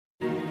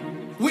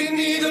We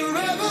need a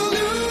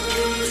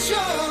revolution.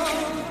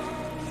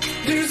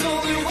 There's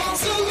only one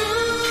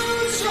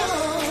solution.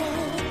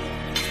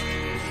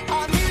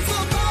 I need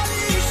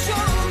somebody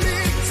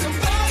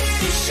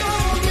to show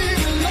me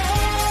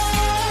love.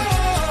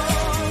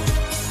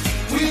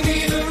 We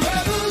need a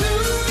revolution.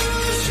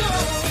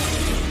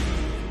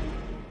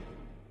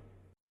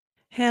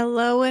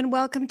 Hello and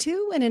welcome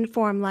to an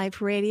Informed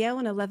Life Radio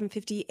on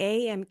 1150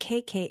 AM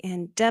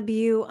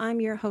KKNW.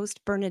 I'm your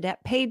host,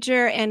 Bernadette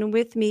Pajer, and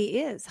with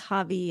me is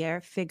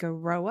Javier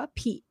Figueroa,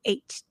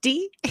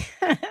 PhD.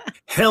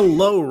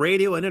 Hello,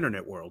 radio and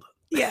internet world.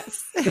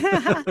 Yes.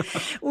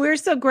 We're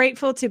so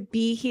grateful to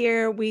be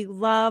here. We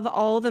love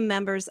all the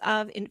members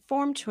of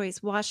Informed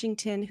Choice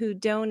Washington who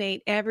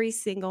donate every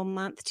single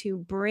month to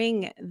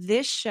bring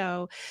this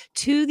show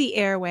to the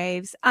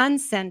airwaves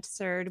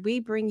uncensored.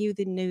 We bring you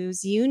the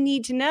news you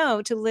need to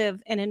know to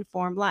live an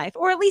informed life,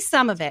 or at least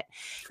some of it.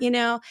 You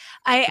know,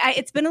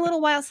 it's been a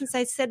little while since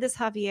I said this,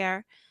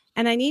 Javier,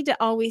 and I need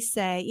to always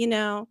say, you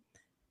know,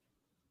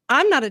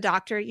 I'm not a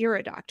doctor, you're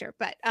a doctor,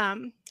 but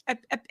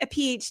a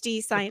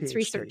PhD science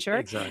researcher.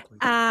 Exactly.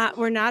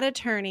 We're not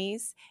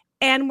attorneys,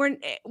 and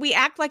we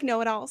act like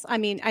know-it-alls. I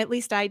mean, at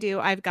least I do.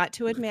 I've got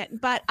to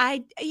admit, but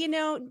I'm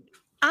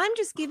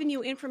just giving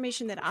you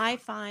information that I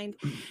find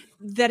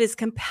that is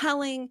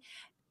compelling,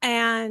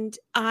 and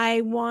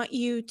I want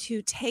you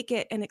to take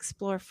it and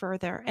explore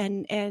further.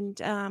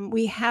 And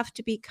we have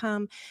to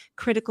become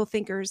critical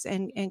thinkers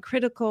and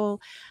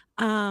critical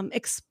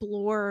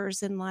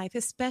explorers in life,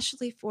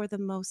 especially for the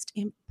most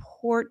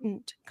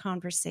important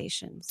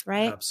conversations,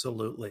 right?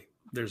 Absolutely.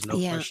 There's no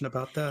question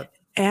about that.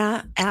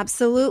 Yeah,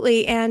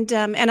 absolutely. And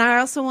I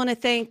also want to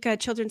thank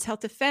Children's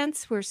Health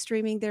Defense. We're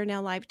streaming there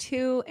now live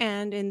too,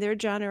 and in their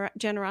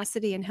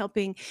generosity in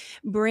helping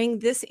bring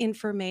this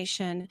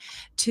information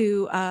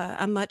to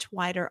a much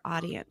wider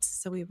audience.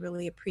 So we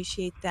really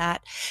appreciate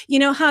that. You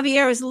know,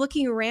 Javier, I was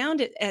looking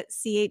around at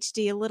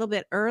CHD a little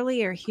bit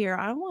earlier here.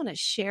 I want to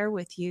share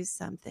with you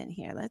something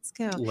here. Let's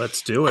go.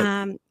 Let's do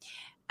it.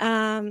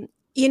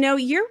 You know,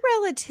 you're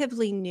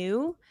relatively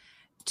new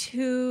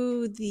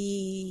to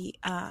the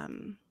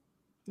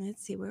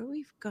let's see where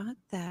we've got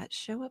that.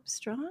 Show Up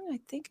Strong.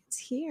 I think it's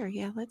here.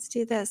 Yeah, let's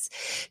do this.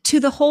 To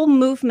the whole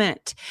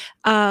movement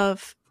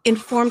of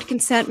informed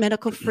consent,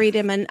 medical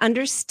freedom, and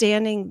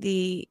understanding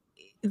the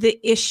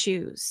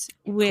issues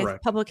with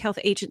Correct. Public health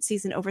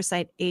agencies and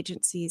oversight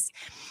agencies.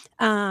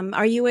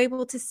 Are you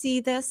able to see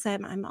this?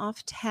 I'm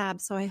off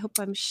tab, so I hope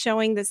I'm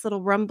showing this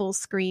little rumble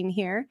screen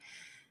here.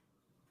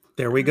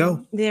 There we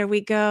go. There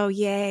we go.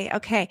 Yay.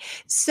 Okay.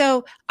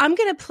 So I'm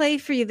going to play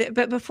for you.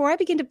 But before I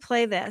begin to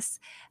play this,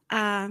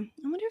 I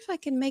wonder if I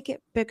can make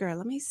it bigger.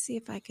 Let me see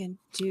if I can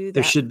do that.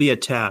 There should be a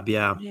tab.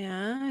 Yeah.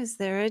 Yeah. Is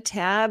there a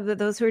tab?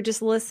 Those who are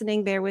just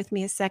listening, bear with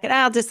me a second.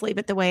 I'll just leave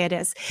it the way it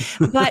is.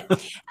 But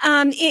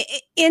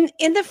in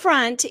the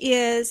front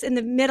is, in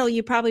the middle,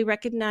 you probably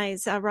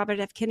recognize Robert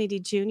F. Kennedy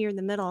Jr. in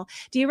the middle.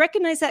 Do you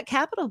recognize that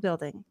Capitol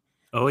building?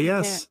 Oh,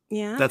 yes.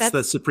 Yeah. That's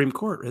the Supreme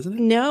Court, isn't it?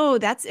 No,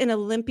 that's in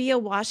Olympia,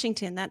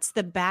 Washington. That's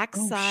the back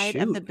side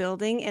of the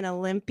building in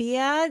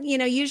Olympia. You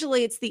know,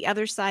 usually it's the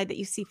other side that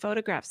you see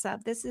photographs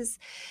of. This is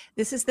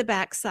the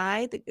back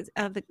side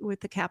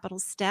with the Capitol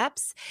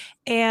steps.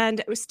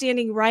 And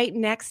standing right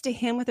next to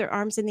him with her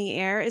arms in the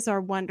air is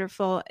our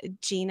wonderful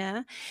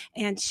Gina.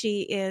 And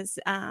she is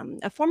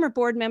a former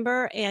board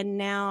member and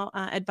now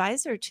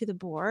advisor to the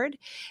board.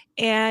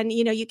 And,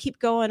 you know, you keep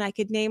going. I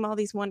could name all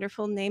these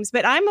wonderful names,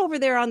 but I'm over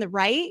there on the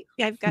right.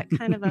 I've got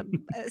kind of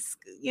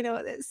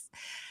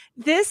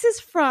this is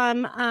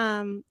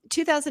from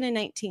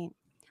 2019.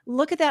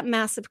 Look at that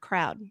massive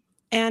crowd.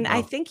 And wow.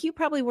 I think you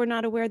probably were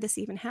not aware this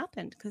even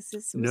happened because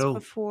this was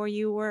before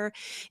you were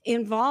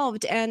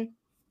involved. And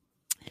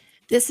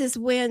this is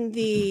when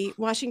the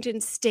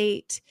Washington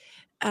State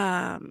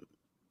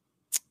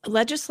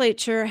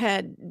legislature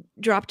had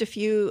dropped a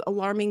few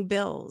alarming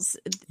bills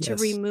to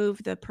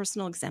remove the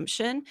personal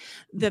exemption.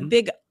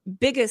 The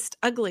biggest,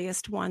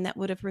 ugliest one that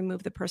would have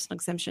removed the personal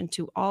exemption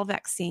to all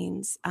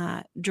vaccines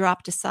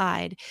dropped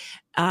aside.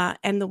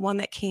 And the one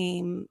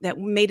that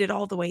made it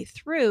all the way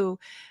through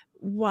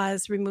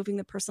was removing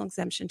the personal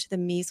exemption to the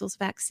measles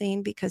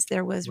vaccine, because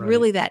there was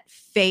really that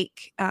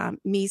fake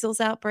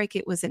measles outbreak.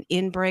 It was an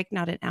inbreak,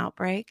 not an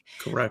outbreak.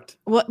 Correct.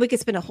 Well, we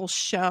could spend a whole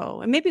show,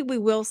 and maybe we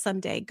will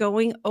someday,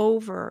 going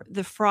over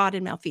the fraud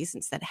and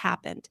malfeasance that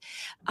happened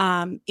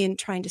in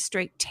trying to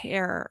strike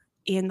terror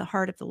in the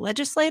heart of the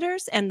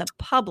legislators and the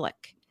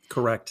public.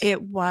 Correct.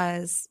 It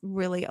was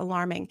really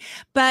alarming.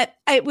 But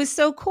it was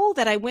so cool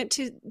that I went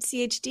to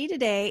CHD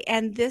today,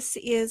 and this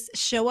is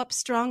Show Up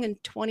Strong in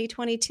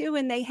 2022,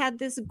 and they had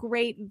this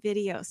great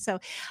video. So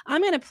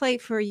I'm going to play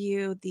for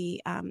you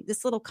the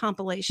this little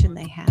compilation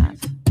they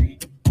have.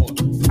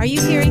 Are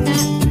you hearing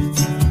that?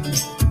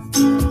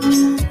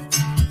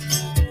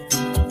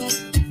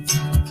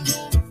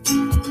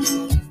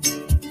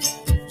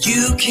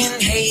 You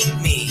can hate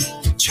me,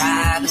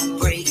 try to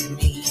break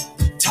me,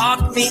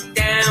 talk me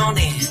down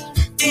and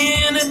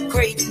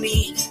denigrate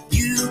me.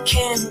 You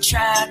can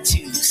try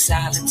to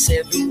silence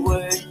every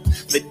word,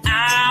 but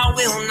I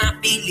will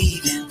not be be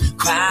leaving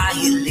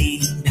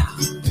quietly. Now,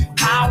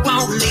 I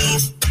won't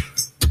leave.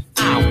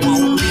 I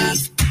won't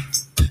leave.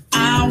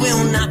 I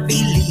will not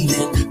be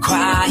leaving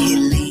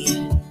quietly.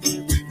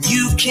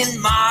 You can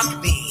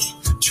mock me,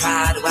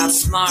 try to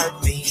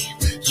outsmart me.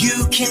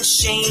 You can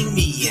shame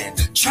me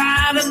and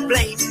try to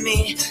blame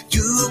me.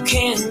 You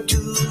can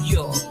do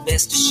your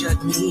best to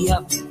shut me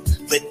up,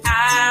 but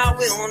I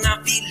will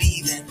not be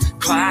leaving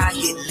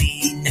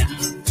quietly. Now,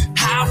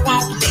 I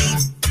won't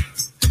leave.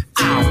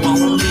 I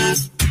won't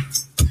leave.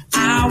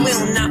 I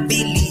will not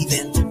be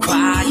leaving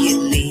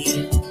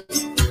quietly.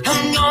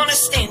 I'm gonna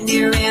stand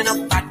here and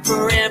I'll fight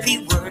for every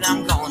word.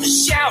 I'm gonna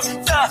shout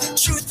the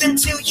truth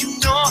until you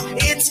know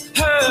it's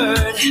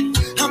heard.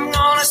 I'm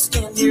gonna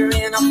stand here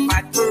and I'll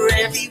fight for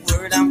every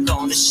word. I'm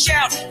gonna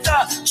shout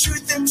the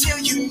truth until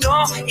you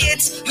know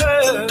it's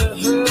heard.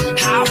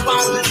 I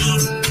won't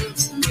leave.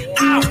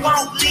 I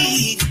won't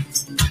leave.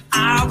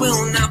 I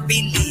will not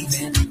be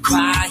leaving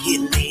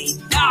quietly.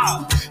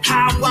 No,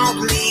 I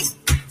won't leave.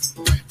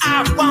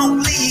 I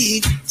won't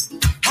leave.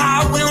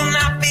 I will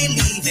not be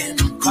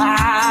leaving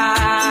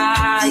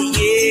quietly.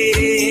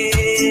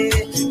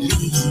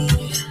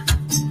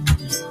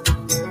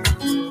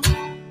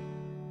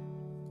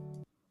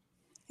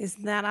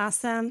 Isn't that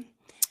awesome?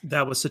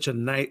 That was such a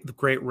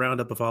great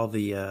roundup of all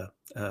the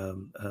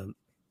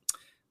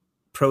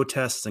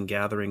protests and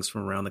gatherings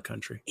from around the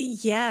country.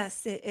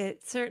 Yes,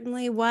 it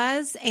certainly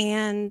was.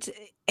 And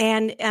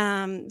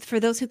for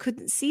those who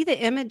couldn't see the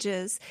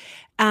images,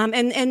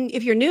 and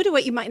if you're new to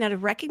it, you might not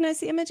have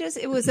recognized the images.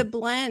 It was a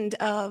blend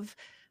of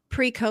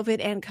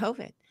pre-COVID and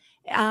COVID.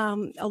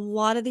 A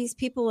lot of these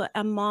people,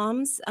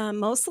 moms,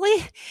 mostly,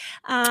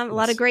 a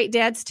lot of great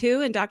dads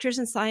too, and doctors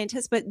and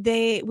scientists, but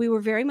we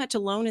were very much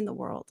alone in the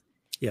world.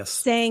 Yes.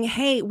 Saying,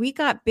 hey, we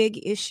got big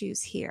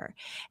issues here.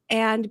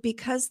 And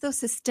because those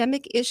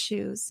systemic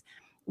issues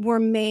were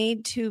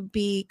made to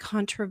be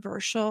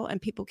controversial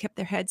and people kept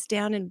their heads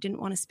down and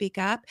didn't want to speak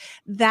up,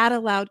 that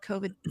allowed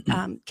COVID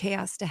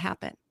chaos to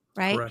happen,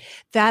 right? Correct.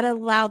 That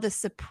allowed the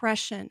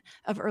suppression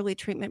of early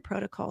treatment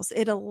protocols.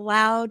 It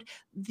allowed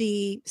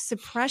the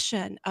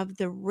suppression of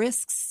the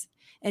risks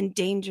and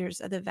dangers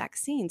of the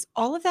vaccines.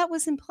 All of that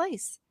was in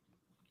place.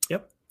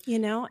 Yep.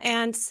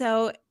 And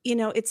so,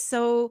 it's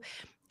so...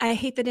 I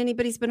hate that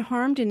anybody's been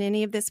harmed in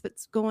any of this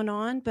what's going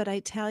on, but I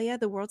tell you,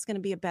 the world's going to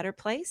be a better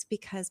place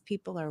because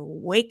people are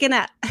waking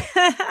up.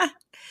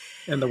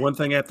 And the one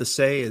thing I have to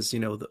say is,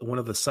 one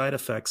of the side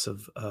effects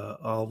of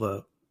all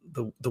the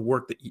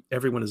work that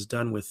everyone has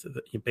done with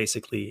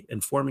basically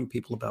informing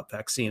people about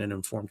vaccine and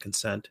informed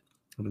consent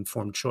and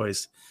informed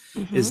choice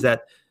is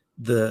that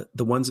the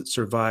ones that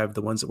survived,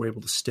 the ones that were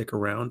able to stick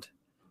around,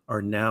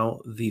 are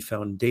now the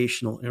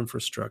foundational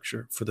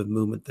infrastructure for the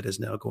movement that is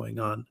now going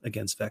on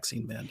against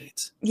vaccine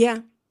mandates. Yeah,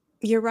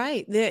 you're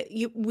right.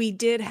 We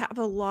did have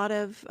a lot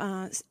of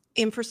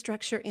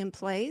infrastructure in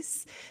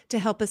place to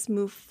help us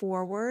move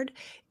forward.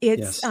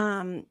 It's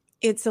a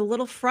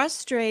little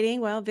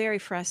frustrating, very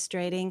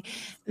frustrating,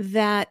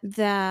 that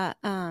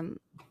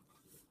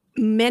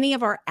many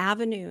of our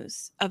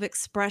avenues of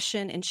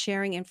expression and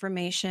sharing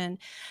information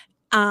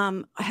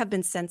have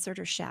been censored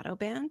or shadow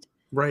banned.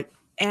 Right.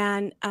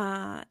 And,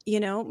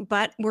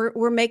 but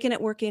we're making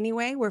it work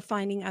anyway. We're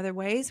finding other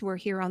ways. We're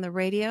here on the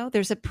radio.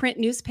 There's a print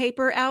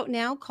newspaper out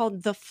now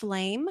called The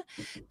Flame.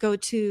 Go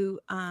to,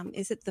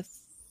 is it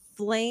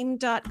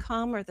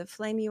theflame.com or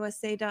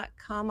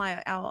theflameusa.com?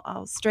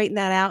 I'll straighten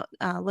that out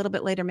a little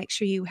bit later. Make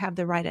sure you have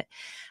the right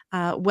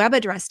web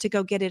address to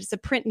go get it. It's a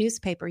print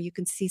newspaper. You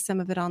can see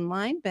some of it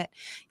online, but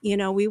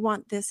we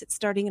want this. It's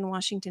starting in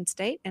Washington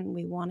State, and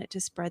we want it to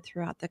spread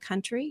throughout the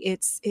country.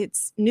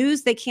 It's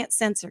news they can't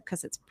censor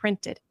because it's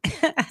printed.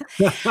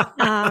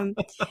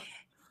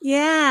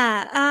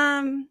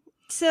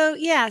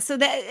 So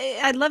that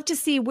I'd love to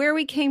see where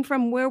we came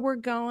from, where we're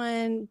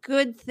going,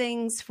 good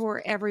things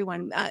for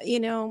everyone,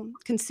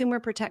 consumer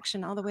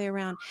protection all the way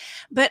around.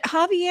 But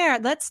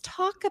Javier, let's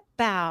talk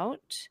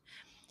about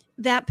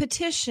that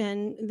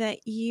petition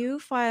that you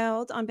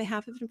filed on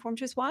behalf of Informed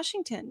Choice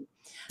Washington.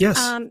 Yes.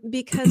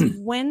 Because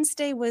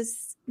Wednesday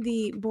was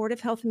the Board of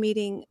Health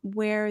meeting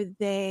where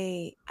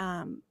they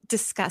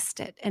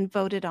discussed it and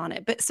voted on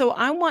it. But so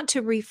I want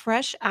to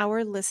refresh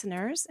our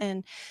listeners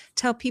and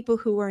tell people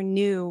who are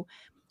new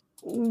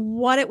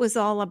what it was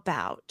all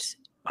about.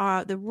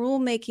 The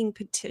rulemaking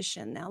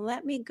petition. Now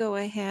let me go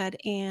ahead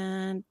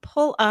and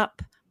pull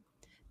up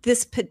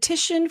this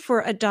petition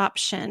for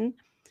adoption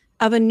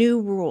of a new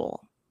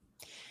rule.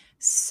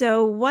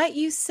 So what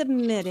you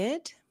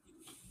submitted,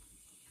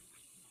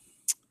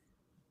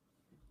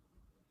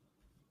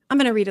 I'm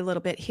going to read a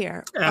little bit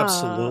here.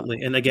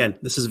 Absolutely. And again,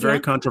 this is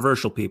very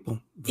controversial, people.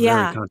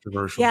 Very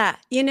controversial. Yeah.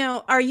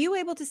 Are you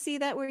able to see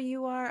that where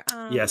you are?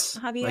 Yes,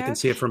 Javier? I can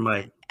see it from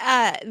my...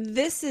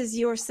 This is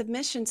your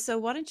submission. So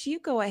why don't you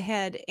go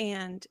ahead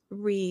and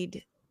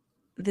read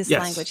this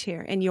language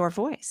here in your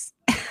voice?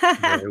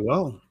 Very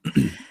well.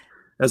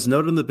 As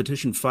noted in the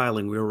petition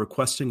filing, we are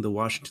requesting the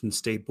Washington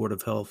State Board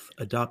of Health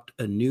adopt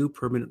a new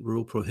permanent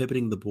rule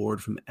prohibiting the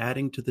board from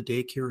adding to the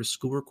daycare or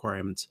school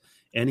requirements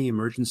any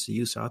emergency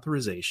use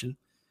authorization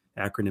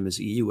acronym is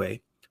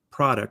EUA,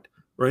 product,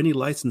 or any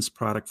licensed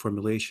product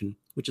formulation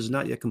which has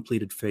not yet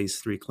completed phase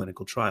 3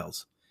 clinical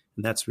trials.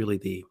 And that's really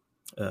the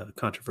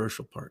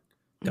controversial part.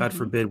 God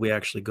forbid we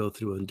actually go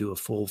through and do a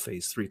full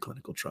phase 3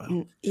 clinical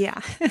trial. Yeah.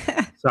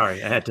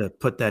 Sorry, I had to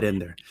put that in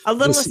there. A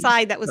little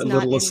aside that was a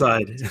not little in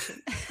aside.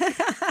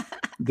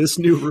 the This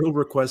new rule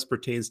request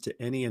pertains to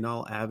any and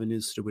all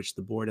avenues to which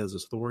the board has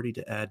authority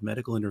to add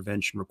medical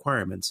intervention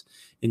requirements,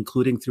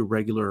 including through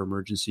regular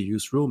emergency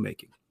use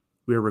rulemaking.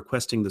 We are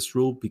requesting this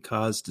rule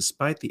because,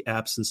 despite the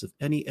absence of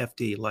any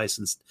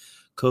FDA-licensed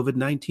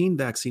COVID-19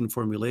 vaccine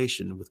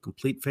formulation with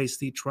complete phase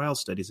 3 trial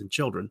studies in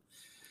children,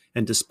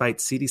 and despite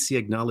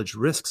CDC-acknowledged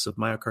risks of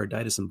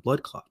myocarditis and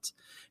blood clots,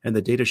 and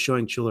the data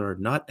showing children are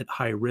not at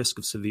high risk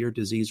of severe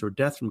disease or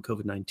death from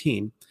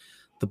COVID-19,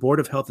 the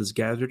Board of Health has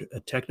gathered a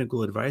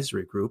technical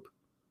advisory group,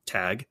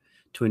 TAG,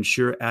 to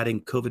ensure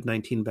adding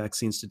COVID-19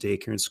 vaccines to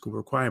daycare and school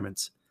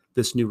requirements.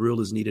 This new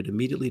rule is needed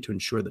immediately to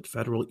ensure that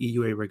federal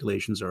EUA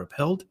regulations are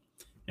upheld.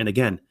 And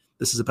again,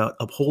 this is about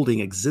upholding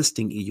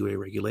existing EUA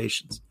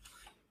regulations.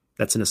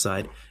 That's an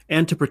aside.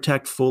 And to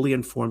protect fully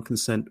informed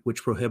consent,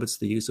 which prohibits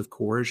the use of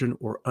coercion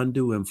or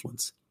undue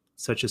influence,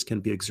 such as can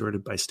be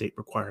exerted by state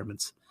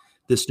requirements.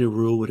 This new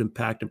rule would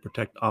impact and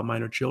protect all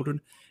minor children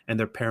and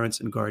their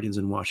parents and guardians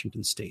in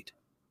Washington state.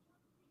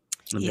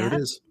 And there it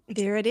is.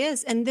 There it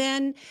is. And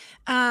then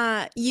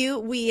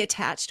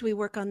we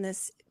work on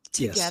this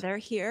together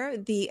here,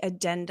 the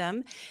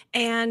addendum,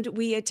 and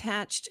we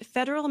attached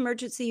federal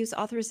emergency use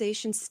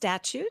authorization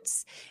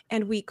statutes,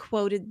 and we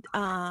quoted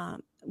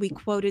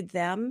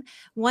them.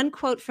 One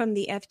quote from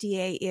the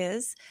FDA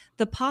is,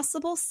 "The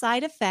possible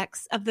side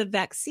effects of the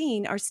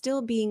vaccine are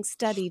still being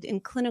studied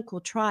in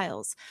clinical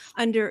trials.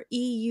 Under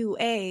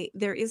EUA,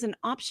 there is an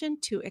option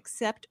to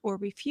accept or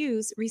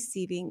refuse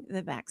receiving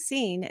the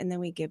vaccine." And then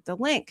we give the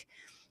link.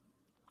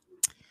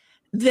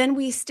 Then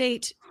we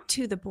state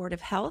to the Board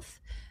of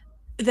Health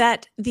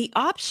that the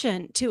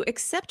option to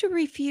accept or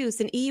refuse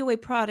an EUA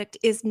product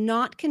is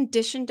not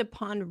conditioned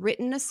upon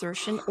written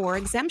assertion or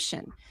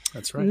exemption.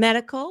 That's right.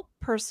 Medical,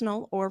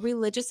 personal, or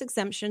religious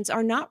exemptions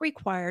are not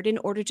required in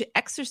order to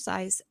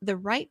exercise the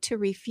right to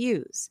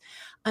refuse.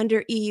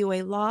 Under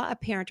EUA law, a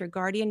parent or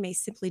guardian may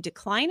simply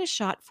decline a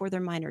shot for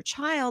their minor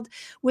child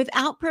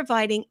without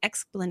providing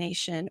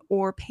explanation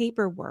or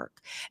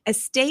paperwork. A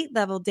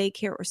state-level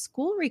daycare or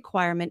school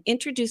requirement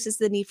introduces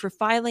the need for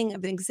filing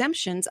of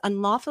exemptions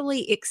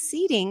unlawfully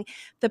exceeding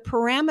the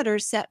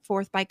parameters set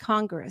forth by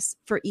Congress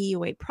for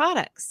EUA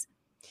products.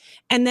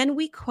 And then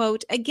we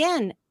quote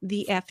again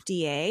the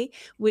FDA,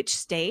 which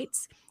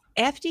states,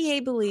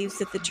 FDA believes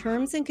that the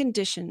terms and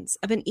conditions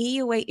of an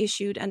EUA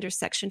issued under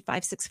Section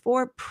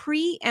 564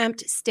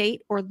 preempt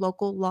state or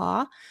local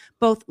law,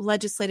 both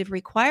legislative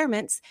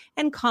requirements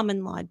and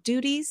common law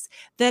duties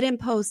that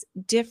impose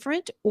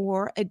different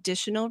or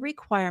additional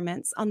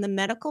requirements on the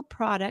medical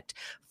product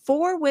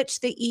for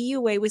which the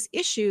EUA was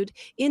issued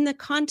in the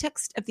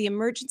context of the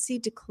emergency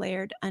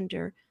declared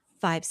under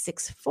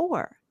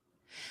 564.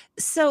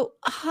 So,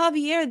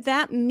 Javier,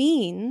 that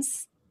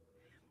means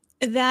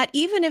that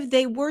even if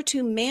they were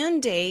to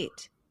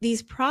mandate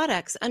these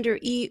products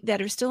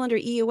that are still under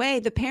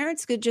EUA, the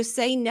parents could just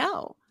say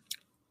no.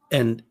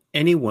 And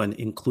anyone,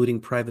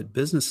 including private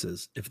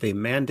businesses, if they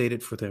mandate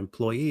it for their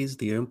employees,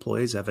 the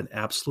employees have an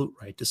absolute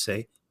right to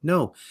say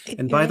no.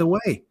 And by the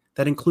way,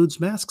 that includes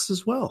masks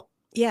as well.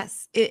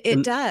 Yes,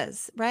 it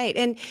does. Right.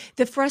 And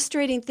the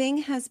frustrating thing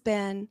has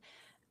been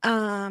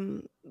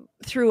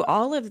through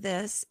all of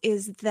this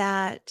is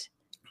that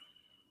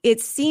it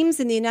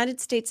seems in the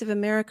United States of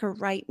America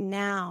right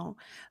now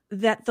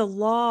that the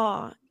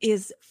law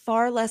is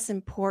far less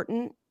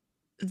important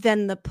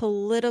than the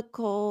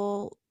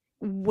political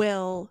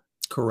will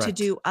to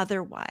do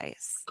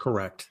otherwise.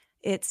 Correct.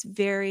 It's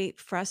very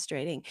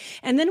frustrating.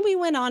 And then we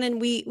went on and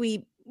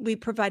we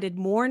provided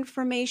more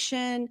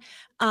information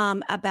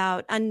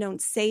about unknown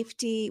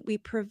safety. We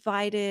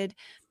provided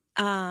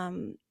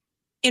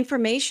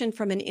information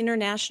from an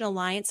international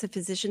alliance of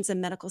physicians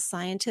and medical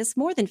scientists.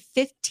 More than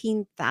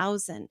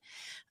 15,000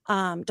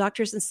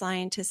 doctors and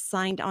scientists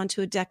signed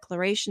onto a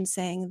declaration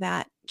saying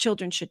that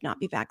children should not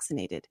be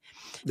vaccinated.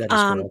 That is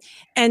correct.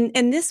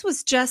 And this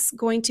was just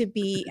going to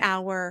be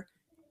our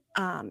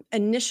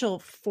initial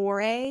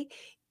foray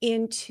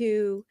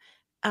into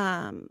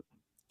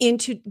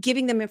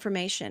giving them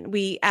information.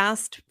 We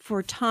asked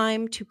for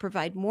time to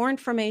provide more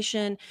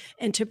information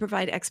and to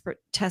provide expert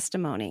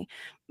testimony,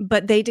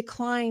 but they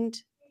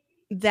declined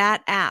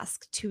that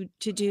ask to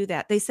do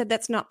that. They said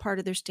that's not part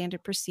of their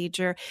standard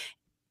procedure.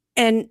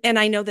 And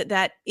I know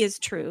that is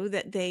true,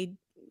 that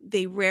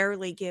they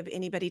rarely give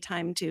anybody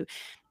time to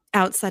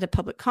outside of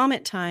public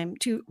comment time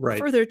to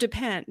further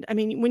depend. I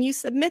mean, when you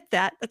submit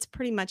that, that's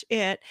pretty much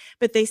it.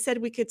 But they said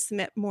we could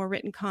submit more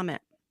written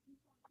comment,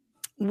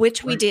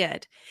 which we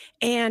did.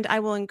 And I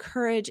will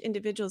encourage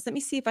individuals. Let me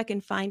see if I can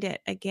find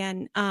it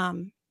again.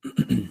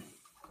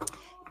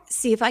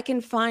 See if I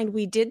can find,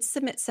 we did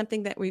submit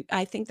something that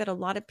I think that a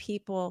lot of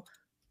people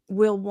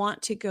will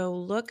want to go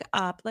look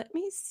up. Let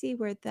me see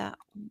where that,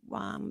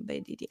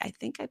 I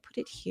think I put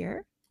it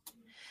here.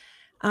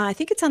 I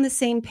think it's on the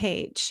same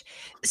page.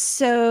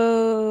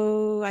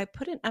 So I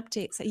put an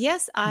update. So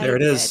yes, I There it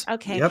did. is.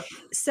 Okay. Yep.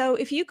 So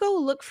if you go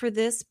look for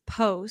this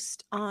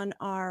post on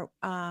our,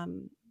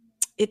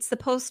 it's the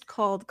post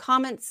called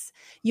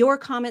Your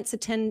Comments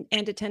and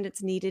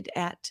Attendance Needed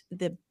at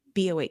the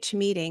BOH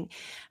Meeting.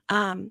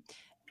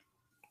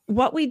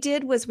 What we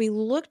did was we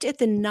looked at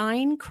the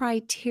 9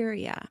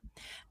 criteria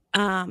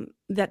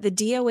that the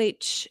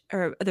DOH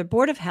or the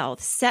Board of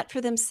Health set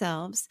for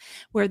themselves,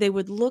 where they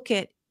would look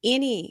at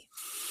any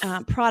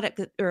product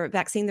or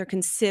vaccine they're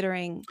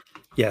considering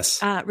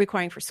Yes.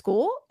 requiring for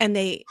school, and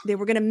they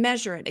were going to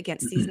measure it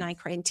against these 9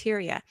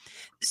 criteria.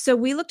 So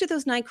we looked at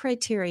those 9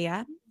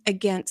 criteria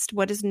against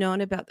what is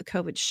known about the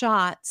COVID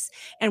shots,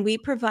 and we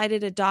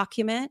provided a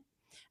document.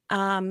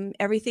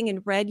 Everything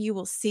in red you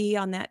will see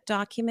on that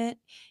document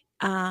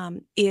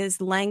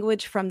is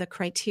language from the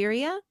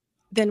criteria.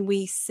 Then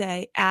we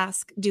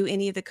ask, do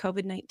any of the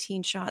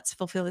COVID-19 shots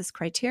fulfill this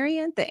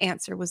criterion? The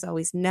answer was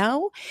always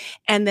no.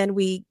 And then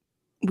we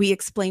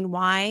explain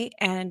why,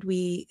 and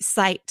we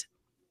cite,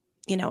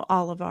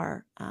 all of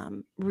our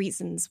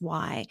reasons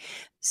why.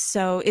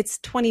 So it's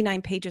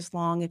 29 pages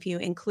long if you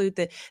include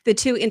the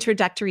 2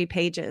 introductory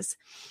pages.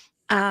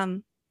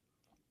 And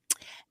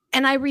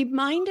I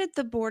reminded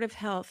the Board of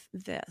Health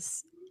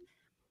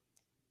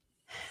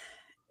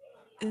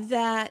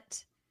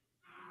that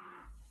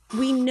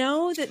we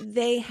know that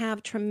they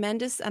have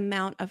tremendous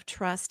amount of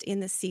trust in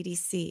the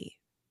CDC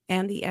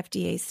and the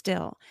FDA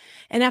still.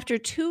 And after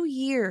 2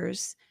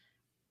 years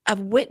of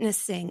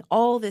witnessing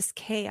all this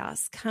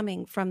chaos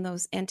coming from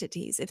those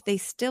entities, if they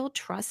still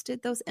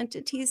trusted those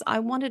entities, I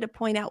wanted to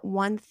point out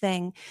one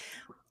thing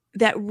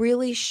that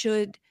really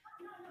should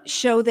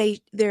show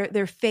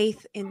their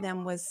faith in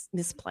them was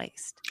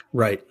misplaced.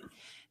 Right.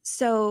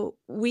 So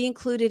we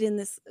included in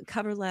this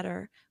cover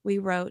letter, we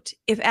wrote,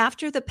 if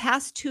after the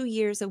past 2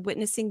 years of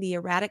witnessing the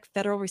erratic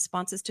federal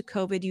responses to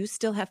COVID, you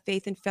still have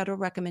faith in federal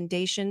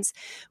recommendations,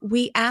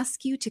 we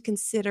ask you to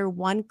consider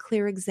one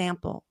clear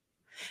example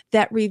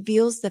that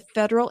reveals the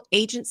federal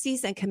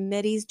agencies and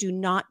committees do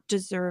not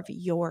deserve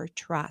your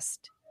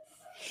trust.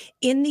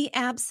 In the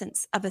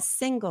absence of a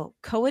single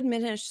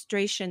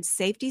co-administration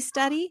safety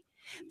study,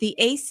 the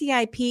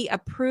ACIP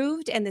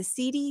approved and the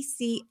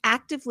CDC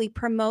actively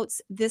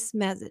promotes this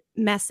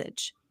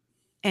message.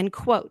 End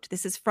quote.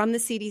 This is from the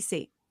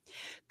CDC.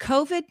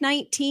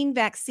 COVID-19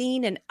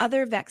 vaccine and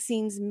other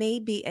vaccines may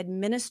be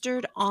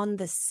administered on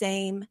the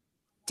same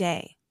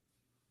day.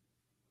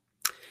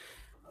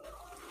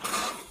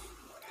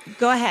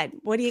 Go ahead.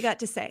 What do you got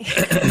to say?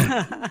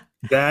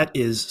 That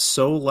is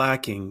so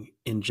lacking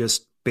in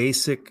just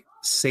basic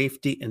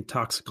safety and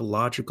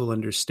toxicological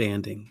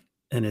understanding.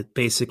 And it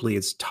basically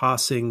is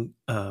tossing,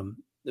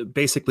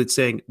 it's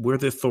saying we're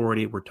the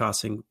authority, we're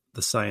tossing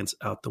the science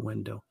out the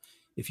window.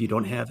 If you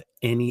don't have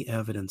any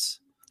evidence,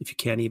 if you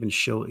can't even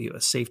show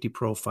a safety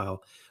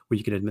profile where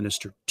you can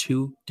administer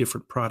 2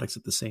 different products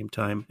at the same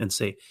time and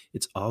say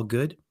it's all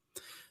good.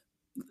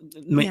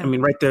 I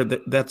mean, right there,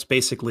 that's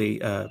basically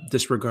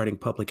disregarding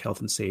public health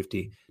and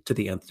safety to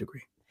the nth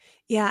degree.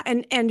 Yeah.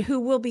 And who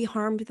will be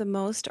harmed the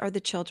most are the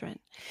children.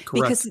 Correct.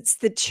 Because it's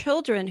the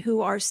children who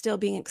are still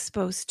being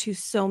exposed to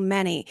so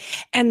many.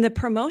 And the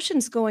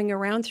promotions going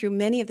around through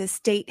many of the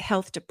state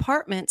health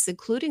departments,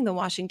 including the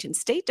Washington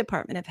State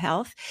Department of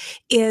Health,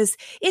 is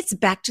it's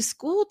back to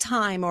school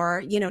time,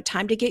 or,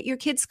 time to get your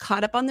kids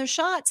caught up on their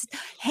shots.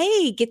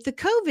 Hey, get the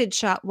COVID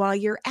shot while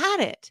you're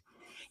at it.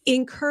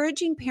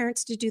 Encouraging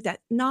parents to do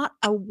that. Not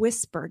a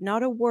whisper,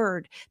 not a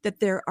word that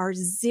there are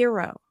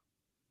 0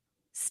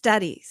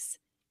 studies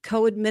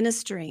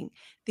co-administering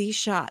these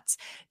shots.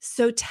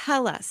 So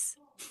tell us,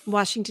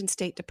 Washington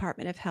State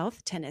Department of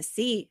Health,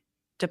 Tennessee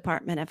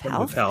Department of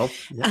Health,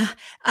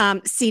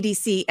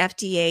 CDC,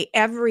 FDA,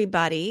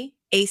 everybody,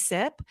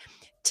 ACIP,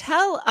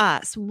 tell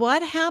us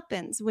what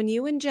happens when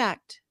you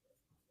inject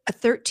a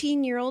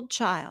 13-year-old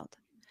child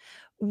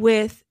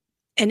with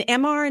an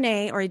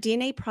mRNA or a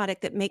DNA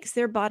product that makes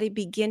their body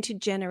begin to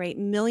generate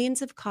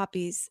millions of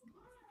copies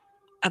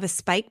of a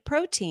spike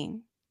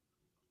protein.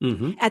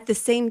 Mm-hmm. At the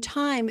same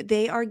time,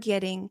 they are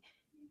getting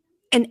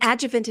an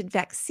adjuvanted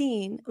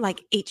vaccine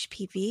like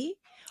HPV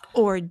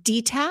or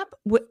DTaP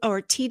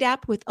or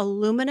Tdap with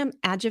aluminum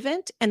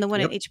adjuvant. And the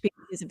one at HPV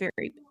is a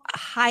very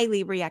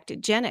highly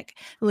reactogenic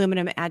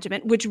aluminum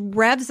adjuvant, which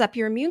revs up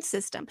your immune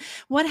system.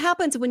 What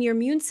happens when your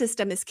immune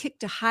system is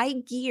kicked to high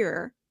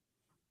gear?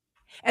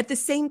 At the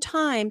same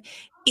time,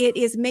 it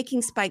is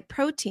making spike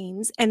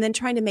proteins and then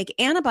trying to make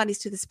antibodies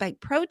to the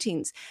spike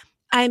proteins.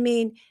 I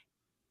mean,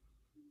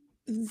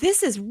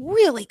 this is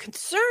really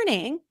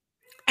concerning.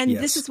 And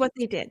This is what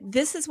they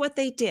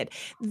did.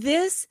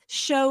 This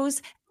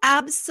shows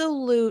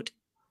absolute,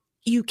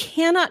 you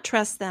cannot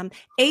trust them.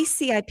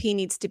 ACIP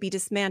needs to be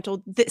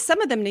dismantled. Some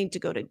of them need to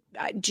go to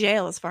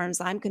jail as far as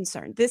I'm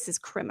concerned. This is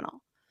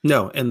criminal.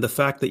 No, and the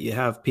fact that you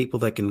have people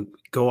that can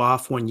go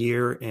off 1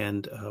 year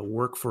and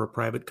work for a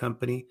private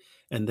company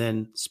and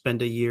then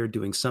spend a year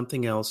doing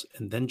something else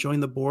and then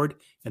join the board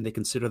and they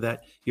consider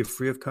that you're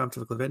free of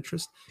conflict of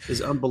interest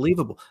is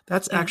unbelievable.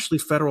 That's actually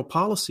federal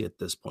policy at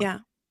this point. Yeah.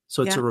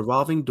 So it's Yeah. a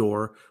revolving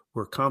door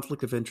where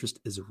conflict of interest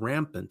is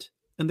rampant,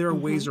 and there are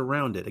Mm-hmm. ways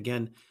around it.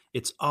 Again,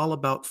 it's all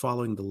about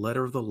following the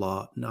letter of the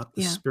law, not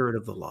the Yeah. spirit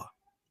of the law,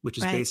 which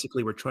is Right.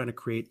 basically we're trying to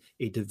create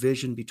a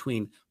division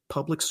between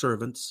public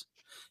servants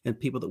and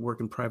people that work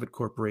in private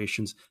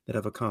corporations that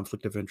have a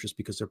conflict of interest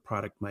because their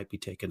product might be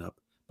taken up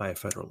by a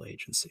federal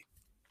agency.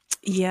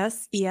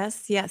 Yes,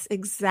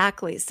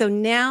 exactly. So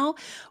now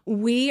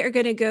we are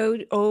going to go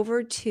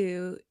over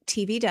to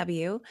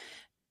TVW.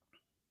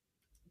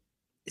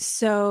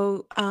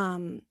 So,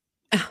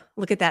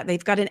 look at that.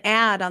 They've got an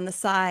ad on the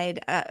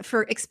side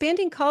for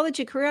expanding college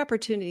and career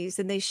opportunities,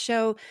 and they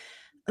show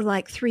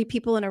like 3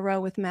 people in a row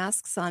with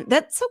masks on.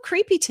 That's so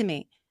creepy to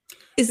me.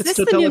 Is It's this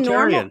the new normal?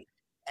 totalitarian.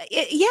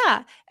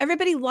 Yeah,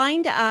 everybody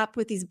lined up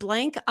with these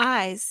blank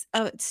eyes.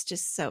 Oh, it's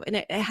just so, and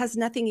it has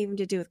nothing even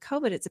to do with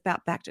COVID. It's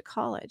about back to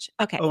college.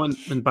 Okay. Oh,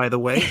 and by the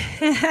way,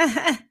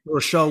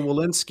 Rochelle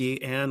Walensky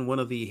and one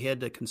of the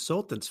head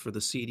consultants for the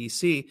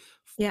CDC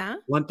Yeah.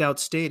 blunt out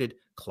stated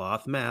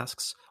cloth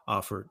masks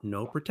offer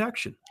no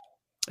protection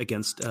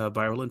against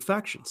viral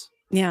infections,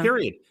 Yeah.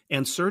 period.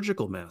 And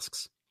surgical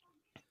masks.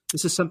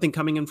 This is something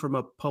coming in from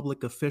a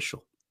public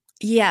official.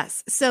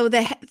 Yes. So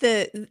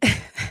the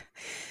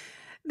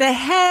the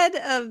head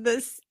of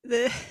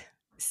the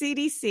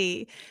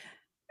CDC,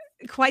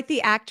 quite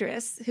the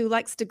actress who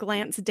likes to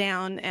glance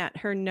down at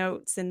her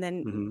notes and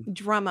then Mhm.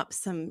 drum up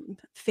some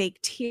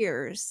fake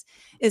tears,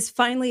 is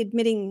finally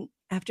admitting,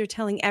 after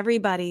telling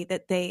everybody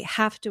that they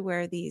have to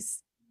wear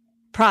these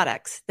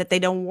products, that they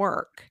don't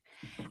work.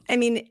 I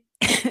mean,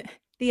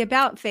 the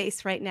about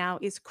face right now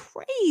is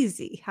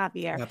crazy,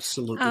 Javier.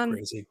 Absolutely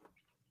crazy.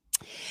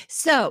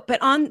 So, but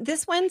on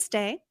this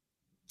Wednesday,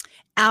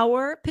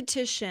 our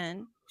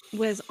petition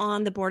was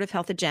on the Board of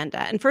Health agenda.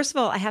 And first of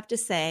all, I have to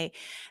say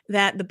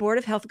that the Board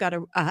of Health got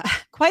a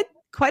quite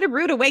a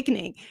rude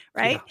awakening,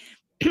 right?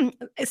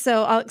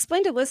 So I'll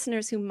explain to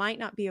listeners who might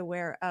not be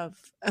aware of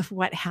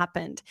what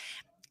happened.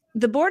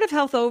 The Board of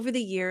Health over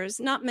the years,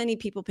 not many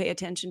people pay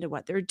attention to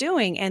what they're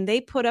doing, and they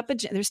put up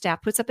their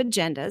staff puts up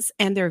agendas,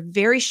 and they're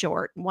very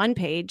short, 1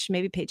 page,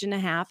 maybe page and a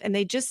half, and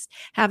they just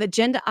have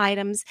agenda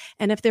items.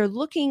 And if they're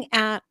looking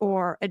at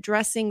or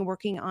addressing,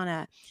 working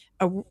on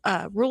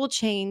a rule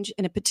change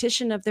in a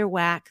petition of their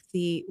WAC,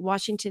 the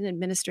Washington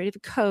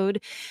Administrative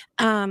Code,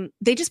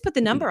 they just put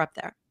the number up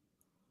there.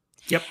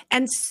 Yep.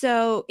 And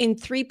so in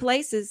 3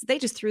 places, they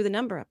just threw the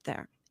number up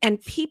there. And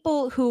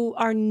people who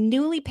are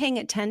newly paying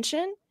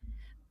attention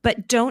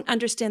but don't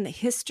understand the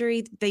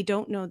history, they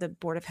don't know the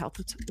Board of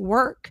Health's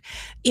work,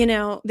 they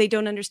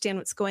don't understand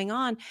what's going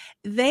on.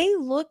 They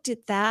looked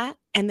at that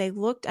and they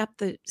looked up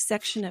the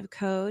section of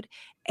code,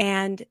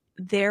 and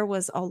there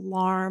was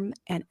alarm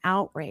and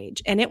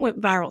outrage, and it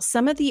went viral.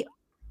 Some of the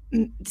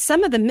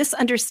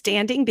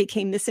misunderstanding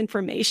became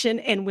misinformation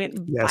and went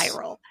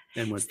viral.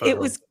 And went viral. It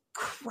was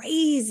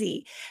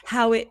crazy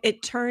how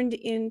it turned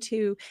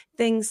into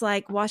things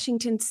like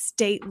Washington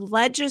State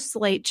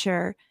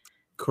Legislature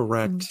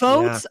Correct.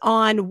 votes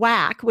on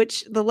WAC,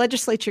 which the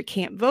legislature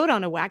can't vote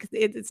on a WAC.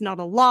 It's not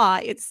a law.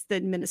 It's the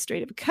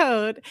administrative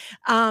code,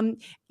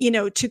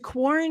 to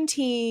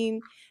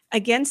quarantine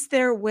against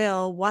their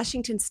will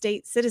Washington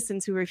State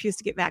citizens who refuse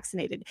to get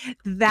vaccinated.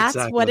 That's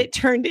what Exactly. it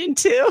turned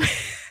into.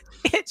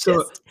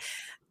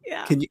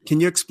 Yeah. Can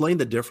you explain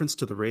the difference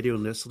to the radio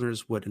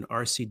listeners? What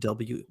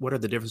are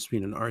the difference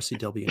between an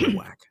RCW and a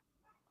WAC?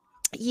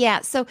 Yeah.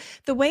 So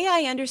the way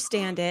I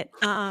understand it,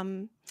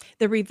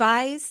 the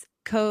revised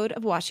Code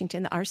of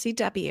Washington, the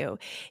RCW,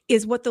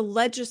 is what the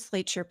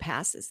legislature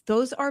passes.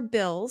 Those are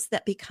bills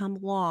that become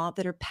law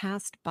that are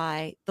passed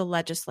by the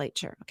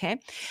legislature. Okay.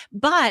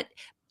 But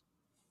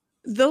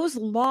those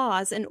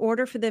laws, in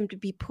order for them to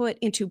be put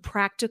into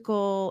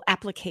practical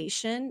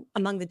application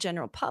among the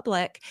general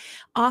public,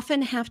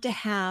 often have to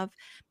have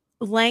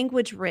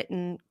language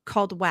written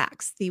called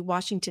WACs, the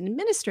Washington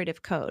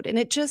Administrative Code. And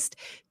it just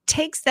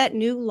takes that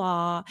new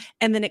law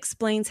and then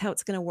explains how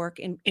it's going to work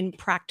in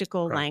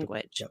practical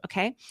language. Yep.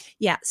 Okay.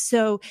 Yeah.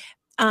 So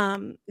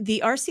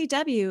the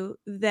RCW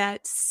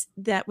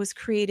that was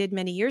created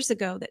many years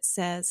ago that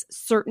says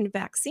certain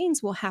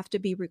vaccines will have to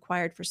be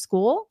required for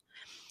school.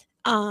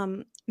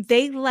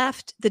 They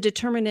left the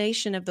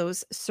determination of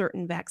those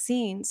certain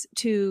vaccines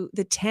to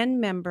the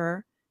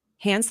 10-member,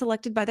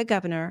 hand-selected by the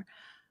governor,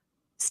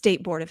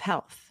 State Board of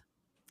Health.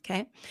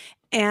 Okay.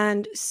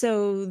 And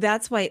so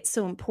that's why it's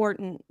so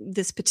important,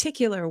 this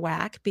particular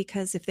WAC,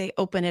 because if they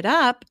open it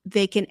up,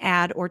 they can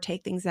add or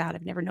take things out.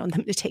 I've never known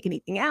them to take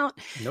anything out,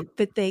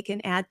 but they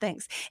can add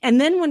things. And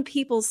then when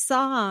people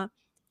saw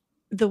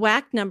the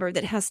WAC number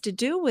that has to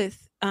do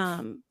with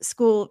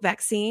school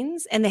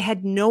vaccines, and they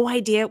had no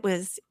idea it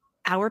was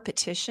our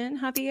petition,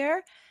 Javier.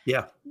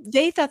 Yeah.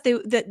 They thought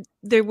that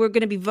they were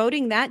going to be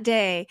voting that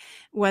day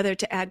whether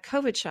to add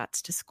COVID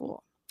shots to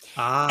school.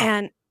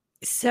 And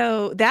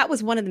so that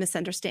was one of the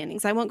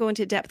misunderstandings. I won't go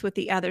into depth with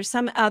the others.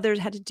 Some others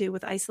had to do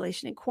with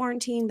isolation and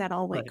quarantine. That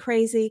all went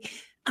crazy.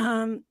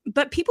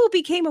 But people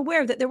became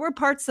aware that there were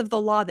parts of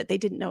the law that they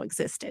didn't know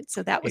existed.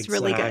 So that was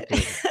really good.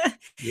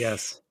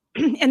 Yes.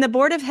 and the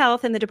Board of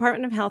Health and the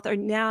Department of Health are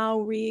now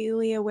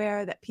really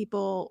aware that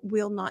people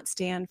will not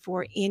stand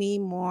for any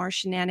more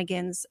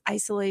shenanigans,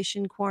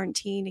 isolation,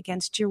 quarantine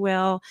against your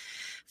will,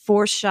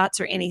 forced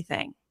shots, or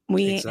anything.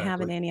 We ain't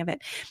having Exactly. any of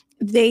it.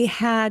 They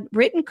had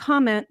written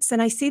comments,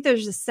 and I see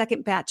there's a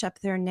second batch up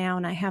there now,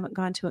 and I haven't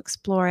gone to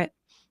explore it.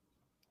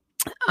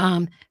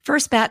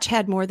 First batch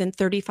had more than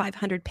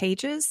 3,500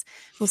 pages.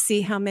 We'll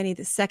see how many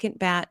the second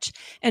batch,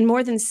 and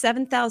more than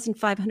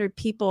 7,500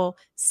 people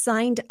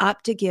signed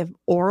up to give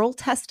oral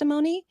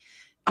testimony.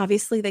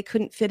 Obviously, they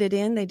couldn't fit it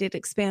in. They did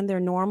expand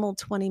their normal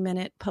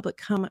 20-minute public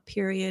comment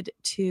period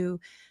to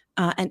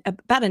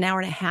about an hour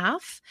and a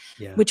half,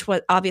 Yeah. which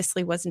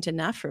obviously wasn't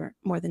enough for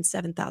more than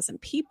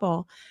 7,000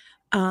 people.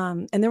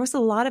 And there was a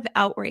lot of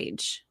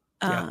outrage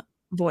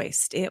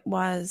voiced. It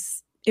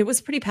was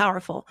pretty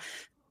powerful.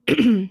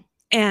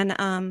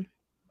 And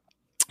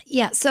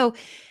so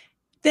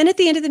then at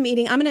the end of the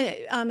meeting, I'm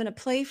gonna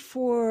play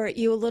for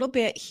you a little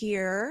bit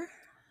here.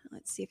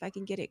 Let's see if I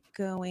can get it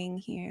going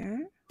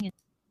here. There you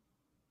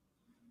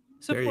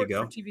Support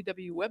go. for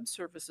TVW web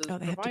services. Oh,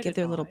 they have to provided give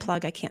their little by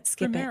plug. I can't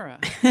skip Primera.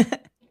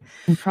 it.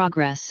 In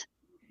progress.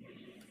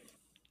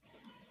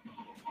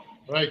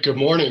 All right, good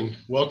morning.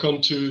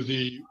 Welcome to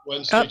the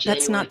Wednesday, Oh, that's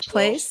January not the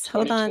place. 12th,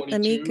 Hold on, let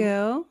me 2022.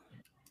 go.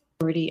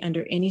 Authority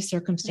under any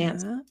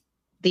circumstance. I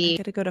The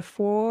gotta go to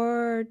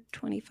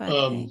 425,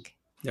 I think.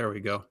 There we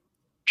go.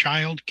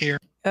 Child care.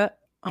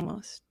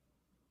 Almost.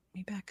 Let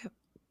me back up.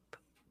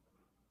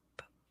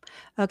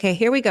 Okay,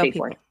 here we go, Wait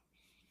for people.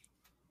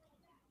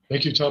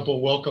 Thank you,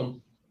 Temple.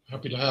 Welcome.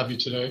 Happy to have you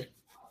today.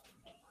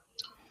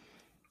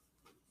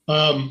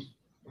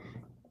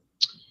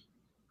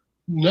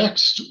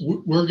 Next,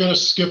 we're going to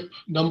skip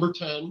number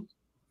 10.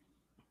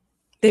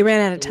 They ran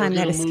out of and time. we're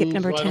They had to gonna skip move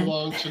number right 10.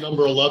 along to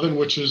number 11,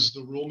 which is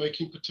the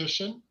rulemaking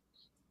petition.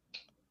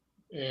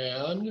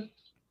 And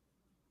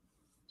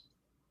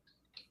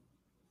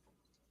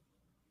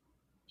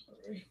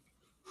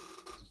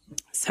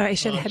Sorry, I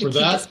should have had for to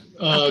keep that, this up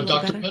a little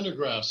Dr. better.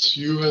 Pendergrass,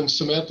 you and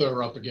Samantha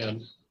are up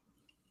again.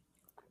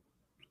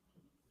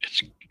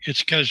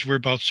 It's because we're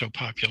both so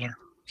popular.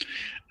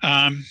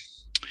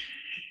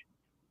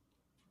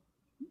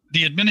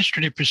 The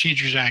Administrative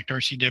Procedures Act,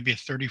 RCW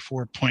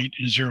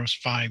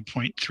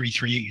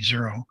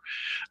 34.05.330,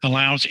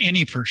 allows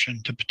any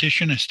person to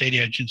petition a state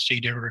agency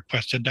to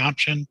request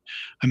adoption,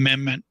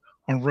 amendment,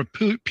 or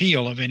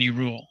repeal of any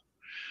rule.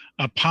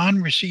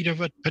 Upon receipt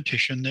of a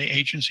petition, the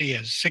agency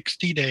has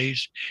 60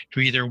 days to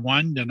either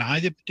 1, deny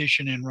the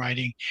petition in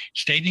writing,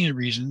 stating the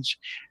reasons,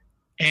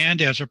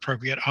 and as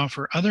appropriate,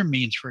 offer other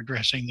means for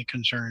addressing the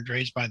concerns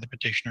raised by the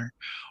petitioner,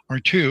 or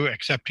 2,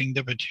 accepting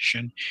the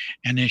petition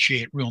and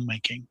initiate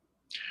rulemaking.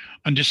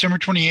 On December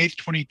 28th,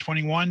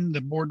 2021,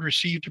 the board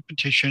received a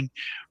petition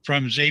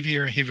from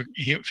Xavier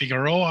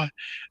Figueroa,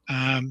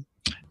 and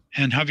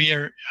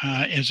Javier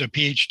is a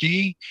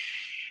PhD.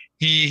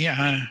 He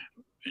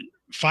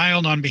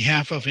filed on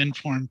behalf of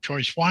Informed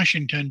Choice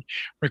Washington,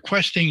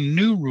 requesting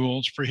new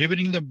rules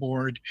prohibiting the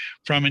board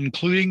from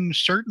including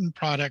certain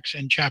products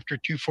in Chapter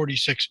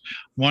 246-105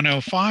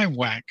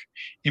 WAC,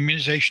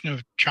 immunization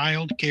of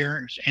child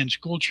care and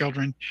school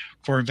children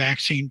for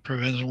vaccine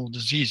preventable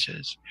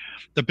diseases.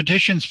 The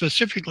petition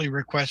specifically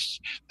requests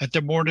that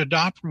the board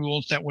adopt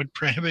rules that would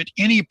prohibit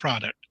any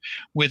product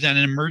with an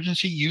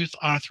emergency use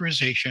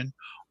authorization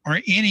or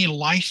any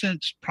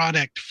licensed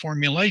product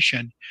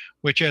formulation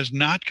which has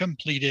not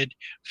completed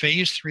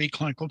phase 3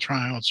 clinical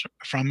trials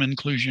from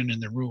inclusion in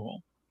the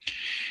rule.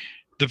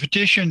 The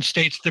petition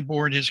states the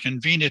board has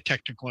convened a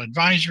technical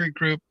advisory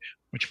group,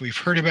 which we've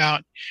heard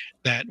about,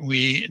 that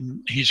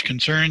he's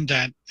concerned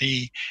that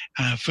the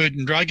Food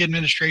and Drug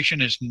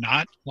Administration is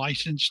not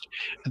licensed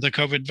any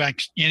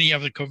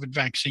of the COVID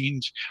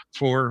vaccines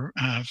for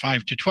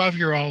 5 to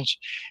 12-year-olds,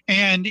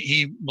 and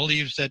he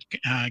believes that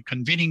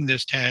convening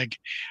this tag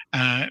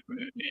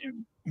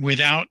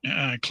without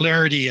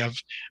clarity of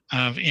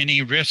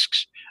any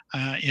risks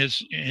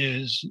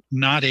is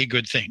not a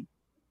good thing.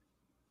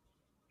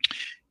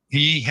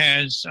 He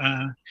has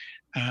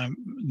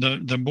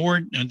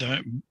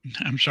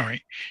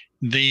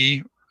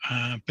the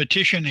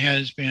petition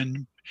has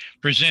been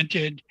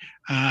presented.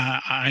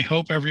 I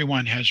hope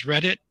everyone has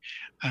read it.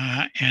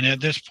 And at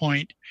this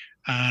point,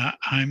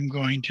 I'm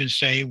going to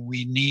say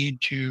we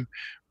need to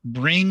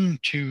bring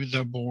to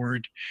the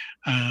board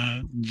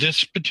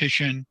this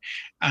petition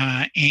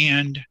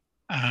and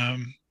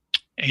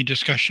a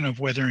discussion of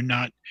whether or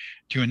not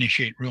to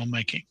initiate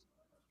rulemaking.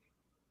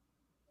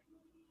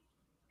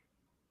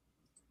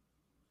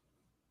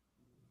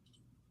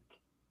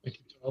 Thank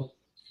you,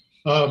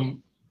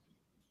 Tom.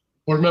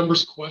 Board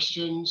members,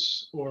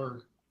 questions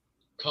or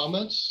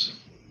comments?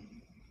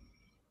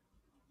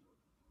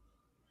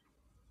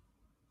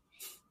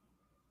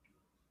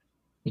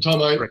 Well,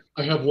 Tom,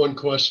 I have one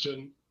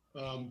question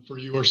for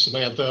you or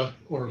Samantha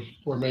or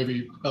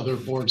maybe other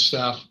board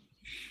staff.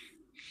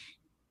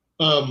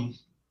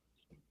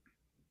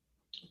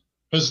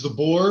 Has the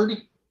board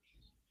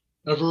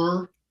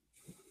ever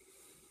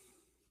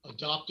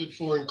adopted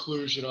for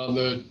inclusion on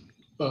the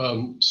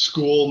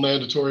school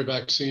mandatory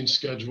vaccine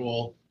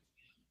schedule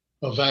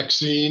a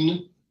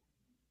vaccine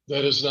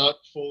that is not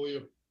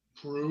fully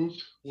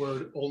approved, where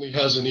it only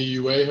has an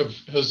EUA?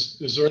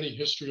 Is there any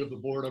history of the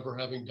board ever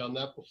having done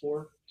that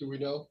before? Do we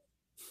know?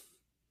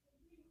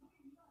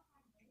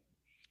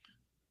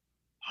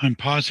 I'm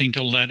pausing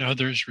to let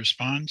others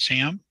respond.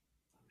 Sam?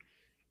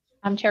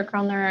 Chair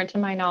Kellner, to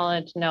my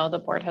knowledge, no, the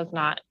board has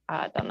not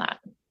done that.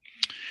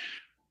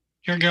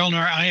 Chair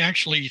Gellner, I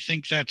actually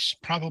think that's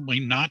probably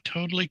not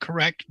totally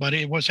correct, but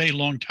it was a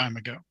long time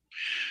ago.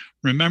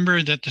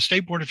 Remember that the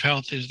State Board of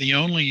Health is the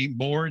only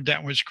board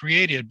that was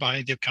created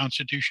by the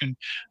Constitution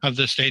of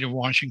the state of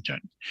Washington.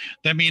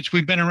 That means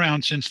we've been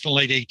around since the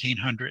late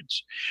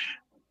 1800s.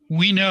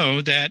 We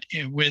know that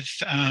with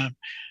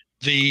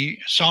the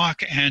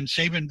Salk and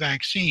Sabin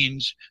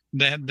vaccines,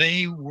 that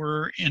they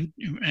were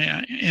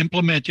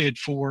implemented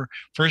for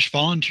first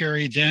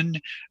voluntary, then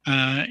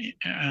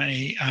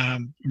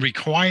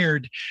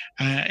required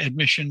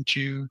admission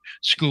to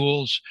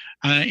schools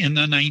in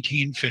the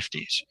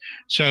 1950s.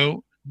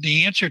 So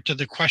the answer to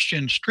the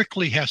question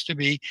strictly has to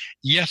be,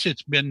 yes,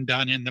 it's been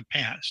done in the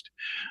past.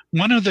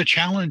 One of the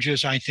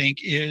challenges, I think,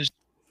 is...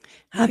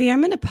 Javier,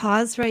 I'm going to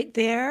pause right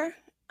there.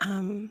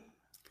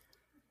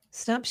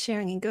 Stop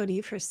sharing and go to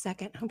you for a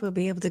second. Hope we'll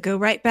be able to go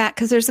right back,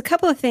 because there's a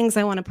couple of things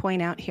I want to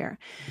point out here.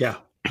 Yeah.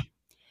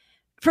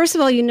 First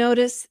of all, you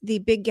notice the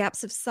big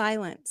gaps of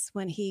silence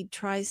when he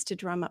tries to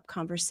drum up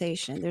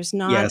conversation. There's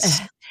not,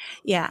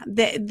 Yes.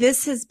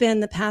 This has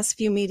been the past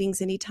few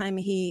meetings. Anytime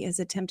he has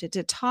attempted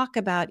to talk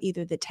about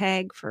either the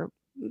tag for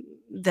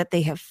that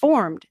they have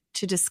formed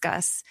to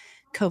discuss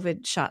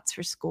COVID shots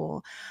for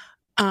school,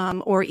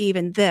 or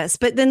even this.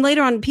 But then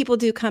later on, people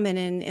do come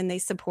in and they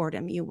support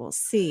him. You will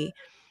see.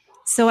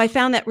 So I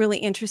found that really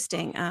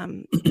interesting.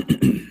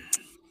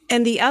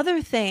 And the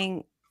other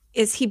thing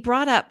is he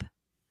brought up,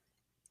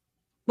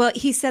 well,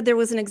 he said there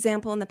was an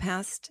example in the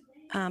past,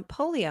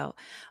 polio.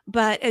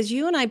 But as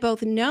you and I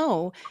both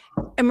know,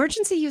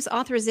 emergency use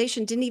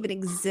authorization didn't even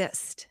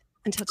exist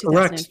until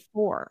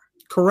 2004.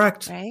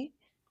 Correct. Right?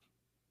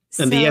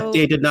 And the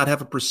FDA did not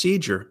have a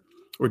procedure,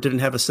 or didn't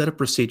have a set of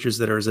procedures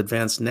that are as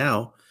advanced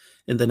now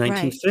in the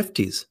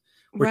 1950s.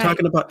 We're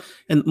talking about,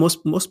 and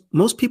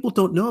most people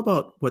don't know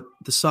about what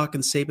the Salk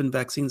and Sabin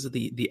vaccines,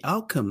 the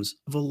outcomes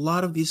of a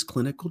lot of these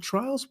clinical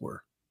trials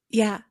were.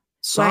 Yeah.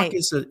 Salk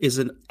is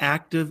an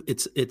active,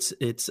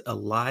 it's a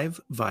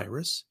live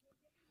virus.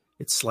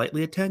 It's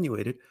slightly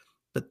attenuated,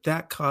 but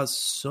that caused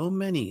so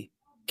many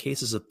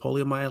cases of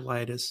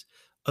poliomyelitis,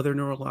 other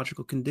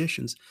neurological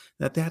conditions,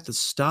 that they had to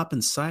stop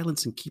in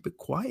silence and keep it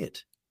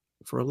quiet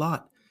for a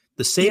lot.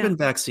 The Sabin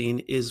vaccine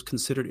is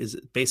considered is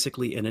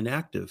basically an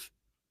inactive,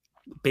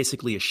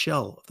 basically a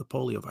shell of the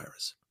polio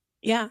virus.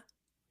 Yeah.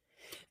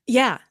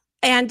 Yeah.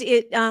 And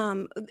it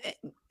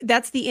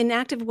that's the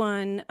inactive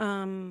one.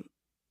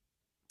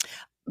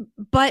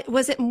 But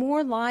was it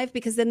more live?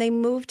 Because then they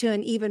moved to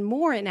an even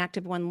more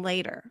inactive one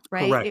later,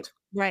 right? Correct.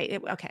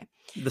 Okay.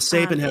 The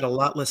Sabin had a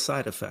lot less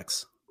side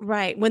effects.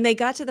 Right. When they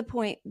got to the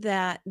point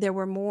that there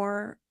were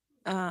more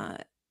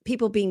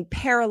people being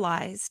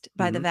paralyzed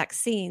by the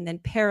vaccine than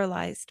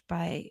paralyzed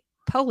by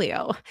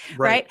polio,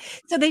 right?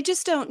 So they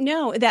just don't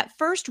know. That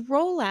first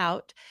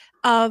rollout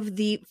of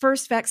the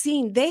first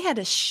vaccine, they had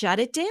to shut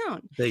it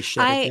down. They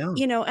shut it down.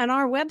 You know, on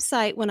our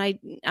website, when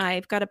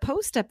I've got a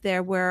post up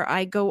there where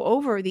I go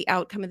over the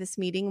outcome of this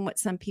meeting and what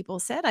some people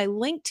said, I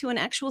linked to an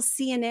actual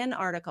CNN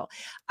article.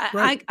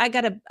 I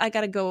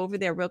gotta go over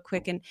there real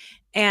quick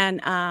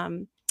and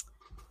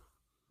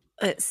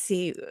let's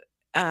see.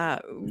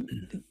 The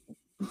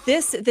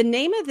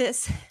name of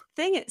this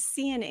thing at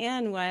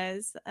CNN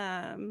was,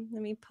 let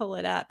me pull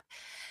it up.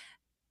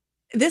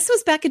 This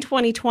was back in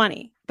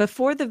 2020,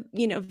 before the,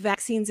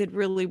 vaccines had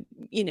really,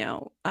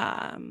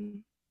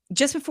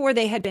 just before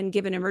they had been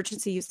given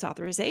emergency use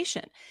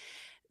authorization.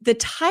 The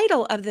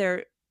title of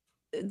their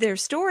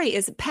story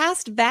is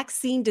 "Past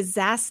Vaccine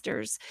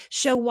Disasters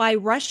Show Why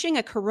Rushing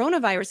a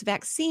Coronavirus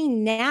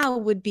Vaccine Now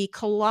Would Be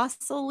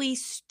Colossally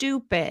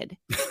Stupid."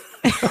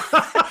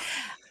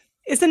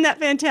 Isn't that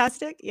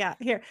fantastic? Yeah.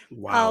 Here,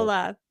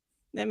 wow.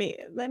 Let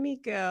me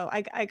go.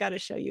 I got to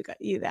show you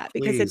that,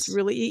 because it's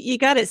really, you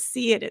got to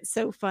see it. It's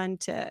so fun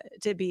to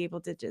be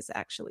able to just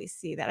actually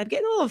see that. I'm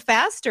getting a little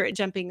faster at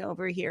jumping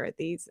over here at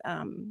these.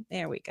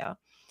 There we go.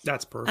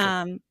 That's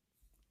perfect.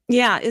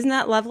 Yeah, isn't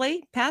that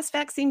lovely? Past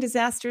vaccine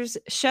disasters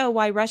show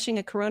why rushing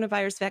a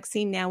coronavirus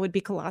vaccine now would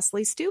be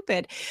colossally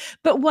stupid.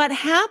 But what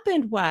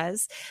happened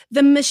was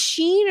the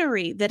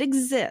machinery that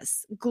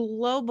exists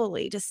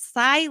globally to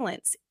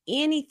silence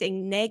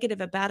anything negative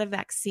about a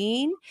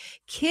vaccine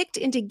kicked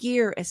into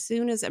gear as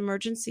soon as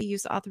emergency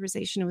use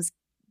authorization was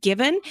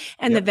given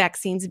and the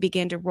vaccines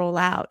began to roll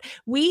out.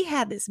 We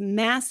had this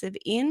massive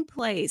in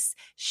place,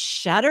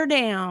 shutter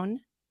down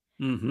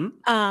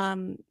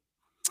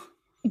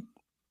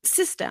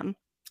system.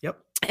 Yep.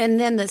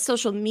 And then the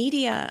social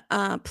media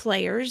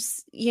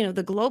players,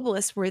 the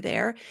globalists were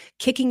there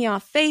kicking you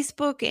off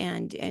Facebook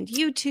and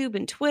YouTube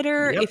and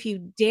Twitter Yep. if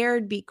you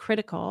dared be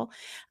critical.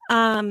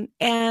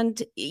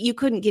 And you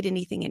couldn't get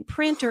anything in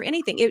print or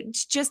anything.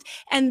 It's just,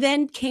 and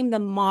then came the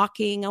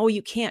mocking. Oh,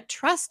 you can't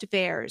trust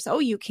VAERS. Oh,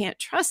 you can't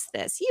trust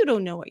this. You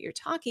don't know what you're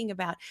talking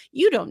about.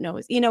 You don't know.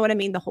 You know what I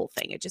mean? The whole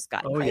thing, it just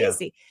got Oh, yeah.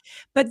 crazy.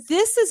 But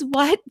this is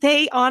what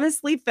they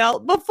honestly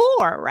felt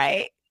before,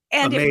 right?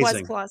 And it was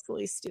Amazing.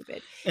 colossally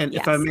stupid. And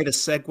if I Yes. made a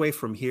segue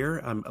from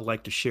here, I'd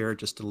like to share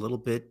just a little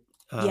bit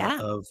Yeah.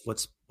 of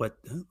let's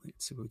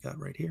see what we got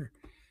right here.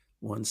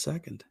 1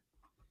 second.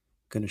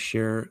 Going to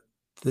share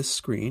this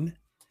screen,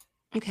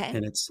 Okay.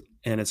 and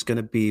it's going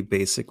to be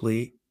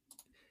basically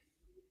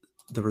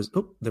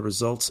the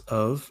results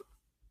of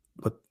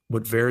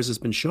what VAERS has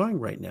been showing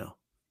right now.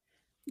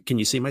 Can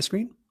you see my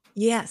screen?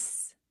 Yes.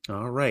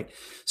 All right.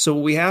 So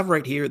what we have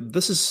right here,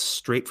 this is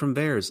straight from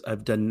VAERS.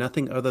 I've done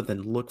nothing other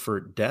than look for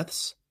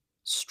deaths,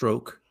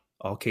 stroke,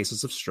 all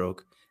cases of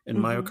stroke, and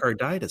Mhm.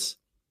 myocarditis.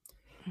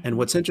 And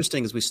what's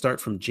interesting is we start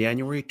from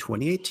January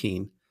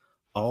 2018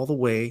 all the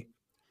way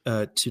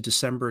to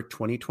December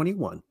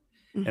 2021.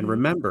 And Mhm.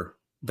 remember,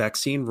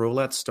 vaccine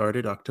rollout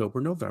started October,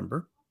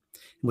 November.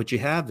 And what you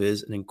have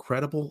is an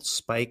incredible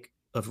spike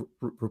of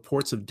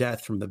reports of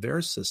death from the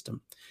VAERS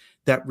system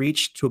that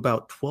reached to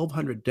about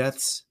 1,200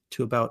 deaths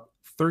to about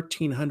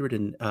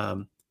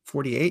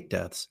 1,348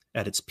 deaths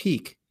at its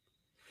peak,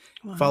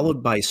 Wow.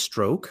 followed by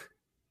stroke.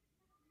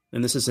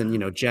 And this is in,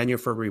 January,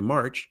 February,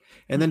 March,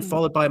 and then Mhm.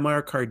 followed by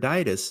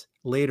myocarditis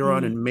later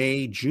on in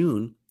May,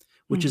 June,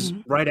 which is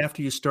Mhm. right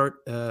after you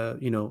start,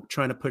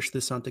 trying to push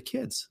this onto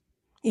kids.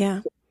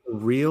 Yeah.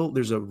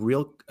 There's a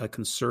real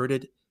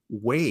concerted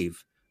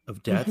wave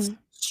of deaths, Mhm.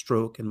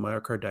 stroke, and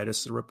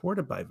myocarditis are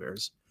reported by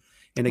VAERS.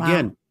 And Wow.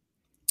 again,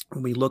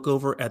 when we look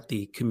over at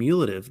the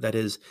cumulative, that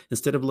is,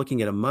 instead of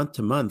looking at a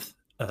month-to-month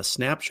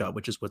snapshot,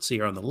 which is what's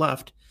here on the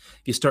left,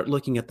 if you start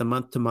looking at the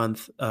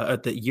month-to-month,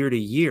 at the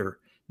year-to-year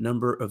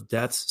number of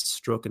deaths,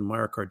 stroke, and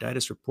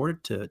myocarditis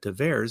reported to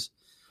VAERS,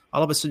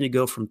 all of a sudden you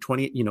go from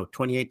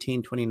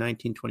 2018,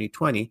 2019,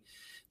 2020,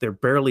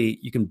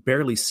 you can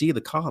barely see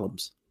the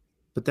columns.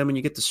 But then when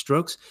you get to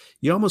strokes,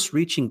 you're almost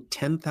reaching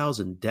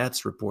 10,000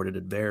 deaths reported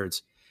at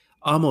VAERS,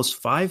 almost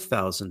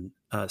 5,000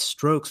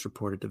 strokes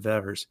reported to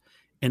VAERS,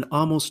 and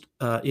almost,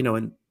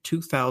 in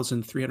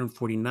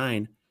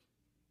 2,349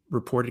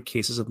 reported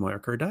cases of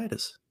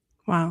myocarditis.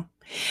 Wow.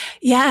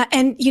 Yeah.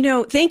 And,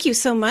 thank you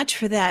so much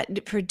for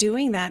that, for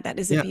doing that. That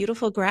is a Yeah.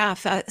 beautiful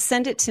graph.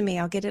 Send it to me.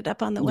 I'll get it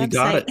up on the You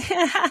got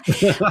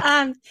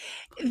website.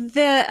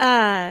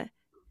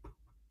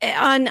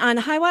 On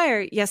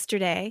Highwire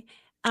yesterday,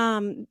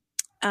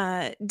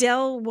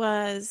 Dell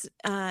was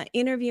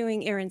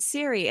interviewing Aaron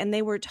Siri, and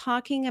they were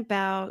talking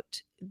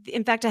about.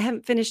 In fact, I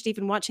haven't finished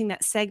even watching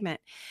that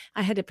segment.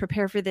 I had to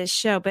prepare for this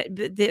show, but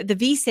the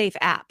VSafe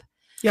app.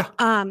 Yeah.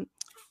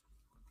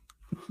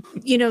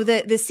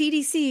 The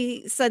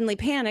CDC suddenly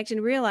panicked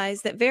and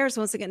realized that VAERS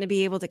wasn't going to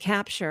be able to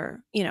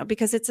capture,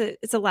 because it's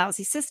a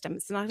lousy system.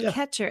 It's not going to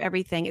capture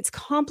everything. It's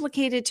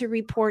complicated to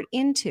report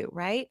into,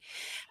 right?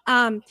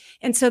 And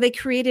so they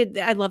created,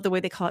 I love the way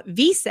they call it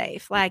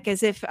VSafe, like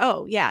as if,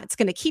 oh yeah, it's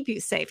going to keep you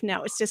safe.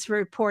 No, it's just for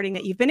reporting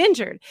that you've been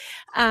injured.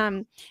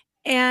 And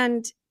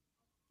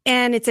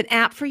it's an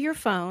app for your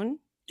phone.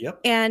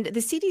 Yep. And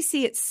the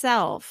CDC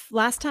itself,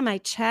 last time I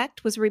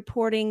checked, was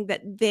reporting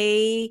that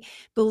they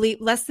believe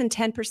less than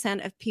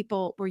 10% of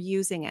people were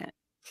using it.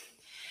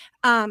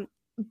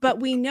 But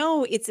we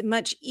know it's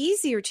much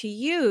easier to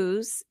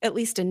use, at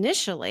least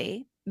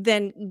initially,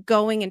 than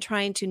going and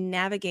trying to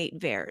navigate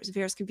VAERS.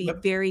 VAERS can be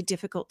very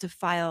difficult to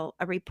file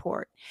a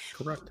report.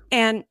 Correct.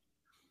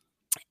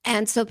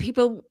 And so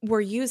people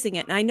were using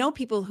it. And I know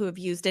people who have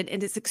used it,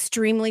 and it's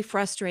extremely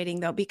frustrating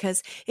though,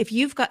 because if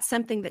you've got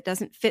something that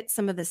doesn't fit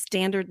some of the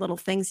standard little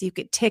things you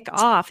could tick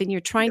off and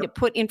you're trying to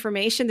put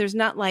information, there's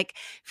not like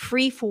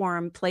free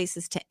form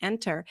places to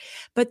enter.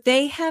 But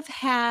they have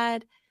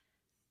had,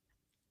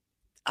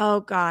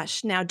 oh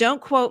gosh, now don't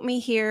quote me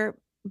here,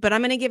 but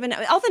I'm going to give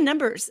all the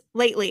numbers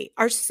lately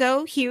are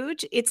so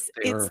huge. It's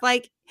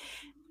like,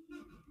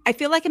 I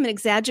feel like I'm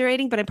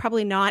exaggerating, but I'm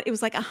probably not. It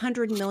was like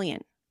 100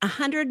 million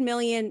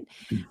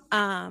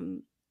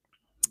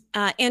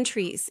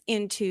entries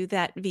into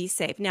that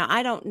VSafe. Now,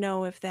 I don't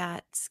know if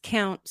that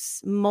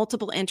counts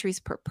multiple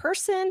entries per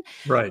person,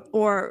 right?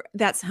 Or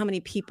that's how many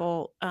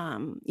people,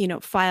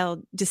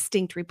 filed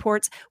distinct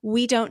reports.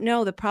 We don't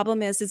know. The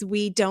problem is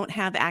we don't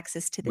have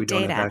access to the data.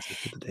 We don't have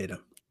access to the data.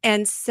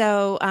 And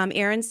so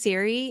Aaron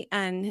Siri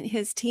and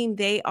his team,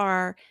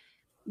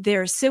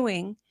 they're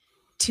suing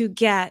to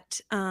get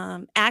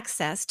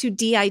access to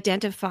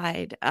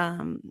de-identified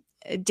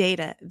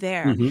data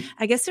there. Mm-hmm.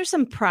 I guess there's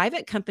some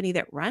private company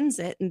that runs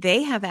it, and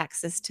they have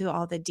access to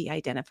all the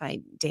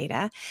de-identified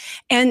data.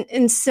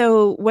 And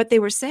so what they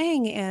were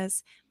saying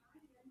is,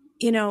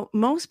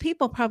 most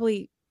people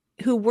probably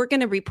who were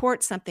going to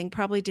report something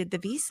probably did the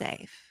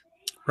VSafe.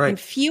 Right. and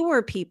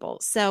fewer people.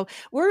 So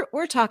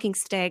we're talking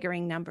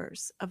staggering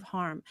numbers of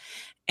harm.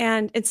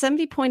 And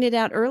somebody pointed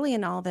out early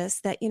in all this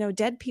that,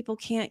 dead people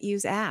can't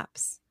use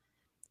apps.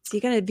 So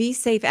you got a Be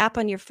Safe app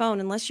on your phone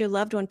unless your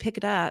loved one picked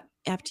it up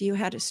after you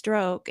had a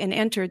stroke and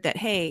entered that,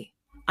 hey,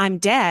 I'm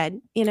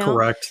dead,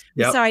 Correct.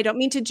 Yep. Sorry, I don't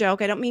mean to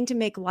joke. I don't mean to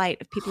make light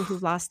of people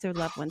who've lost their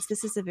loved ones.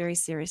 This is a very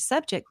serious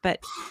subject,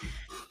 but,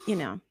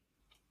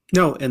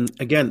 No, and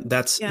again,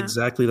 that's Yeah.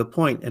 exactly the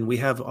point. And we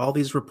have all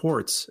these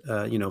reports,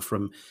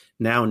 from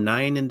now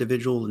 9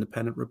 individual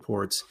independent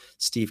reports.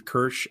 Steve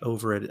Kirsch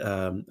over at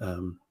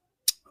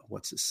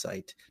what's his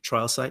site?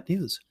 Trial Site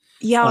News.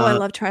 Yeah, I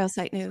love Trial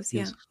Site News.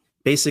 Yeah.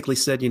 Basically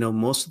said,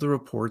 most of the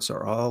reports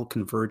are all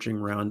converging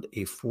around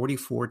a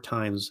 44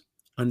 times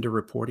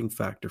underreporting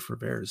factor for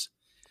VAERS,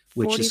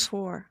 which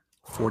 44.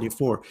 is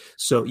 44.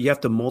 So you have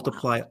to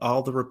multiply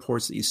all the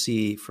reports that you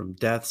see from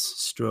deaths,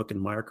 stroke,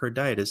 and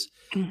myocarditis.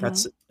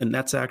 Mhm.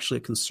 That's actually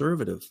a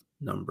conservative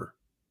number,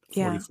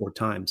 Yeah. 44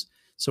 times.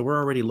 So we're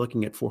already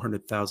looking at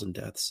 400,000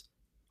 deaths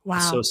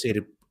Wow.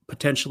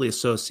 potentially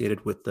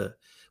associated with the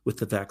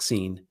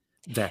vaccine.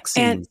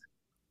 And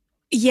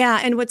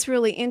and what's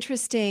really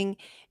interesting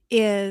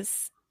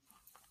is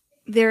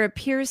there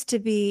appears to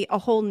be a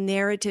whole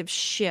narrative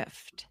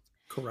shift.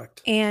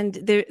 Correct. And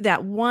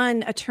that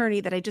one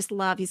attorney that I just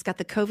love, he's got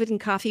the COVID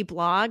and Coffee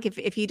blog.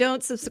 If you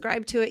don't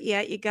subscribe to it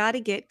yet, you got to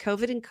get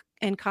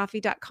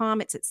covidandcoffee.com.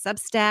 It's at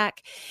Substack.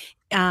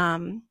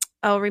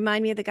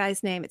 Remind me of the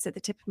guy's name. It's at the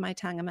tip of my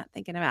tongue. I'm not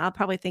thinking of it. I'll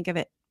probably think of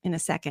it in a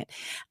second.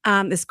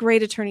 This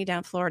great attorney down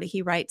in Florida,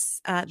 he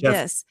writes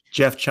this.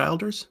 Jeff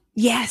Childers?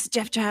 Yes,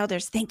 Jeff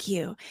Childers. Thank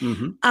you.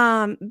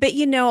 Mm-hmm. But,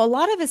 a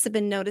lot of us have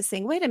been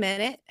noticing, wait a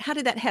minute, how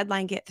did that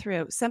headline get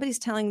through? Somebody's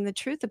telling the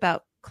truth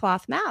about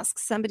cloth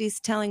masks. Somebody's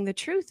telling the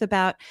truth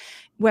about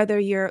whether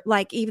you're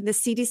like, even the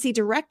CDC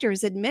director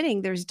is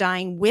admitting there's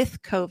dying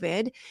with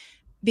COVID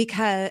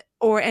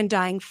and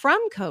dying from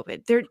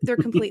COVID. They're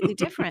completely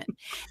different.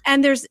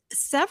 And there's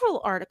several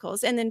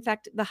articles. And in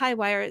fact, the High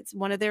Wire, it's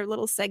one of their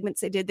little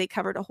segments they did. They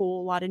covered a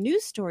whole lot of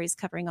news stories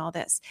covering all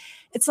this.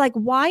 It's like,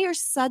 why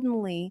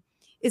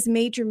is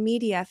major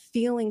media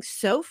feeling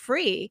so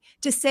free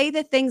to say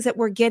the things that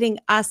were getting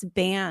us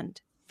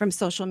banned from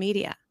social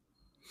media?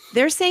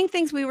 They're saying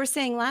things we were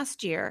saying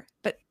last year,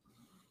 but,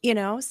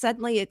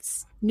 suddenly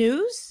it's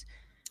news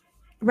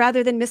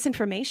rather than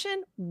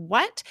misinformation.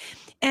 What?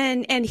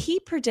 And he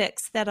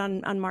predicts that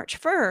on March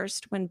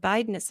 1st, when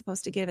Biden is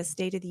supposed to give a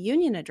State of the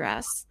Union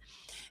address,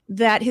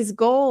 that his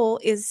goal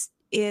is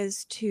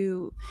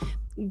to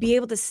be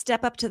able to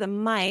step up to the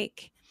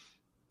mic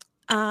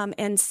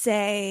and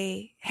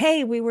say,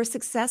 hey, we were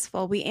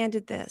successful. We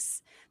ended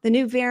this. The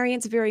new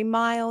variant's very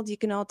mild. You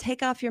can all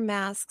take off your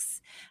masks.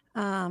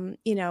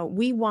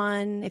 We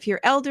won. If you're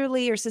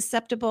elderly or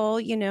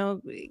susceptible,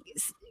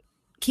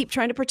 keep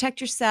trying to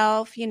protect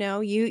yourself.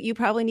 You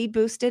probably need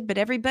boosted, but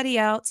everybody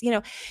else,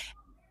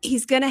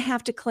 he's going to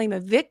have to claim a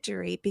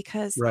victory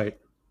because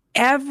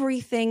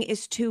everything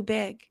is too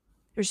big.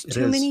 There's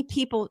too many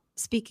people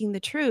speaking the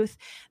truth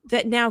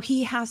that now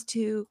he has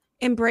to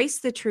embrace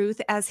the truth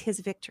as his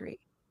victory.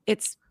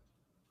 It's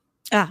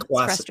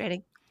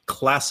frustrating.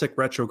 Classic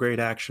retrograde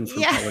action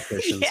from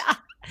politicians. Yeah.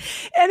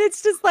 And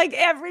it's just like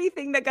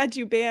everything that got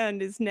you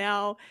banned is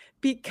now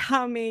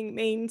becoming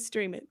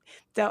mainstream.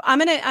 So I'm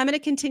gonna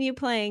continue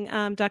playing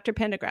Dr.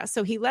 Pendergrass.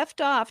 So he left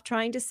off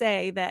trying to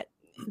say that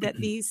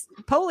these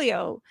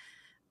polio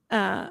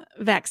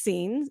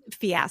vaccine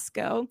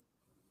fiasco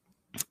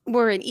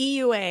were an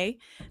EUA,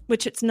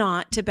 which it's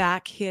not, to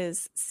back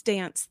his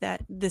stance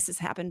that this has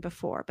happened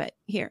before. But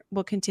here,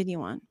 we'll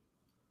continue on.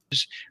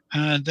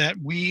 That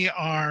we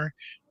are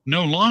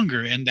no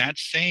longer in that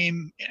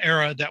same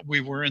era that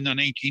we were in the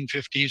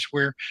 1950s,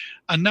 where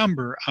a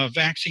number of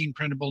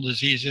vaccine-preventable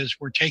diseases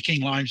were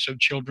taking lives of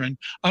children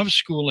of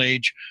school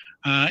age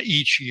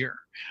each year.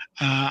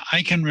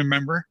 I can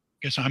remember,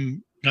 because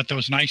I'm got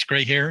those nice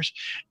gray hairs,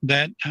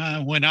 that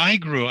when I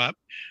grew up,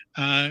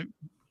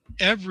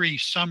 every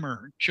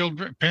summer,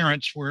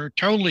 parents were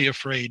totally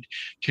afraid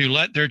to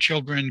let their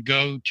children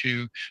go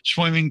to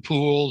swimming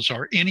pools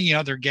or any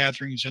other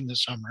gatherings in the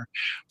summer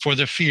for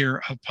the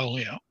fear of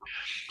polio.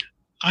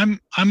 I'm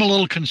a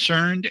little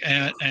concerned,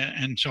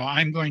 and so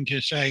I'm going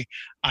to say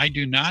I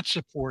do not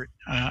support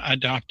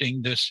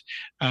adopting this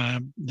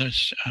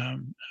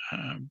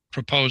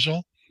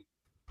proposal,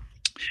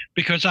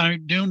 because I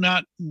do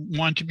not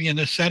want to be in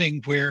the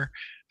setting where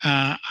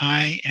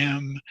I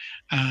am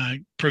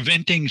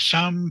preventing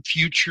some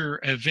future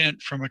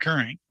event from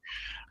occurring.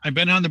 I've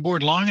been on the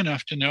board long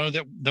enough to know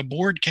that the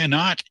board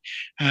cannot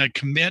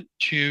commit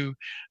to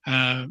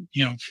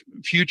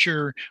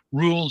future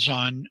rules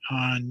on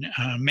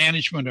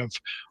management of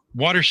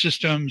water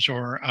systems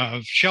or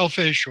of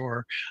shellfish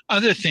or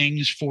other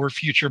things for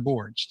future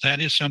boards.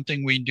 That is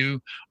something we do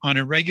on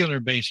a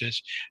regular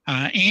basis.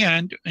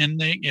 And in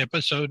the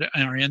episode,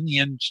 or in the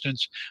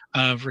instance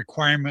of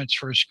requirements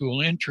for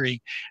school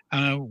entry,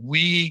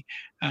 we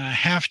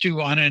have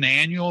to, on an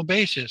annual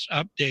basis,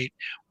 update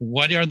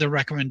what are the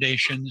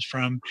recommendations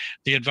from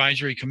the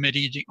Advisory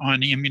Committee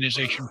on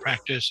Immunization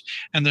Practice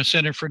and the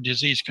Center for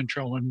Disease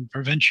Control and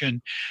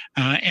Prevention,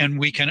 and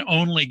we can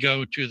only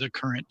go to the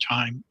current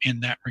time in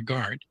that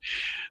regard.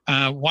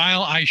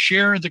 While I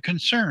share the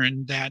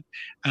concern that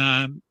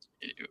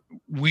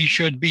we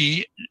should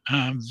be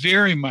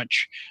very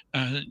much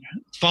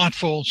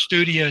thoughtful,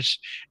 studious,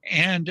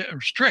 and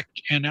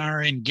strict in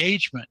our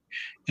engagement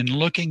in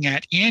looking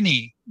at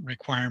any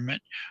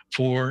requirement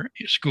for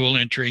school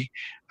entry.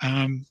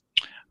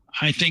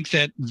 I think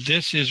that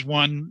this is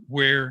one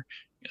where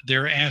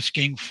they're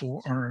asking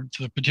for, or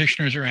the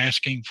petitioners are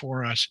asking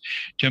for us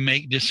to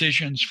make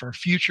decisions for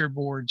future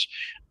boards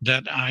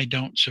that I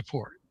don't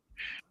support.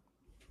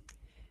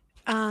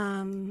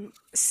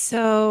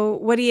 So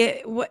what do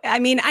you, I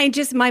mean,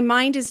 my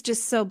mind is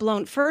just so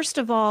blown. First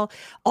of all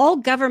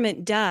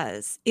government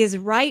does is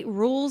write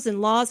rules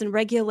and laws and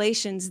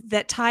regulations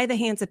that tie the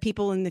hands of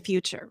people in the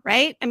future,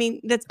 right? I mean,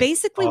 that's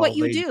basically what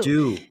you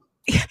do.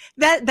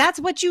 That's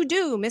what you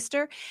do,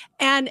 mister.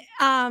 And,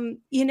 when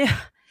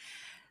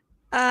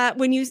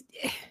you,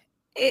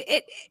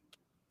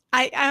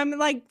 I'm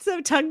like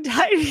so tongue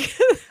tied.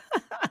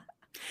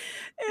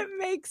 It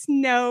makes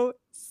no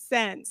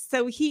sense.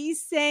 So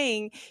he's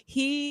saying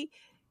he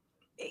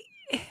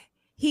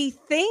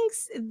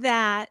thinks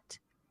that,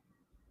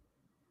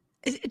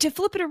 to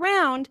flip it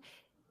around,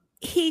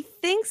 he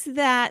thinks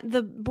that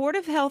the Board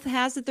of Health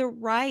has the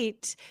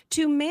right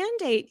to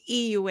mandate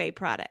EUA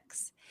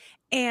products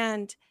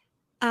and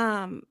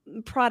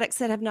products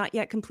that have not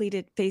yet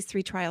completed phase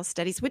 3 trial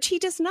studies, which he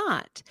does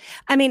not.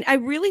 I mean, I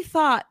really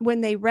thought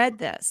when they read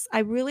this,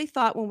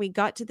 when we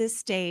got to this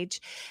stage,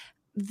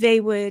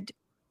 they would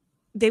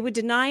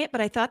deny it,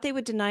 but I thought they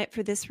would deny it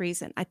for this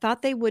reason. I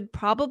thought they would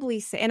probably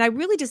say, and I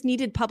really just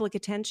needed public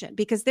attention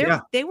because they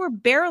were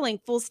barreling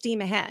full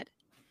steam ahead,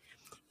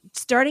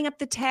 starting up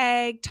the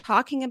tag,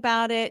 talking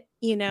about it,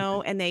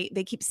 and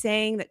they keep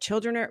saying that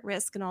children are at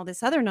risk and all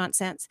this other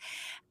nonsense.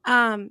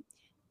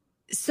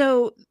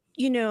 So,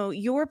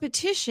 your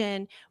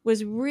petition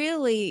was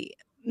really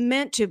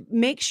meant to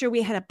make sure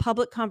we had a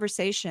public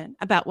conversation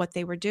about what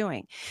they were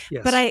doing.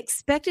 Yes. But I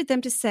expected them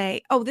to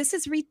say, oh, this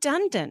is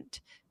redundant.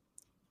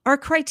 Our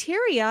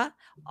criteria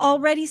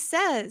already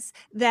says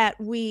that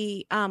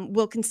we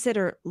will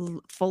consider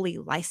fully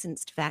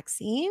licensed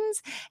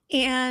vaccines.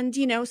 And,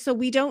 so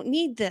we don't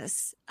need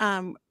this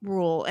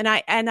rule. And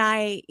I,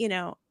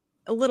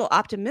 a little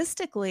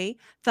optimistically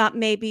thought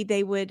maybe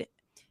they would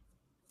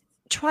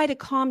try to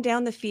calm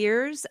down the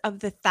fears of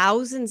the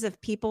thousands of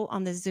people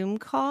on the Zoom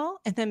call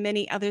and the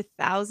many other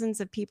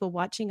thousands of people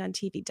watching on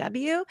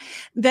TVW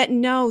that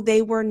no,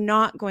 they were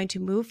not going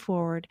to move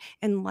forward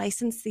and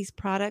license these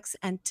products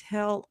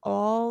until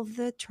all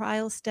the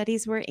trial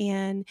studies were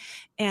in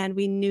and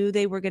we knew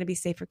they were going to be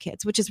safe for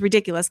kids, which is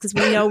ridiculous because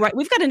we know, right?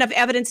 We've got enough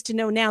evidence to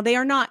know now they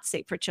are not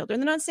safe for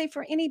children. They're not safe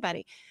for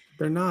anybody.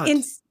 They're not.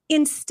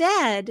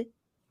 Instead,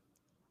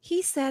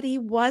 he said he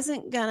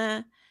wasn't going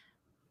to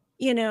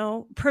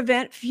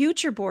prevent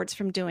future boards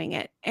from doing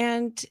it.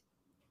 And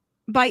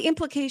by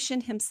implication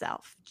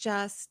himself,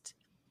 this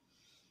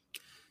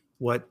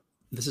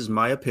is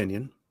my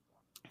opinion.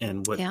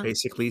 And what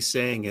basically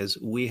saying is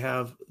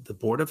the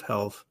Board of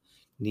Health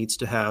needs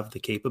to have the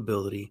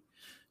capability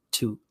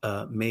to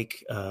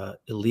make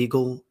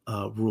illegal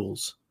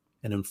rules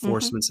and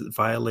enforcements that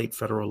violate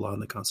federal law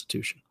and the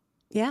Constitution.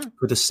 Yeah.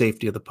 For the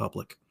safety of the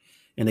public.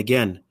 And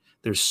again,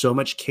 there's so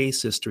much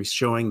case history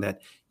showing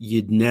that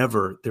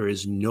there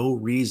is no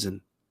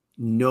reason,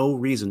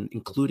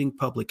 including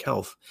public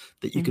health,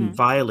 that you can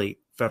violate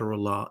federal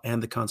law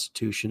and the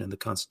Constitution and the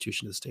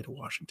Constitution of the state of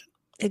Washington.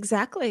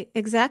 Exactly.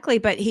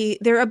 But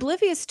they're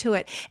oblivious to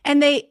it.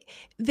 And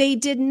they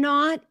did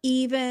not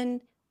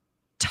even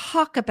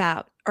talk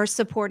about our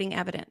supporting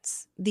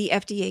evidence, the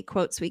FDA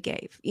quotes we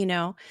gave,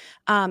 and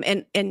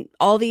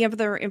all the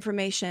other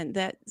information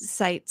that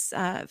cites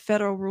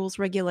federal rules,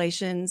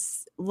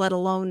 regulations, let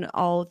alone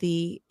all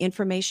the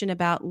information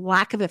about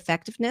lack of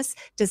effectiveness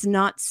does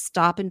not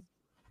stop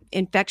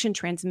infection,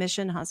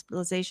 transmission,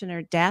 hospitalization,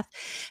 or death.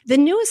 The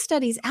newest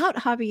studies out,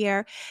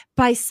 Javier,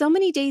 by so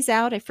many days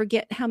out, I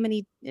forget how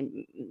many,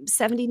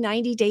 70,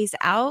 90 days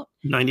out.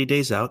 90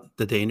 days out,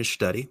 the Danish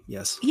study,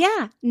 yes.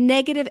 Yeah,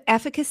 negative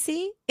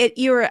efficacy.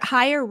 You're at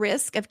higher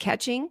risk of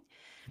catching.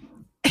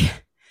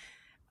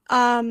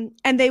 And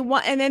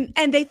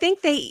they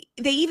think they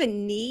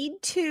even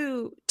need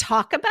to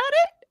talk about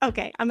it.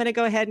 Okay, I'm going to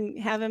go ahead and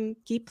have him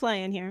keep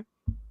playing here.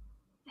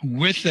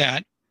 With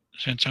that,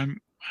 since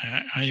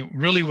I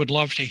really would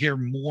love to hear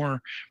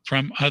more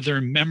from other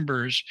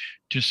members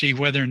to see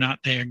whether or not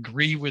they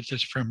agree with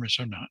this premise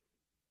or not.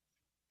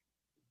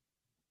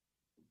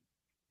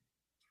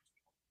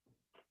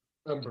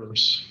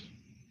 Members,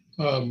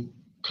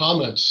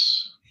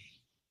 comments?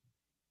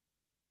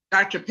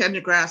 Dr.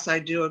 Pendergrass, I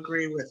do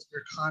agree with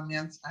your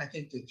comments. I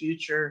think the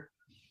future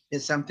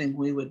is something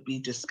we would be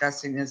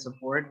discussing as a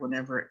board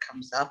whenever it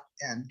comes up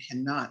and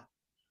cannot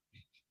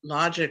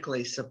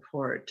logically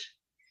support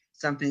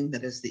something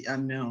that is the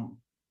unknown.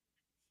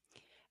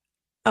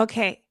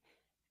 Okay,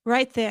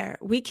 right there.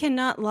 We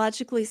cannot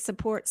logically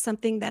support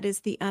something that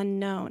is the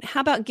unknown.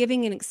 How about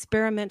giving an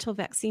experimental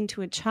vaccine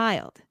to a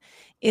child?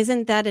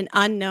 Isn't that an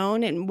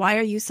unknown? And why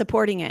are you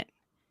supporting it?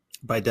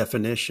 By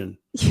definition,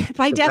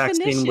 By the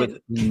vaccine definition. with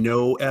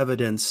no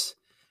evidence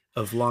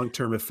of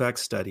long-term effect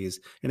studies.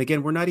 And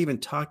again, we're not even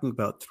talking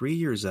about 3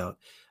 years out.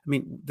 I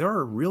mean, there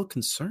are real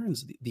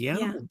concerns. The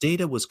animal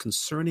data was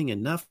concerning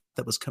enough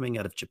that was coming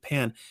out of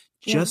Japan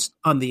just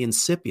on the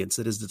incipients,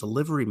 that is the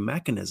delivery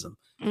mechanism,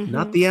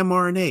 not the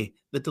mRNA.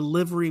 The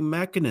delivery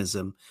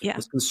mechanism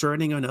was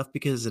concerning enough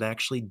because it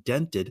actually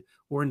dented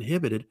or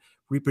inhibited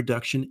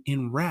reproduction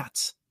in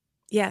rats.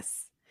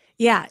 Yes.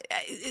 Yeah.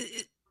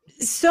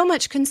 So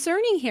much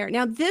concerning here.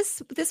 Now,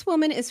 this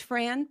woman is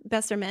Fran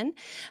Besserman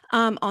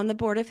on the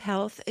Board of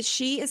Health.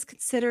 She is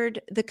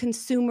considered the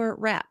consumer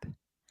rep.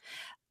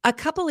 A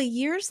couple of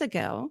years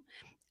ago,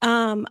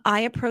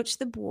 I approached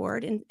the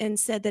board and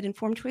said that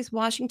Informed Choice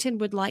Washington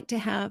would like to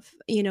have,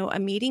 a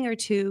meeting or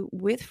two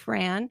with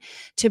Fran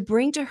to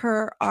bring to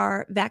her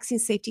our vaccine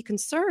safety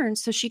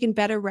concerns so she can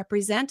better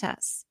represent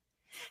us.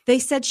 They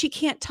said she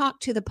can't talk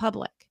to the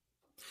public.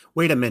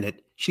 Wait a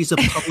minute. She's a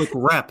public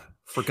rep,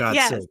 for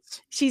God's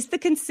sakes. She's the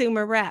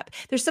consumer rep.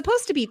 There's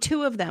supposed to be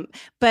two of them,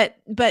 but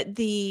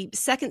the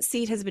second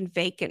seat has been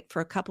vacant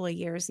for a couple of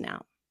years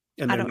now.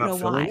 And I don't know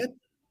why.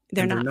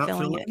 They're not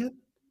filling it.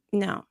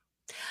 No.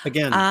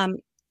 Again.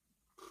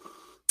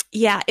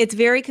 It's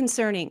very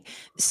concerning.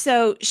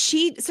 So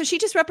she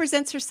just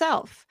represents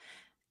herself.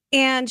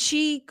 And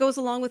she goes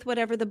along with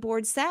whatever the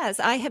board says.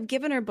 I have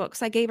given her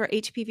books. I gave her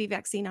HPV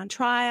Vaccine on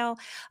Trial.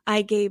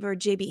 I gave her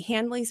J.B.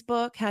 Handley's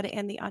book, How to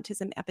End the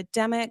Autism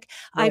Epidemic.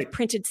 Right. I've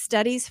printed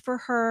studies for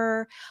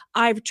her.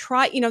 I've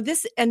tried,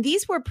 this, and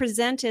these were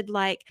presented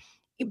like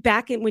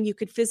back in when you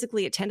could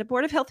physically attend a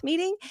Board of Health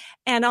meeting.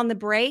 And on the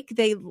break,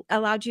 they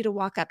allowed you to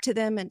walk up to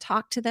them and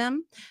talk to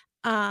them.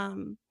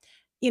 I'm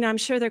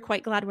sure they're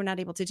quite glad we're not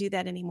able to do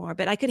that anymore.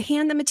 But I could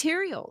hand the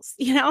materials,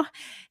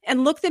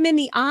 and look them in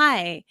the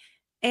eye.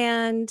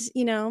 And,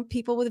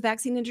 people with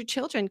vaccine-injured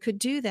children could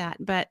do that.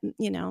 But,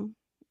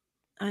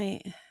 anyway,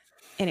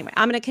 I'm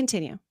going to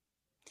continue.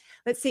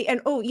 Let's see.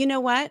 And, you know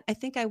what? I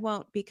think I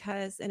won't,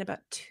 because in about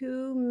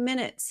 2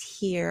 minutes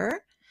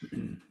here,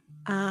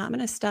 I'm going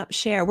to stop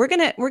share. We're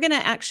going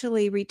to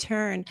actually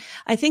return.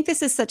 I think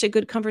this is such a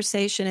good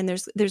conversation. And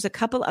there's a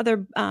couple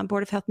other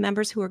Board of Health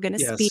members who are going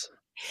to speak.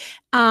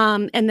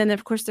 And then,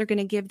 of course, they're going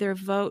to give their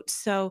vote.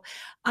 So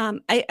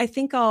I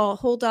think I'll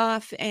hold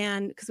off,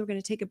 and because we're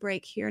going to take a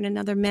break here in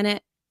another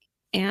minute,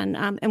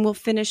 and we'll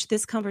finish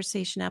this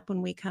conversation up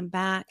when we come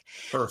back.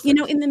 Perfect.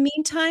 In the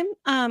meantime,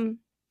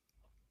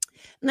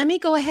 let me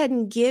go ahead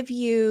and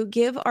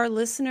give our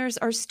listeners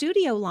our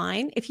studio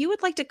line. If you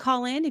would like to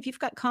call in, if you've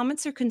got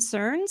comments or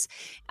concerns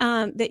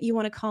that you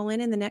want to call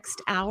in the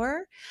next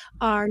hour,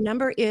 our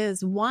number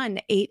is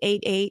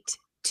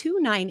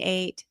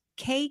 1-888-298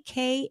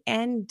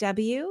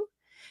 KKNW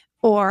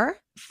or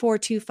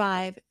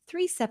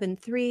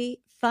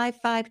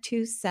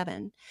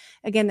 425-373-5527.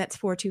 Again, that's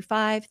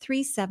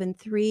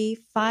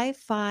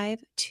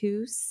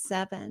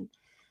 425-373-5527.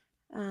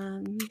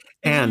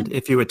 And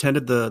if you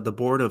attended the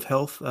Board of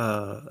Health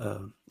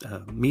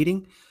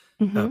meeting,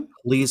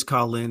 please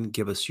call in,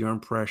 give us your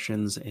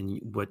impressions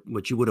and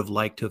what you would have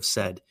liked to have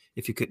said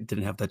if you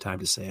didn't have the time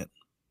to say it.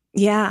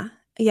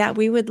 Yeah,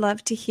 we would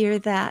love to hear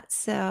that.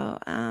 So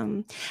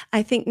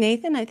I think,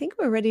 Nathan,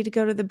 we're ready to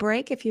go to the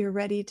break if you're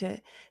ready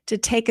to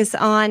take us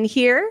on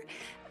here.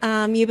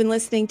 You've been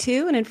listening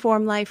to an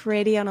Informed Life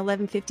Radio on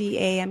 1150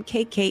 AM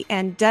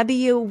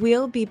KKNW.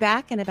 We'll be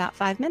back in about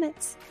 5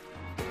 minutes.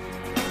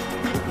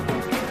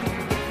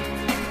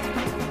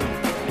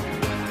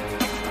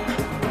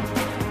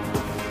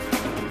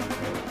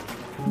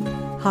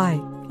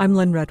 Hi, I'm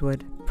Lynn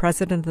Redwood,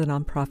 president of the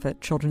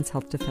nonprofit Children's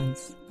Health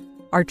Defense.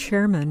 Our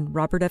chairman,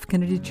 Robert F.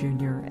 Kennedy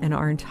Jr., and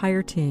our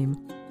entire team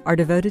are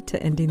devoted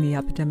to ending the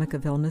epidemic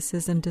of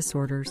illnesses and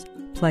disorders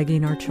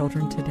plaguing our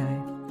children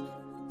today.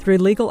 Through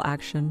legal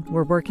action,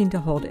 we're working to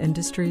hold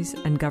industries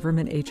and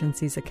government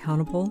agencies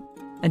accountable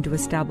and to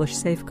establish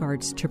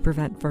safeguards to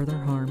prevent further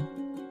harm.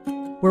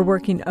 We're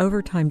working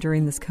overtime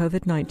during this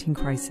COVID-19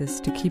 crisis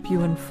to keep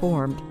you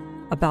informed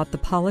about the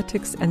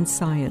politics and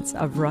science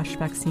of rush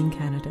vaccine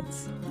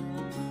candidates.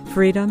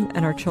 Freedom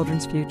and our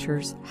children's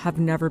futures have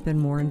never been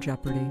more in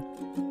jeopardy.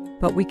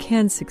 But we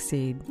can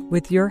succeed.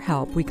 With your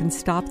help, we can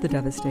stop the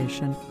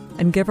devastation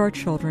and give our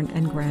children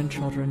and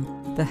grandchildren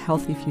the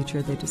healthy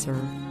future they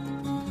deserve.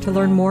 To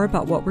learn more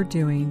about what we're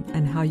doing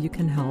and how you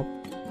can help,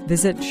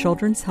 visit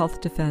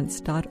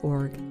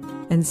childrenshealthdefense.org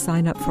and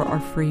sign up for our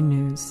free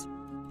news.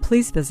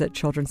 Please visit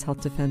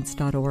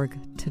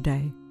childrenshealthdefense.org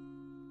today.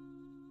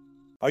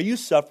 Are you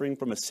suffering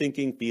from a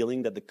sinking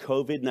feeling that the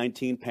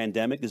COVID-19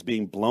 pandemic is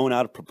being blown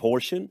out of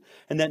proportion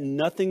and that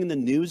nothing in the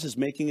news is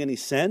making any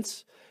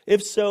sense?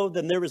 If so,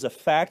 then there is a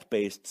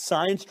fact-based,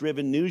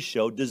 science-driven news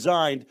show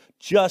designed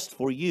just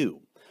for you.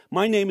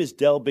 My name is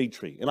Del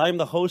Bigtree, and I am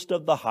the host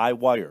of The High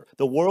Wire,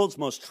 the world's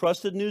most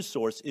trusted news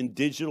source in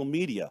digital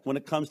media when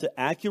it comes to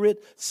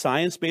accurate,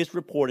 science-based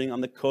reporting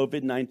on the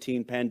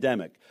COVID-19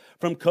 pandemic.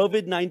 From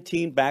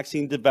COVID-19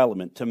 vaccine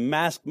development to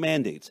mask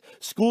mandates,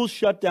 school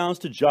shutdowns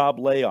to job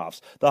layoffs,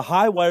 The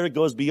High Wire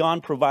goes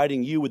beyond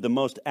providing you with the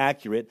most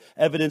accurate,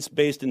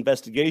 evidence-based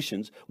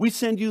investigations. We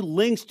send you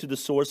links to the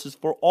sources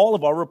for all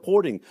of our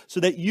reporting so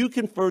that you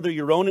can further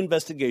your own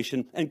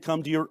investigation and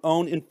come to your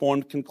own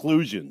informed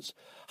conclusions.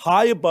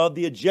 High above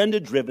the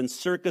agenda-driven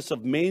circus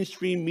of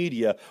mainstream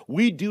media,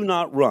 we do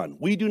not run.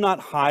 We do not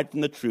hide from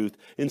the truth.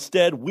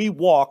 Instead, we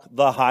walk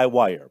the high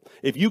wire.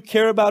 If you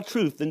care about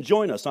truth, then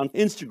join us on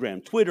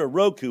Instagram, Twitter,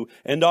 Roku,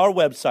 and our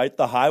website,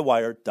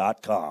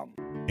 thehighwire.com.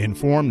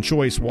 Informed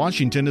Choice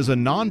Washington is a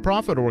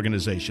nonprofit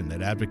organization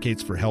that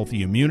advocates for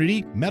healthy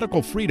immunity,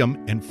 medical freedom,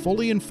 and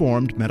fully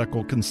informed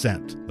medical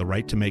consent. The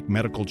right to make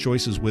medical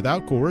choices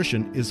without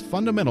coercion is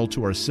fundamental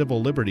to our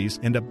civil liberties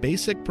and a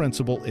basic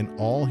principle in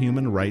all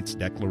human rights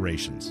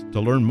declarations. To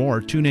learn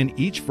more, tune in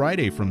each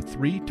Friday from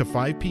 3 to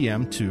 5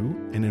 p.m.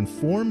 to an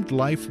Informed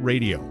Life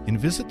Radio and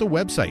visit the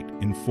website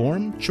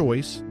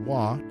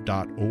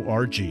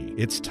informedchoicewa.org.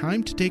 It's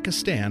time to take a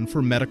stand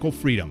for medical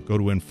freedom. Go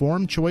to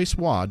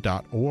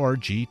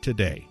informedchoicewa.org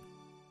today.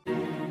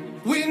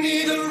 We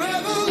need a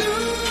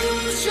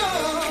revolution.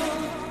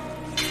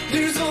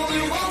 There's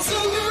only one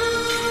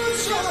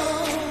solution.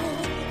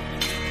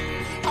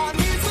 I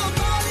need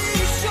somebody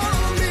to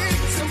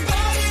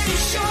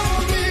show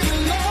me the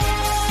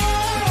love.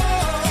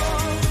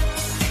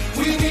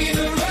 We need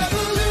a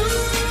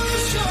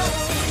revolution.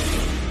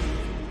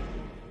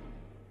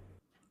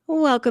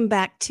 Welcome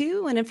back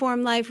to an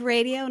Informed Life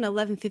Radio and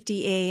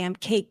 1150 AM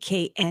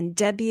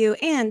KKNW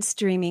and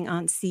streaming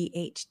on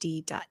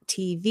CHD.TV.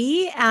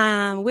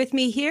 With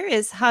me here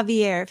is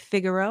Javier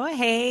Figueroa.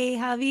 Hey,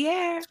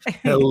 Javier.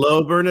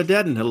 Hello,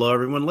 Bernadette, and hello,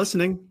 everyone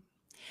listening.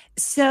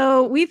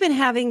 So we've been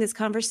having this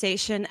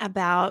conversation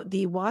about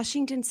the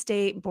Washington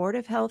State Board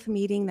of Health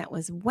meeting that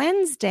was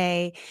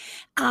Wednesday,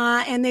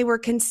 and they were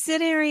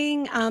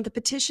considering the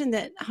petition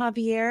that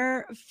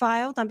Javier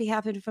filed on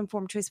behalf of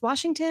Informed Choice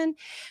Washington,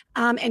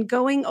 and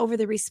going over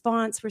the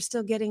response. We're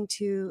still getting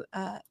to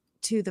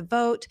the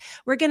vote.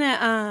 We're going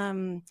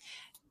to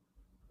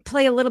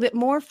play a little bit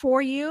more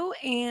for you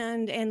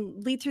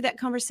and lead through that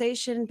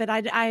conversation. But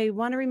I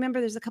want to remember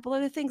there's a couple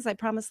other things I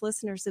promised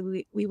listeners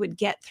that we would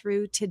get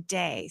through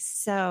today.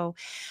 So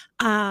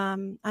I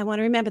want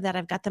to remember that.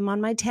 I've got them on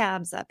my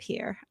tabs up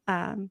here,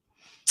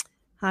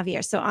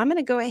 Javier. So I'm going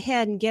to go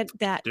ahead and get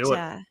that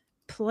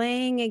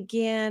playing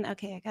again.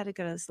 Okay, I got to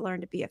go learn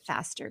to be a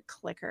faster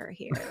clicker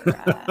here.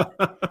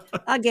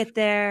 I'll get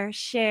there.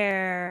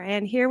 Share.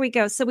 And here we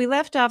go. So we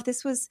left off.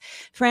 This was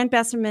Fran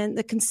Besserman,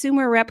 the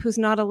consumer rep who's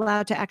not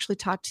allowed to actually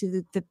talk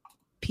to the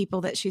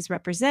people that she's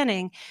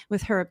representing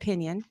with her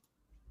opinion.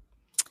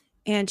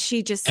 And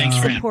she just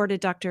supported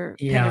Dr.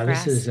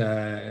 Pendergrass. This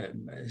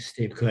is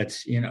Steve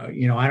Kutz. You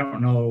know, I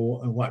don't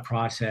know what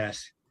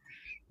process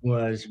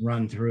was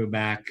run through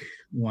back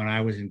when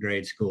I was in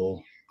grade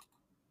school.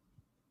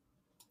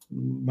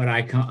 But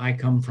I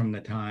come from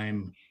the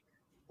time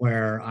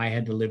where I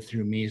had to live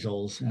through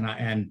measles, and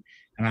I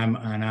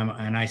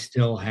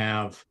still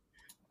have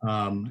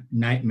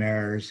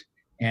nightmares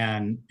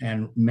and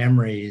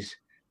memories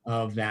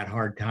of that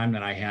hard time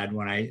that I had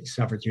when I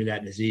suffered through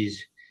that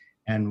disease.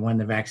 And when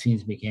the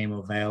vaccines became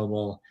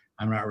available,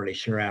 I'm not really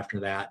sure after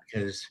that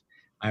because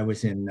I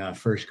was in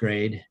first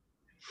grade.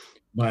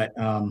 But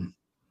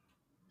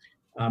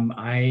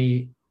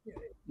I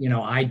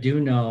do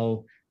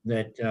know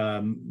that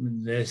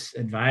this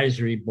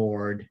advisory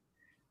board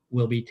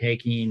will be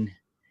taking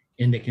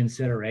into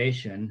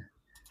consideration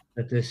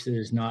that this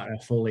is not a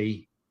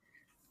fully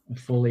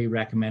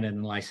recommended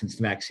and licensed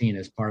vaccine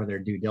as part of their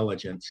due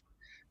diligence.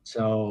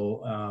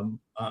 So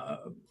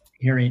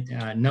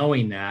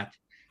knowing that,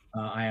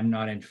 I am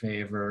not in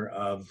favor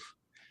of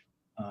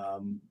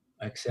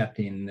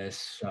accepting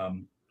this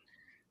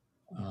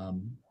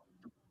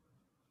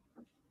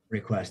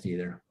request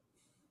either.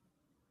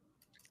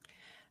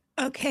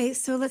 Okay,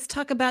 so let's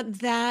talk about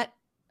that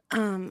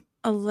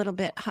a little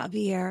bit,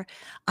 Javier.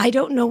 I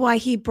don't know why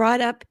he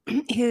brought up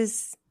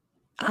his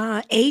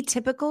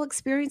atypical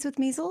experience with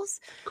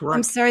measles. Correct.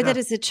 I'm sorry that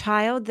as a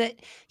child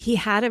that he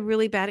had a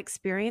really bad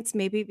experience,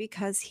 maybe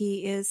because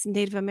he is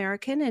Native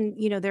American and,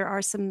 there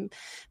are some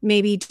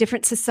maybe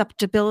different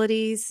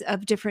susceptibilities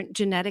of different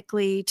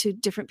genetically to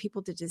different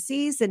people to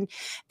disease. And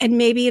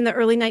maybe in the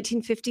early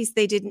 1950s,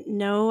 they didn't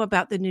know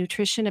about the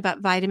nutrition, about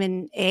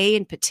vitamin A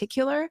in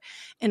particular,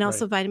 and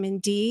also vitamin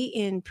D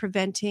in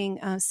preventing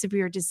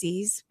severe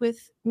disease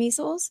with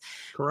measles.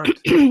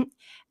 Correct.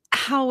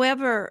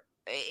 However,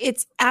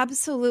 it's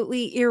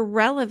absolutely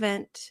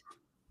irrelevant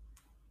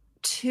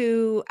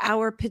to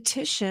our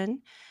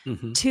petition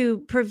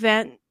to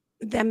prevent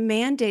them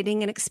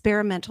mandating an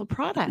experimental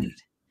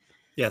product.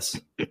 Yes.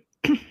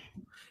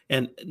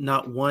 And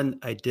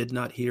I did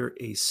not hear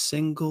a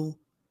single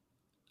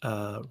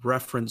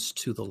reference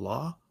to the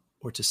law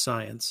or to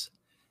science.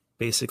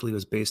 Basically, it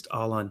was based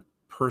all on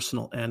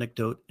personal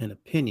anecdote and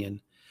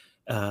opinion.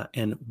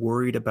 and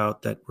worried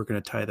about that we're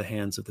going to tie the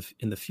hands of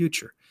in the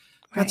future.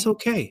 That's Right.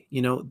 okay.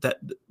 That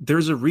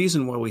there's a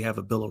reason why we have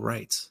a Bill of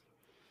Rights.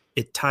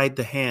 It tied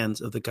the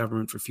hands of the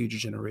government for future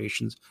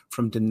generations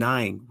from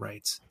denying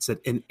rights. It's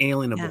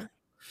inalienable. Yeah.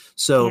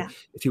 So Yeah.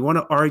 if you want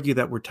to argue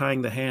that we're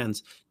tying the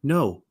hands,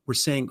 no, we're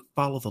saying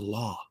follow the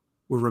law.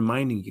 We're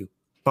reminding you,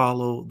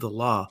 follow the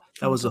law. That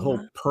Follow was the the whole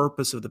law.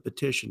 purpose of the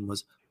petition,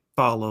 was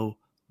follow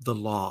the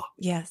law.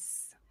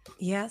 Yes.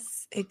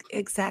 Yes,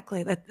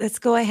 exactly. Let's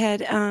go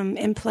ahead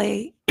and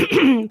play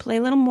play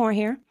a little more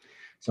here.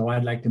 So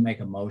I'd like to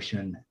make a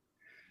motion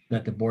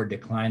that the board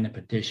decline the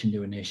petition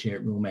to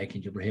initiate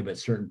rulemaking to prohibit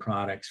certain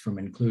products from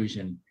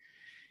inclusion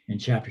in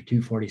Chapter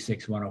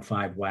 246,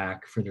 105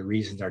 WAC for the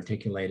reasons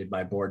articulated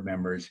by board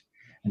members,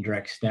 and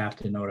direct staff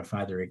to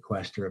notify the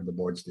requester of the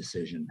board's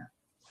decision.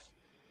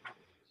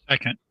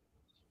 Second.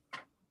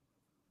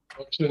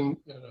 Motion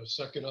and a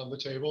second on the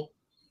table.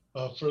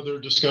 Further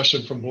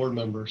discussion from board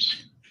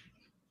members.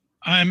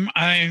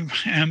 I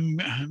am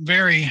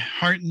very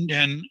heartened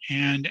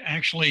and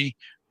actually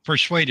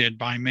persuaded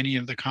by many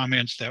of the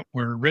comments that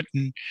were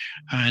written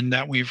and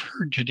that we've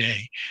heard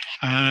today.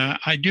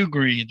 I do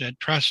agree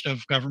that trust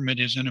of government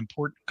is an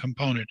important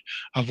component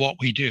of what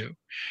we do.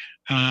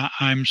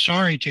 I'm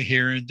sorry to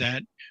hear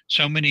that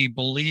so many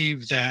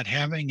believe that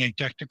having a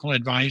technical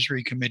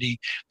advisory committee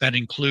that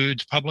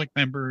includes public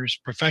members,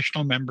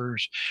 professional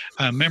members,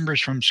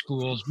 members from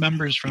schools,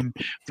 members from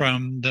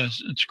the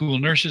school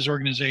nurses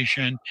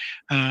organization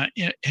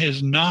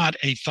is not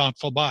a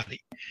thoughtful body.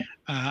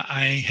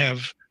 I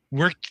have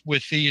worked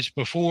with these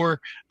before.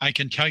 I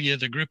can tell you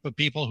the group of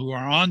people who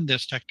are on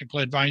this technical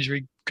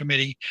advisory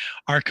committee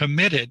are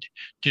committed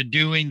to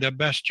doing the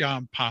best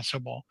job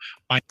possible.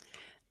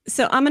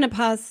 So I'm going to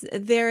pause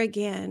there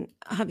again,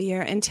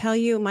 Javier, and tell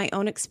you my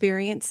own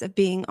experience of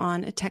being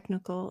on a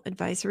technical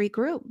advisory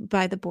group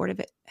by the Board of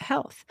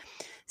Health.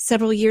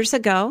 Several years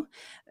ago,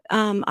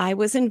 I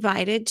was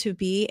invited to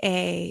be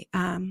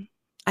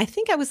I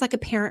think I was like a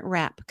parent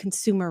rep,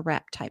 consumer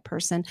rep type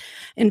person,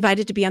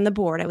 invited to be on the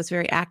board. I was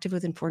very active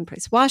with Informed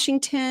Choice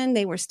Washington.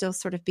 They were still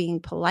sort of being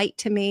polite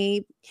to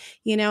me.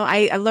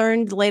 I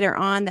learned later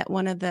on that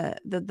one of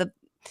the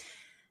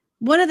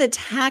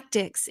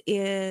tactics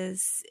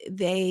is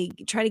they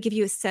try to give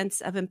you a sense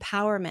of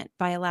empowerment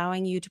by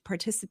allowing you to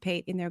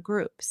participate in their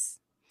groups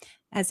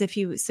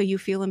so you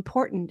feel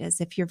important, as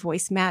if your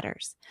voice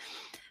matters.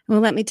 Well,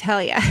 let me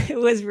tell you, it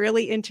was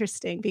really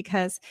interesting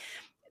because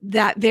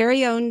that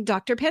very own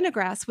Dr.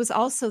 Pendergrass was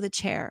also the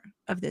chair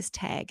of this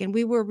tag, and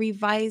we were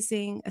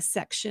revising a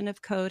section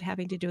of code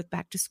having to do with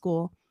back to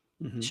school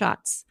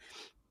shots.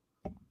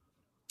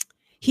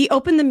 He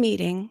opened the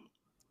meeting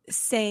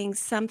saying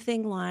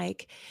something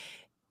like,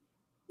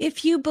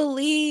 if you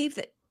believe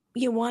that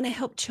you want to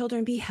help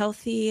children be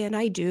healthy, and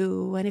I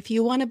do, and if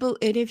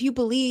you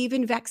believe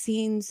in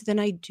vaccines, then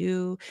I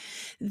do,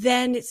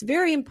 then it's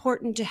very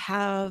important to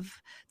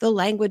have the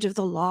language of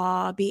the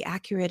law be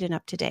accurate and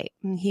up to date.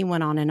 And he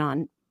went on and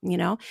on.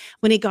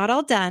 When he got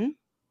all done,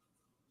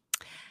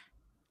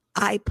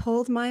 I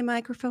pulled my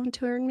microphone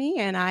toward me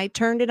and I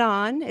turned it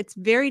on. It's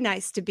very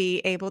nice to be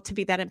able to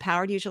be that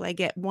empowered. Usually I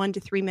get 1 to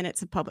 3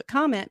 minutes of public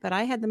comment, but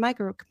I had the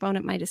microphone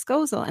at my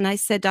disposal. And I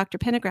said, Dr.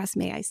 Pendergrass,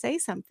 may I say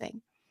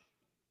something?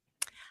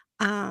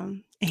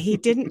 He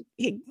didn't,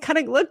 he kind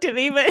of looked at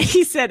me, but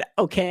he said,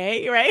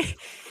 okay, right?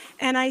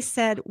 And I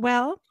said,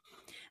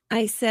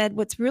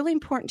 what's really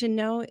important to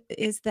know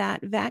is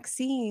that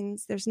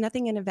vaccines, there's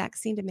nothing in a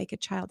vaccine to make a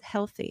child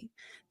healthy.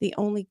 The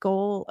only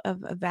goal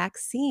of a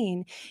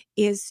vaccine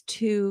is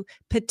to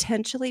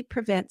potentially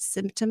prevent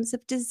symptoms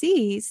of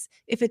disease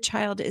if a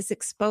child is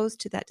exposed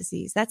to that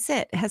disease. That's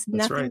it. It has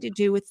nothing to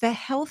do with the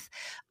health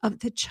of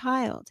the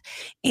child.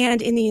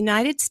 And in the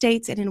United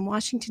States and in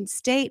Washington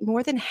State,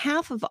 more than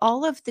half of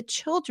all of the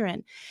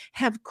children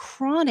have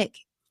chronic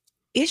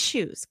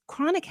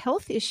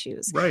health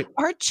issues. Right.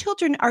 Our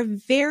children are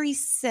very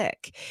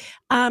sick.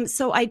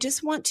 So I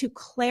just want to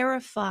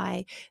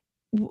clarify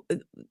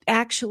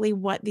actually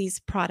what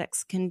these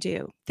products can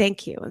do.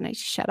 Thank you. And I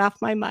shut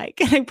off my mic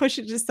and I push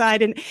it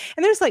aside. And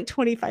there's like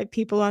 25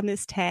 people on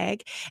this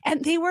tag,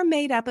 and they were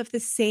made up of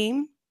the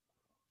same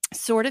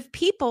sort of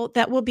people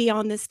that will be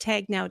on this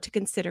tag now to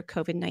consider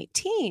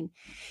COVID-19.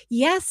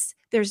 Yes,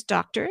 there's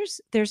doctors,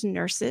 there's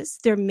nurses,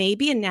 there may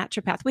be a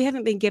naturopath. We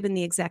haven't been given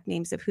the exact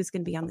names of who's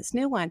going to be on this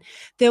new one.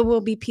 There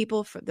will be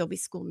there'll be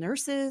school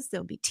nurses,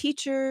 there'll be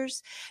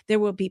teachers, there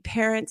will be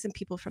parents and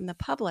people from the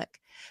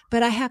public.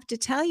 But I have to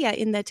tell you,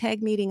 in the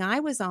tag meeting I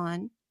was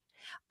on,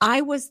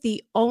 I was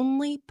the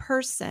only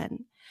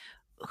person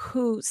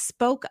who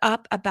spoke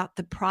up about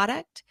the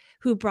product,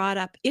 who brought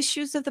up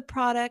issues of the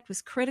product,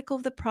 was critical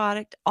of the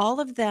product,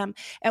 all of them.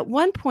 At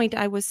one point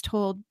I was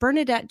told,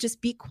 Bernadette, just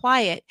be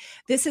quiet.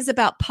 This is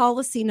about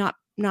policy, not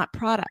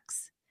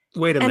products.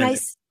 Wait a minute.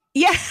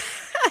 Yeah.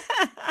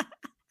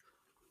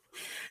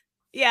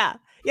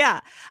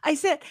 I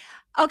said,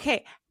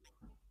 okay,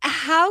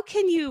 how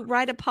can you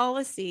write a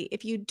policy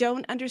if you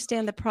don't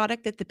understand the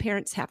product that the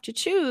parents have to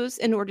choose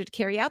in order to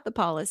carry out the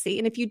policy?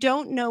 And if you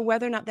don't know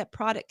whether or not that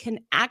product can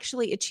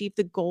actually achieve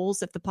the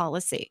goals of the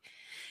policy?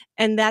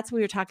 And that's what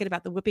we were talking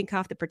about, the whooping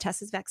cough, the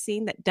pertussis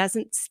vaccine that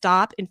doesn't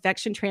stop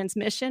infection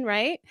transmission,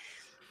 right?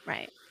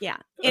 Right. Yeah.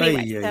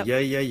 Anyway.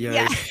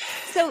 Yeah.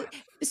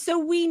 So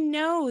we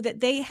know that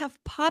they have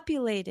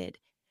populated.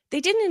 They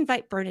didn't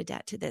invite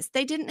Bernadette to this.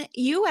 They didn't.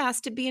 You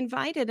asked to be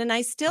invited. And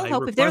I still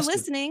hope if they're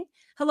listening,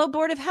 hello,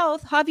 Board of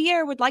Health,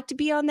 Javier would like to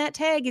be on that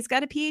tag. He's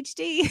got a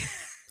PhD.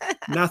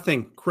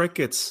 Nothing.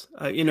 Crickets.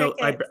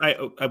 Crickets.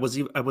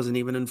 I wasn't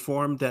even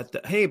informed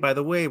that, hey, by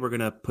the way, we're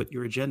going to put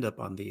your agenda up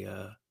on the,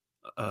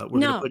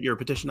 going to put your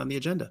petition on the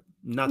agenda.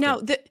 Nothing.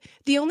 No,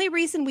 the only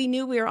reason we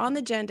knew we were on the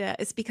agenda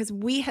is because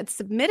we had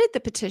submitted the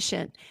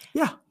petition.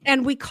 Yeah.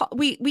 And we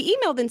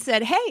emailed and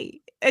said,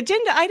 hey,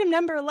 agenda item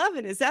number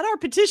 11, is that our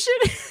petition?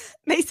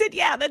 They said,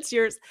 yeah, that's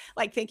yours.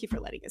 Like, thank you for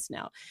letting us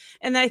know.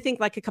 And then I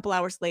think like a couple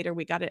hours later,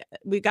 we got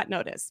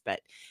notice,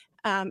 but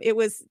it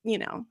was,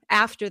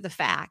 after the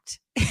fact.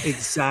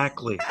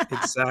 Exactly.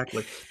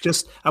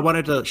 Just, I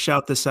wanted to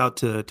shout this out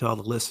to all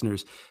the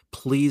listeners.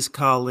 Please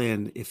call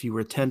in if you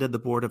attended the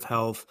Board of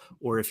Health,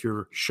 or if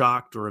you're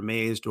shocked or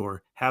amazed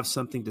or have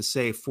something to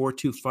say,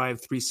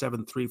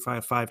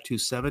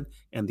 425-373-5527.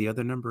 And the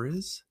other number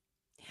is?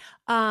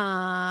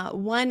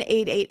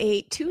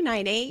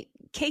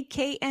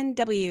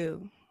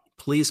 1-888-298-KKNW.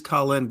 Please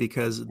call in,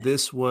 because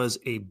this was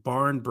a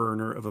barn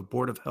burner of a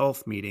Board of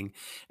Health meeting.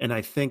 And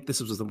I think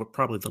this was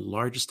probably the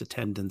largest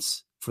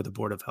attendance for the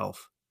Board of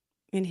Health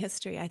in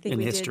history. I think in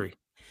history.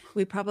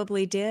 We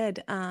probably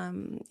did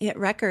hit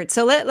record.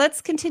 So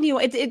let's continue.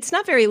 It's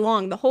not very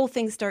long. The whole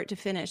thing start to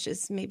finish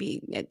is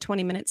maybe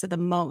 20 minutes at the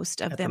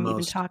most of them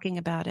even talking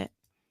about it.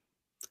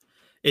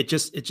 It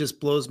just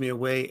blows me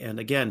away. And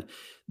again,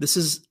 this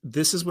is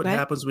what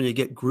happens when you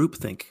get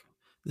groupthink.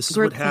 This is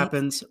what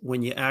happens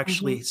when you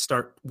actually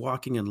start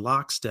walking in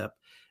lockstep.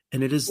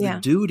 And it is the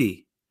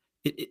duty.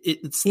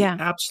 It's the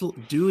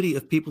absolute duty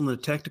of people in the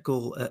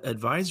technical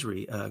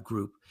advisory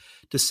group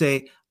to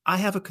say, I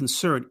have a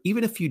concern.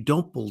 Even if you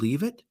don't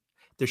believe it,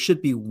 there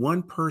should be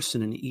one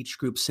person in each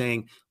group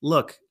saying,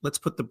 look, let's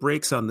put the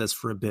brakes on this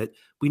for a bit.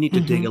 We need to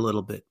dig a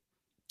little bit.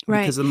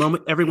 Right. Because the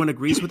moment everyone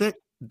agrees with it,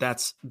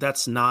 that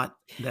is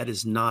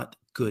not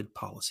good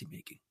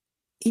policymaking.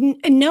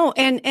 No.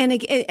 And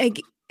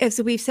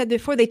as we've said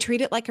before, they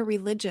treat it like a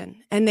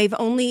religion, and they've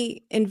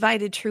only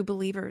invited true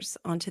believers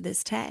onto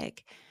this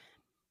tag.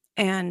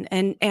 And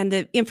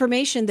the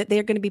information that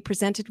they're going to be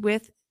presented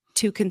with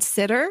to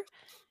consider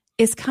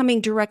is coming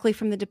directly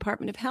from the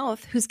Department of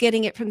Health, who's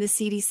getting it from the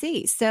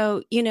CDC.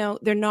 So,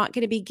 they're not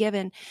going to be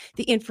given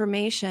the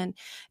information.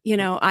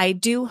 I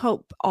do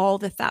hope all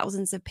the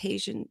thousands of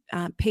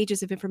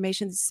pages of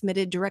information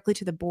submitted directly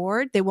to the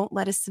board. They won't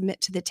let us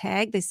submit to the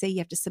tag. They say you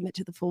have to submit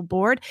to the full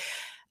board.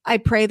 I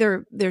pray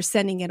they're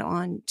sending it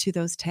on to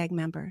those tag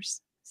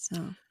members.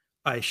 So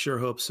I sure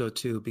hope so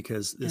too,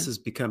 because this is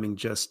becoming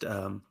just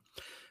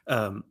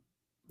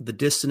the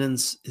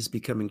dissonance is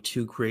becoming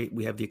too great.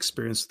 We have the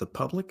experience of the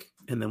public,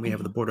 and then we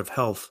have the Board of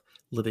Health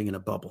living in a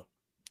bubble.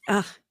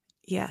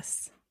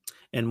 Yes.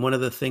 And one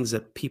of the things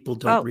that people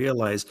don't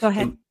realize. Go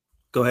ahead.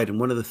 And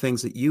one of the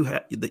things that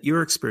that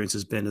your experience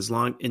has been,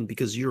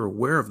 because you're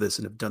aware of this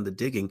and have done the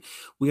digging,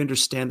 we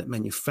understand that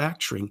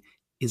manufacturing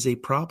is a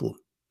problem,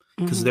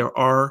 because there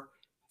are,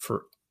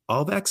 for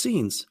all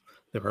vaccines,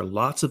 there are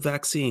lots of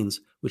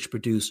vaccines which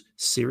produce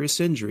serious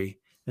injury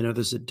and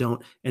others that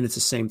don't. And it's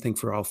the same thing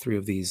for all three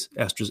of these,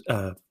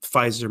 Pfizer,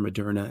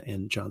 Moderna,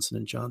 and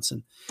Johnson &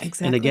 Johnson.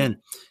 Exactly. And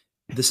again,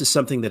 this is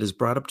something that is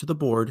brought up to the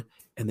board,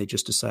 and they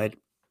just decide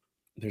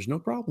there's no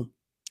problem.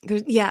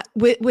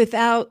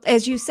 Without,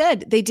 as you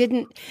said, they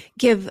didn't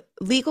give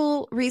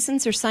legal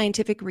reasons or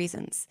scientific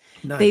reasons.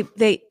 None.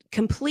 They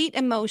complete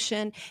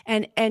emotion,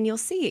 and you'll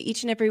see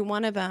each and every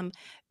one of them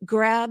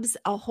grabs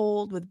a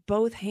hold with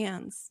both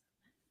hands,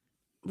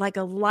 like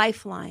a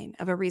lifeline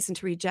of a reason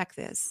to reject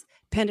this.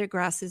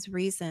 Pendergrass's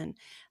reason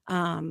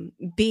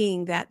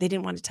being that they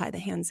didn't want to tie the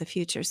hands of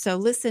future. So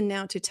listen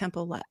now to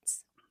Temple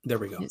Lutz. There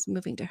we go. It's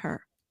moving to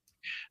her.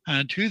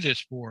 To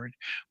this board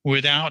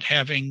without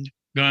having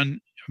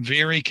done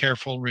very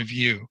careful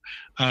review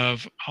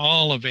of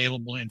all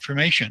available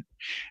information.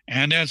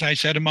 And as I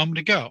said a moment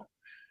ago,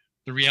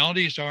 the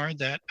realities are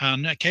that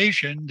on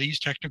occasion, these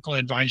technical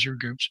advisory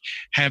groups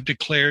have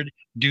declared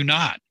do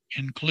not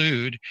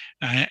include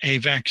a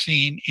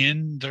vaccine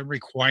in the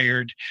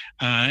required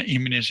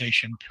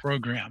immunization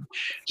program.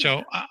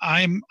 So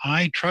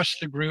I trust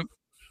the group.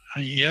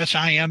 Yes,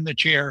 I am the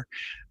chair,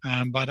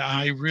 but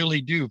I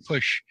really do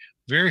push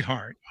very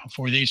hard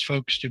for these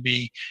folks to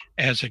be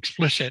as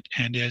explicit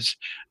and as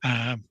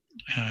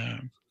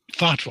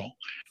thoughtful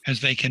as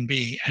they can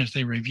be as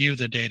they review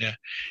the data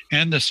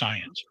and the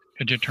science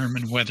to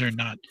determine whether or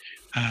not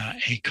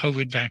a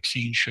COVID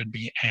vaccine should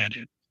be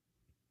added.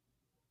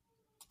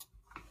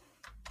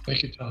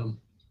 Thank you, Tom.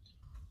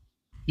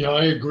 Yeah,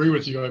 I agree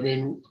with you. I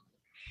mean,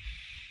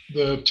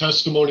 the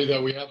testimony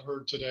that we have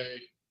heard today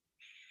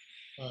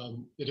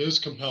It is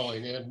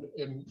compelling,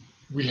 and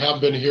we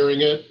have been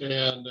hearing it,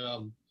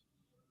 and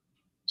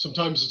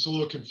sometimes it's a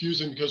little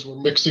confusing because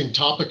we're mixing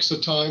topics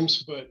at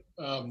times, but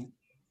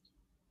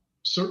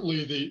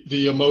certainly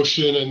the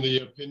emotion and the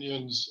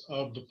opinions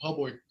of the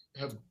public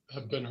have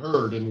been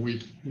heard, and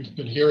we've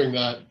been hearing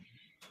that.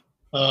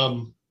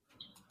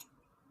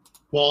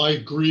 While I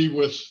agree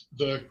with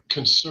the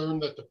concern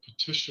that the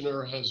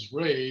petitioner has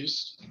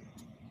raised,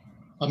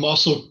 I'm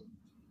also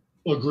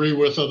agree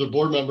with other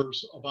board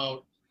members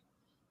about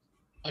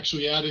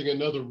actually adding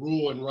another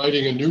rule and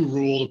writing a new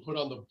rule to put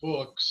on the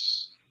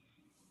books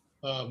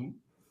when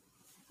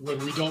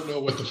we don't know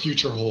what the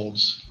future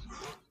holds.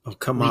 Oh,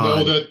 come we on. We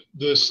know that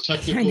this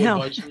technical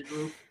advisory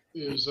group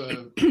is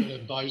an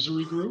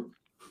advisory group,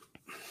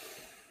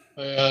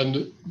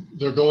 and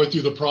they're going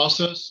through the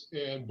process,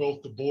 and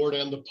both the board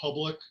and the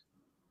public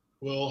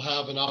will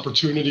have an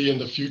opportunity in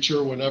the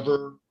future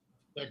whenever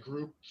that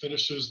group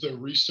finishes their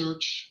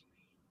research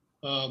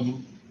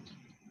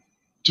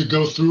to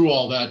go through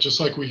all that, just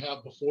like we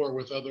have before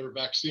with other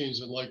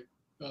vaccines. And like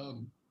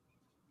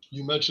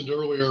you mentioned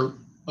earlier,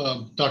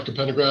 Dr.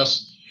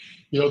 Pendergrass,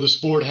 this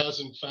board has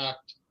in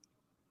fact,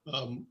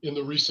 in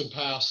the recent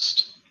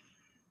past,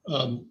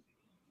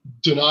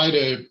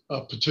 denied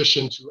a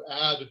petition to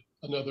add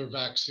another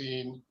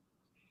vaccine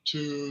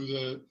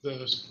to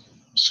the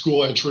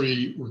school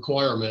entry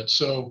requirement.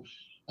 So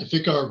I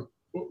think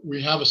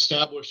we have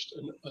established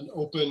an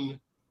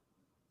open-minded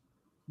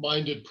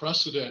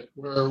precedent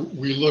where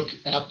we look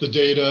at the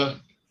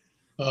data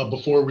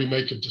before we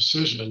make a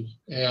decision.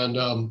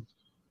 And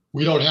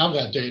we don't have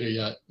that data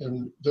yet.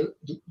 And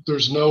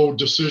there's no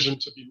decision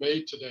to be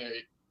made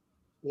today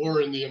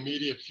or in the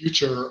immediate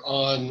future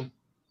on,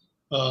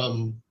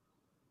 adding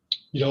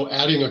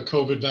a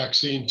COVID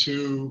vaccine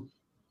to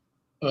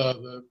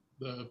the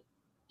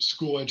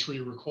school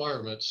entry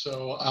requirement.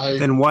 So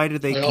then why do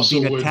they I also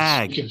convene a would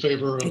tag? speak in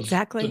favor of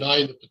Exactly.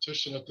 denying the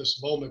petition at this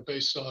moment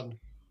based on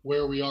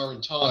where we are in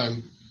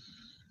time.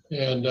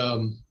 And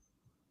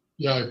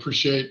I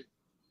appreciate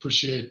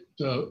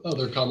the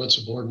other comments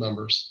of board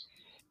members.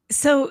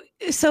 So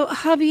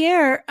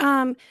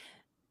Javier,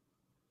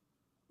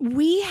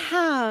 we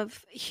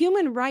have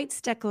human rights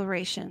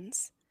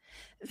declarations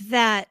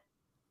that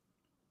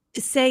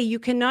say you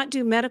cannot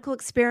do medical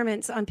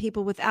experiments on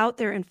people without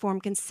their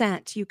informed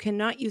consent. You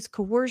cannot use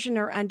coercion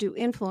or undue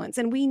influence.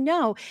 And we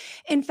know,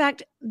 in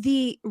fact,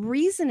 the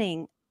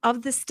reasoning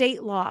of the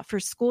state law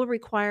for school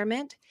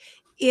requirement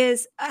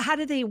is, how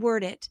do they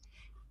word it?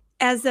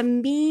 As a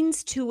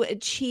means to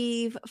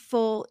achieve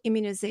full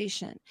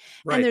immunization.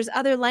 Right. And there's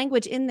other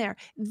language in there.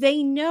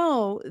 They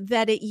know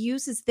that it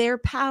uses their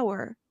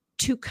power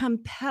to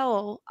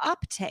compel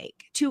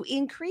uptake, to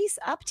increase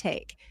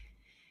uptake.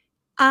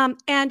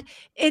 And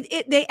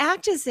they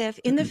act as if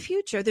in the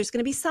future there's going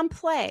to be some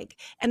plague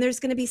and there's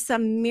going to be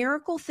some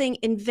miracle thing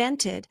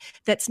invented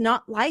that's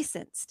not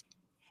licensed,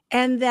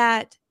 and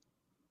that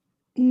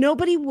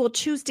nobody will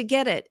choose to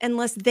get it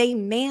unless they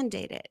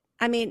mandate it.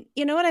 I mean,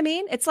 you know what I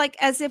mean? It's like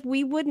as if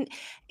we wouldn't,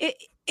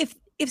 if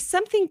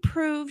something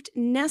proved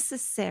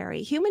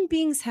necessary, human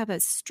beings have a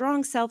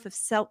strong sense of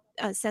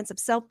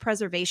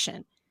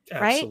self-preservation.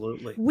 Right?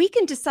 Absolutely. We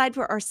can decide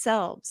for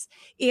ourselves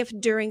if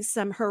during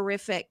some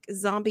horrific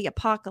zombie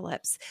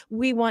apocalypse,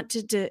 we want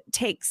to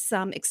take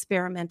some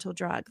experimental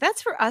drug.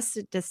 That's for us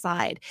to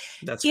decide.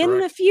 That's in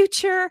correct. the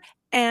future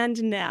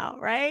and now,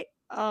 right?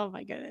 Oh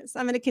my goodness.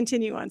 I'm going to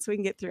continue on so we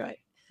can get through it.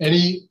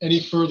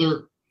 Any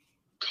further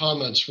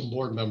comments from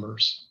board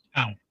members?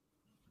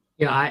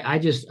 Yeah, I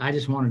just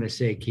wanted to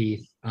say,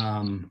 Keith,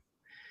 the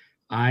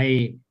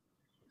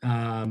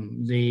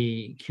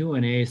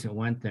Q&As that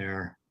went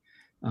there,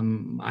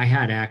 I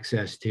had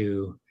access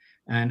to,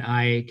 and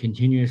I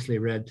continuously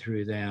read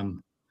through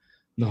them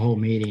the whole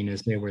meeting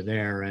as they were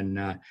there,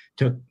 and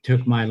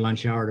took my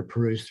lunch hour to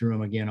peruse through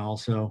them again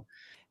also.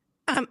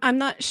 I'm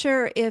not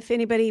sure if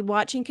anybody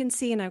watching can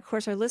see, and of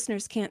course our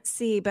listeners can't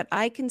see, but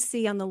I can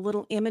see on the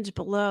little image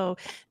below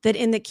that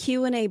in the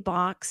Q&A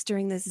box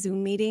during this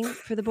Zoom meeting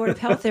for the Board of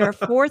Health, there are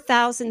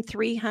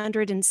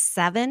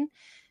 4,307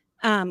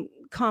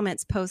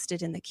 comments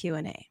posted in the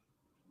Q&A.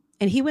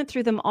 And he went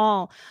through them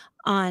all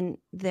on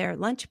their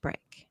lunch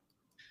break.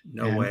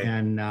 No way.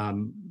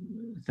 And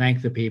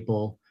thank the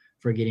people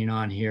for getting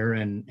on here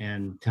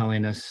and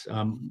telling us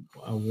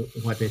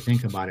what they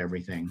think about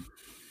everything.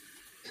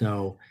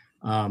 So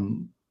I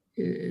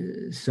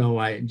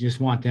just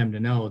want them to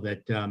know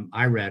that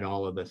I read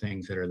all of the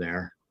things that are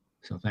there.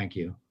 So thank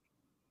you.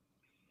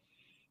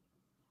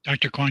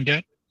 Dr.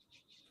 Quandet?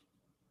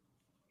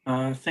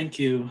 Thank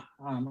you.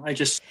 I'm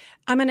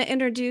going to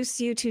introduce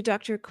you to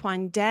Dr.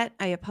 Quandet.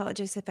 I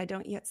apologize if I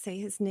don't yet say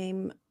his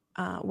name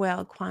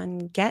well,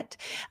 Quandet.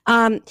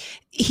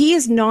 He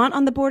is not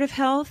on the Board of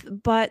Health,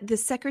 but the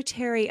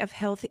Secretary of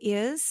Health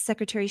is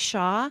Secretary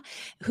Shaw,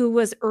 who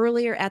was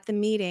earlier at the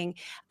meeting.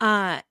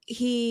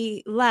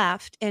 He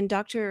left, and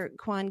Dr.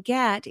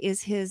 Quandet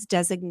is his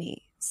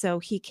designee, so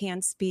he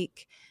can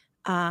speak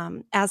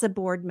as a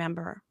board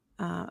member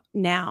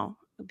now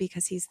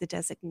because he's the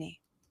designee.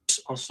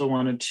 also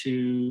wanted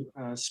to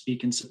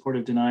speak in support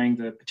of denying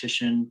the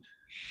petition.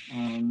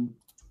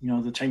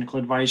 The technical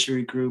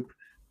advisory group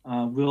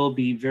will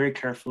be very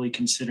carefully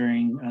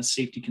considering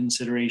safety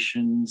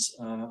considerations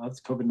of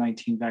the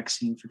COVID-19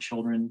 vaccine for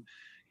children.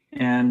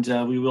 And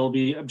we will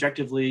be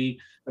objectively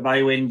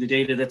evaluating the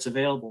data that's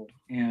available.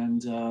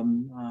 And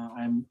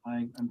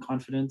I'm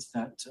confident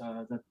that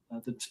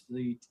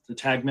the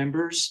TAG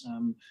members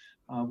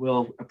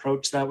will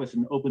approach that with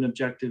an open,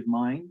 objective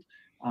mind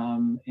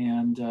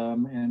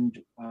and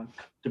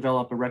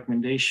develop a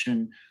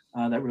recommendation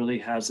that really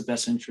has the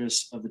best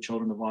interests of the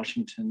children of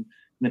Washington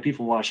and the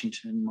people of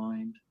Washington in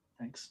mind.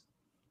 Thanks.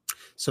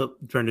 So,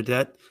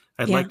 Bernadette,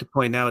 I'd like to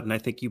point out, and I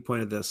think you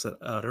pointed this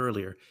out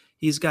earlier,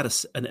 he's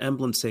got an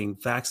emblem saying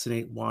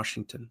 "Vaccinate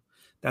Washington."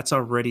 That's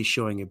already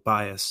showing a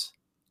bias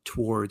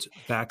towards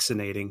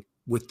vaccinating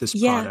with this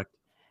product.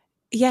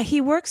 Yeah,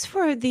 he works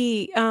for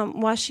the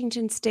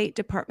Washington State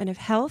Department of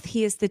Health.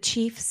 He is the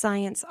chief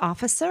science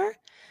officer,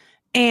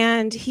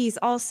 and he's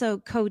also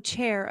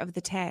co-chair of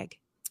the TAG.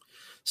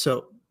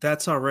 So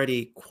that's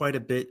already quite a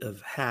bit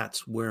of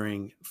hats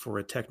wearing for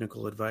a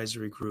technical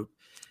advisory group.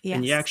 Yes.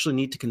 And you actually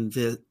need to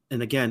convince,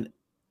 and again,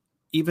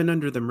 even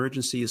under the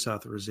emergency use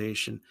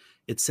authorization,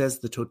 it says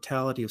the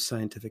totality of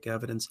scientific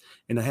evidence.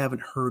 And I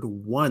haven't heard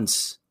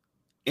once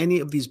any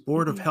of these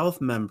Board of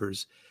Health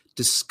members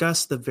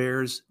discuss the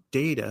VAERS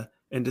data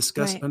and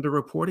discuss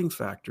underreporting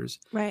factors.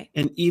 Right.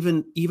 And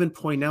even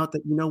point out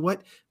that, you know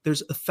what,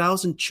 there's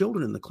 1,000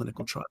 children in the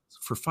clinical trials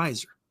for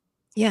Pfizer.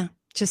 Yeah,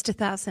 just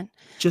 1,000.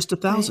 Just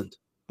 1,000.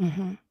 Right.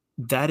 Mm-hmm.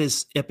 That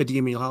is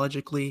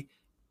epidemiologically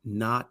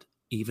not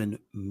even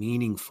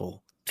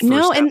meaningful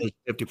for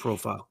safety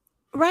profile.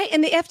 Right.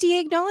 And the FDA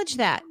acknowledged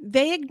that.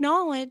 They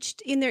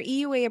acknowledged in their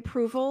EUA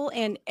approval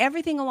and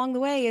everything along the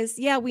way is,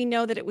 we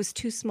know that it was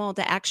too small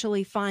to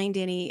actually find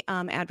any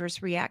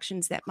adverse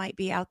reactions that might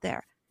be out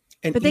there.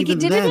 And but they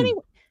did it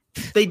anyway.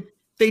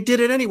 They did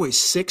it anyway.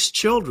 6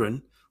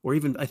 children, or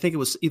even I think it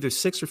was either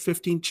 6 or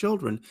 15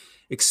 children,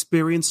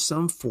 experienced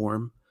some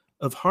form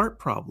of heart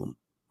problem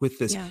with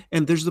this. Yeah.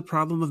 And there's the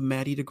problem of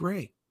Maddie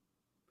DeGray.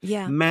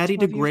 Yeah. Maddie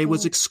DeGray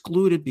was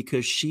excluded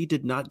because she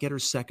did not get her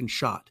second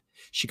shot.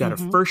 She got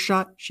her first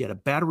shot. She had a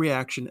bad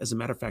reaction. As a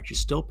matter of fact, she's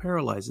still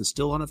paralyzed and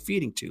still on a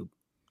feeding tube.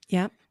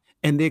 Yeah.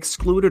 And they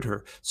excluded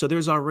her. So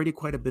there's already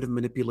quite a bit of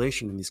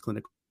manipulation in these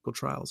clinical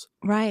trials.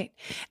 Right.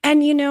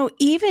 And,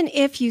 even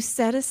if you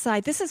set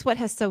aside, this is what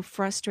has so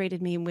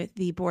frustrated me with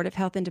the Board of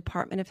Health and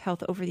Department of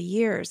Health over the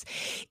years.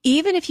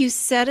 Even if you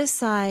set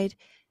aside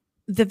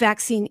the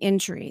vaccine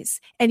injuries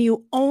and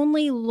you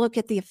only look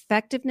at the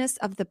effectiveness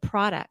of the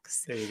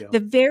products, there you go. The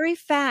very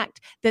fact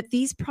that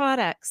these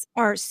products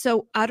are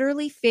so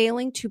utterly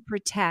failing to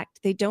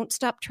protect, they don't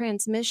stop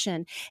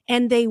transmission,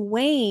 and they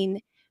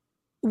wane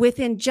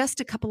within just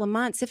a couple of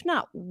months, if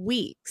not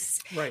weeks,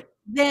 right?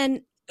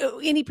 Then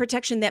any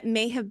protection that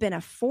may have been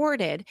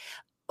afforded.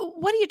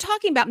 What are you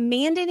talking about?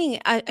 Mandating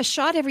a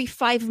shot every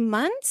 5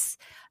 months?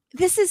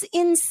 This is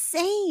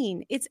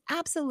insane. It's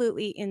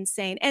absolutely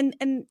insane. And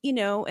then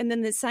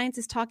the science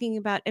is talking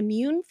about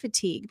immune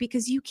fatigue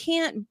because you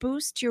can't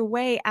boost your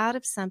way out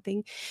of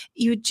something.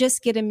 You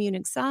just get immune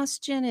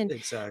exhaustion. And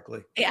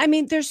exactly. I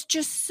mean, there's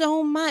just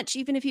so much,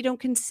 even if you don't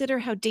consider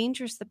how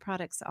dangerous the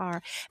products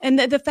are. And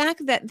the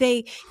fact that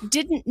they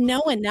didn't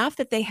know enough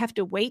that they have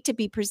to wait to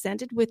be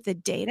presented with the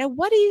data.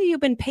 What have you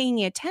been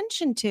paying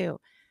attention to?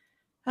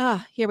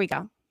 Here we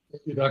go.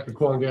 Thank you, Dr.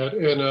 Kwangat.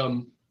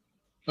 And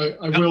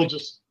I will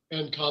just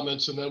end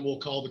comments and then we'll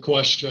call the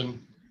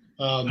question.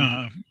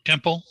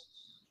 Temple.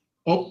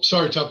 Oh,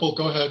 sorry, Temple,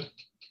 go ahead.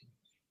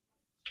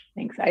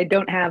 Thanks. I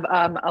don't have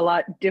a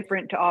lot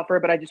different to offer,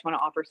 but I just want to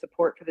offer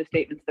support for the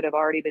statements that have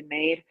already been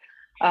made.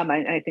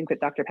 I think that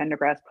Dr.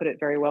 Pendergrass put it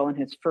very well in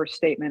his first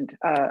statement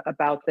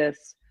about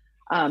this.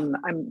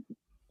 I'm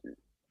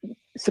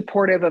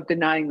supportive of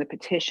denying the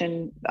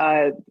petition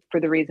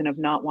for the reason of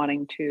not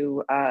wanting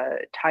to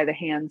tie the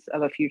hands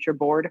of a future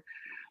board,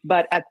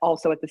 but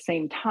also at the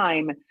same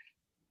time,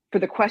 for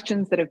the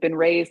questions that have been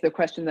raised, the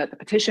question that the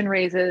petition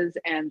raises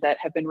and that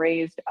have been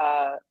raised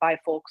by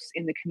folks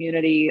in the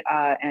community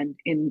and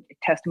in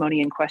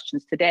testimony and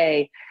questions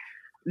today,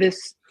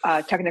 this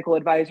technical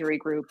advisory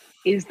group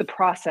is the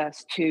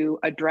process to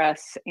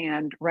address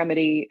and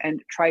remedy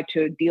and try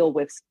to deal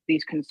with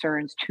these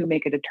concerns to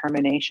make a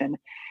determination.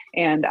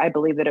 And I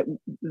believe that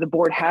the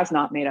board has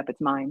not made up its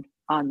mind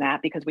on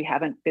that because we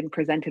haven't been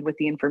presented with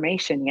the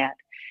information yet.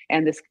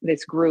 And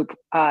this group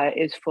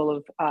is full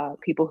of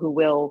people who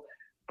will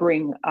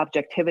bring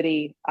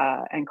objectivity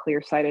and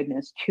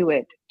clear-sightedness to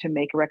it to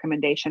make a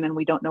recommendation. And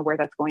we don't know where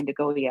that's going to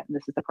go yet. And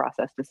this is the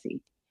process to see.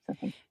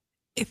 So,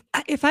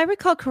 if I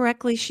recall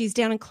correctly, she's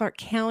down in Clark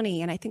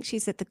County, and I think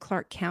she's at the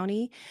Clark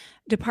County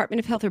Department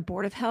of Health or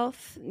Board of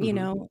Health,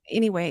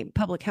 anyway,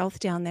 public health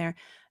down there.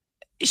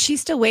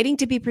 She's still waiting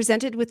to be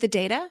presented with the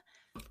data?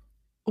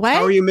 What?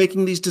 How are you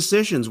making these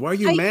decisions? Why are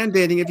you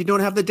mandating if you don't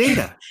have the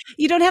data?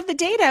 You don't have the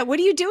data. What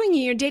are you doing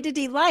in your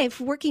day-to-day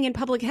life working in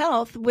public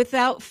health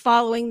without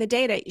following the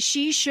data?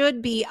 She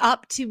should be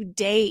up to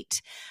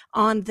date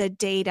on the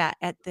data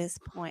at this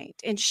point.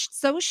 And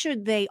so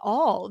should they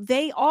all.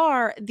 They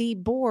are the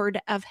Board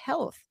of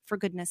Health, for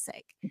goodness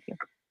sake.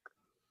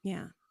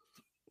 Yeah.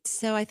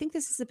 So I think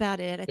this is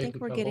about it. I think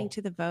we're getting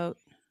to the vote.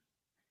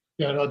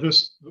 Yeah, no,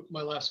 just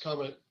my last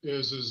comment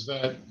is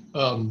that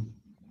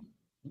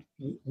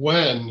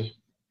when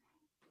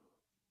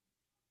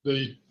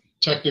the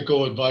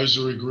technical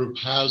advisory group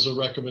has a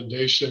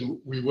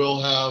recommendation, we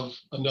will have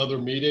another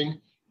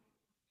meeting.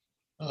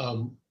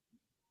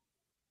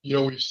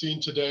 We've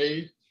seen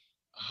today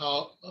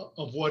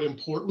of what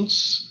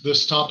importance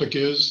this topic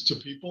is to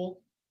people.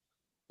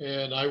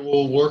 And I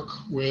will work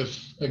with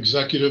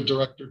Executive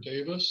Director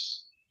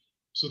Davis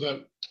so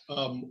that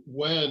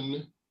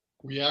when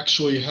we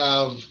actually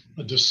have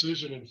a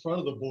decision in front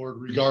of the board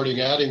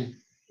regarding adding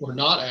or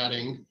not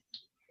adding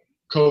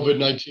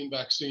COVID-19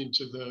 vaccine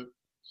to the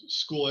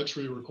school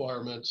entry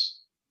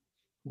requirements,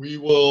 we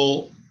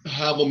will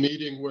have a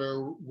meeting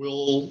where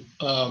we'll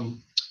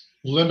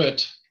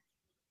limit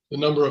the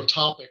number of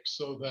topics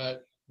so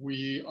that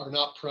we are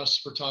not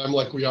pressed for time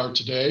like we are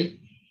today.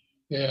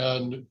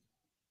 And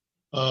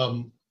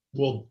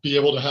we'll be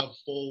able to have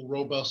full,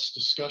 robust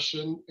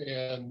discussion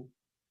and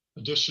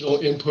additional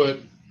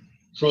input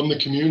from the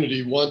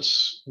community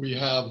once we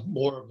have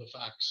more of the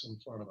facts in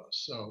front of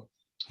us. So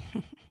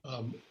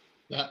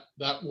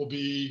that will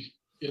be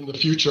in the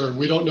future. And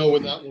we don't know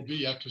when that will be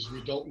yet because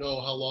we don't know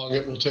how long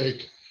it will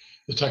take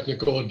the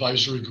technical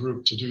advisory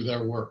group to do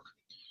their work.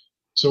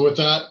 So with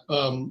that,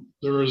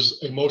 there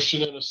is a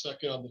motion and a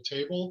second on the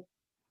table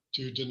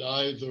to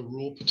deny the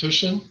rule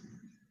petition.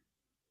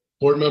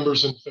 Board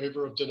members in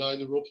favor of denying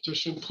the rule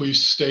petition,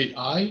 please state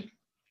aye.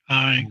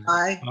 Aye.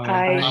 Aye.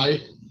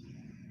 Aye.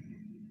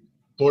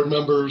 Board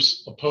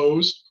members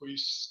opposed,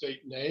 please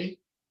state nay.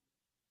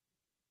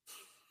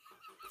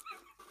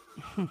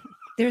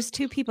 There's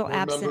two people Board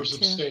absent members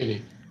too.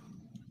 abstaining.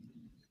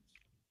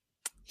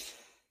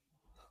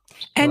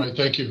 And All right,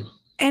 thank you.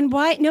 And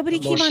why nobody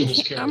The came motion on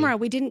is carried. camera?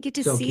 We didn't get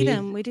to So see Keith-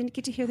 them. We didn't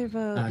get to hear their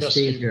vote.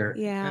 Steve here.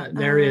 Yeah,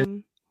 There is.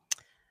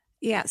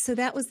 Yeah, so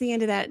that was the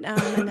end of that.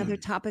 Another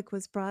topic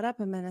was brought up.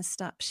 I'm going to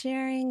stop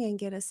sharing and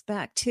get us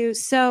back to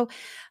so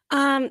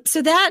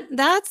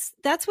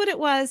that's what it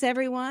was,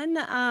 everyone.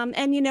 And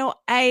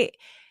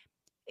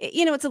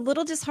it's a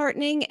little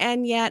disheartening,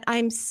 and yet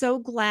I'm so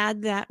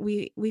glad that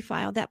we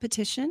filed that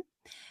petition,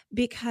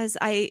 because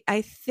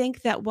I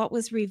think that what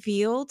was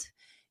revealed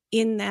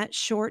in that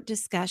short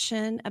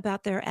discussion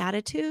about their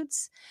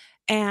attitudes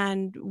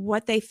and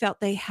what they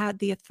felt they had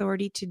the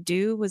authority to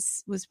do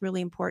was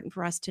really important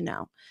for us to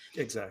know.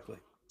 Exactly.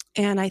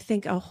 And I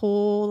think a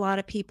whole lot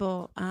of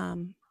people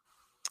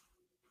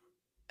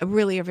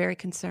really are very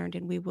concerned,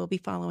 and we will be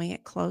following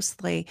it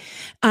closely.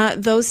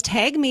 Those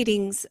tag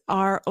meetings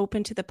are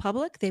open to the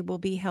public. They will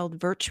be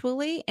held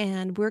virtually,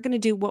 and we're going to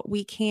do what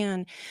we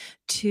can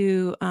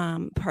to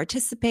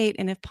participate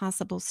and, if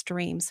possible,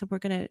 stream. So we're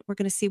going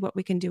to see what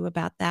we can do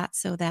about that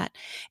so that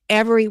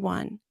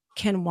everyone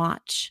can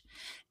watch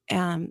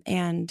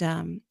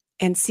and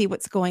see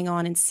what's going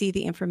on and see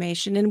the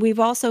information. And we've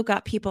also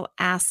got people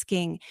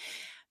asking,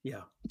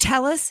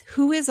 tell us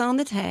who is on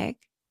the tag,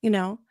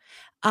 and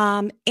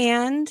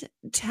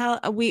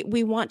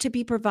we want to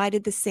be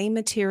provided the same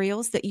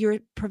materials that you're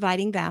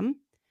providing them.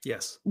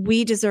 Yes.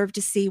 We deserve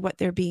to see what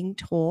they're being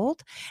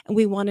told, and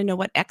we want to know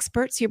what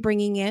experts you're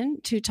bringing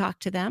in to talk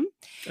to them.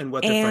 And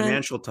what their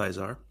financial ties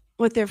are.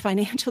 What their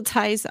financial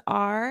ties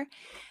are.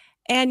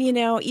 And,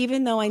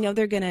 even though I know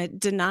they're going to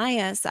deny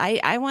us,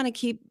 I want to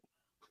keep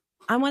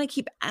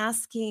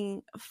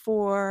asking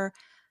for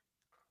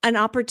an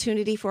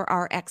opportunity for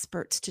our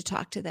experts to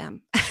talk to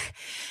them.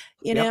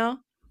 you know,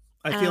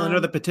 I feel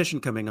another petition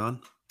coming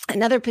on.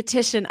 Another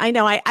petition. I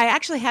know. I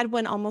actually had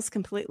one almost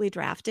completely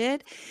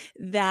drafted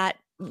that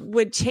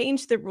would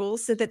change the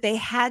rules so that they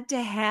had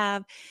to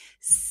have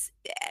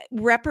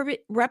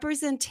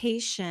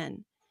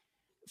representation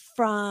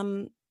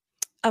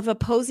of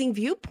opposing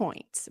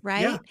viewpoints,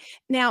 right? Yeah.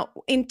 Now,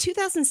 in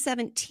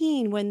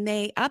 2017, when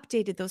they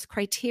updated those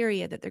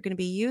criteria that they're going to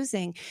be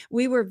using,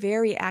 we were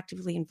very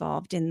actively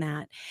involved in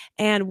that.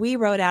 And we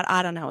wrote out,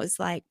 I don't know, it was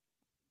like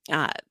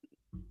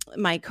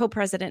my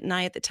co-president and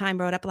I at the time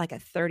wrote up like a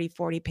 30,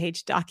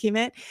 40-page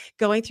document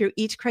going through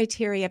each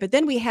criteria. But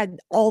then we had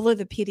all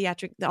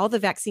the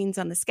vaccines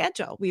on the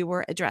schedule we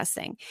were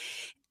addressing.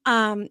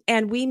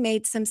 And we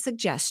made some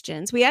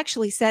suggestions. We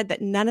actually said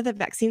that none of the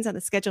vaccines on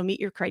the schedule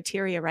meet your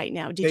criteria right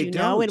now. Did you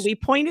know? And we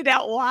pointed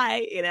out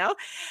why,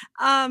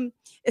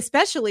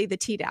 especially the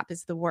Tdap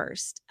is the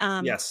worst.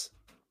 Yes.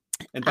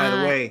 And by the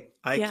way,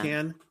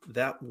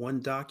 that one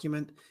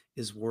document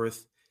is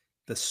worth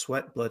the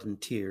sweat, blood, and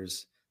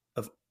tears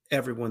of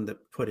everyone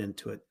that put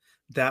into it.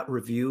 That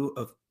review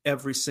of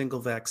every single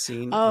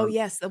vaccine. Oh,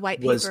 yes. The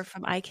white paper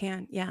from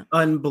ICANN. Yeah.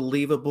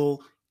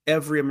 Unbelievable.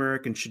 Every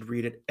American should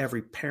read it.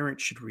 Every parent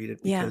should read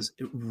it because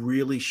it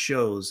really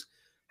shows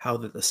how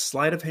the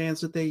sleight of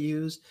hands that they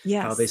used, how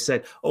Yes. they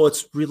said, "Oh,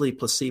 it's really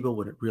placebo,"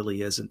 when it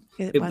really isn't.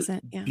 It was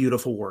wasn't, yeah.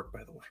 beautiful work,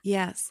 by the way.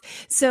 Yes.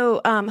 So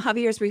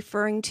Javier is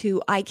referring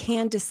to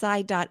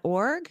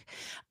icandecide.org.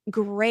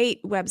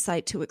 Great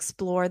website to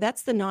explore.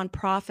 That's the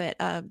nonprofit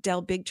of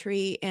Del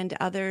Bigtree and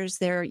others.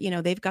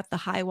 They've got the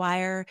High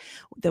Wire,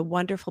 the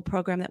wonderful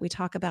program that we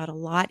talk about a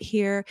lot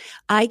here.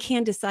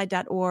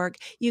 Icandecide.org.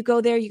 You go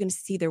there, you're going to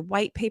see their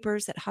white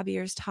papers that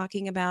Javier is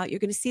talking about. You're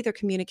going to see their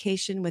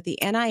communication with the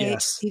NIH,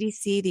 Yes.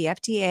 CDC, the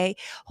FDA,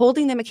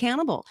 holding them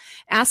accountable,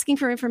 asking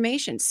for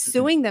information,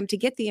 suing them to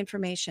get the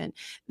information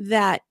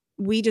that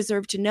we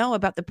deserve to know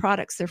about the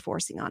products they're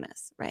forcing on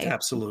us, right?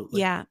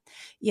 Absolutely. Yeah.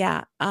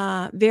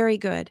 Very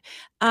good.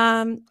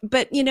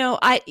 But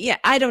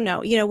I don't know.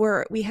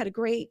 We had a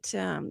great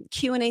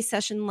Q&A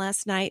session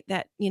last night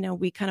that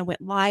we kind of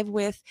went live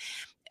with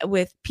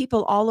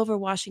people all over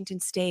Washington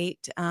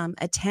State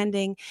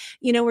attending.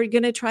 We're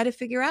going to try to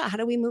figure out, how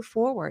do we move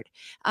forward?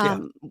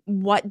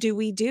 What do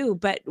we do?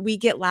 But we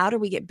get louder,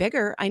 we get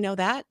bigger. I know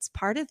that's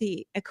part of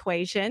the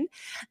equation.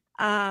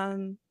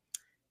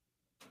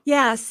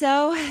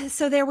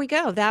 So there we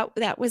go.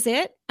 That was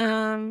it.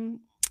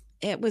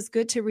 It was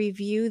good to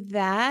review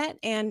that.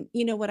 And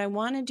what I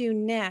want to do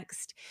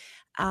next,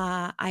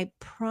 I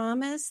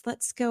promise,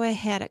 let's go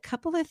ahead. A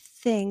couple of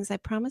things I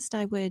promised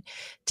I would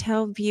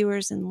tell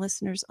viewers and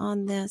listeners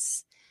on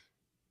this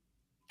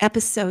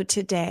episode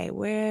today.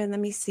 Let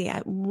me see.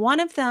 One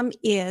of them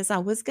is, I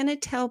was going to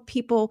tell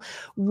people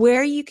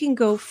where you can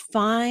go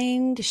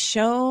find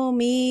Show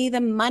Me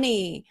the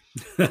Money.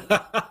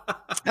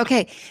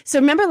 Okay. So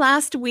remember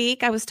last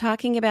week I was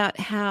talking about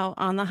how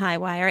on the High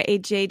Wire,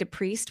 AJ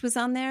DePriest was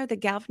on there, the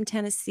gal from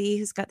Tennessee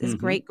who's got this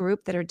great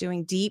group that are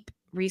doing deep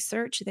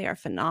research. They are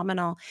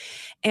phenomenal.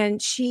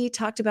 And she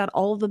talked about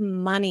all the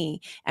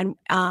money and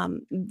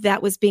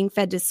that was being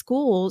fed to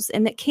schools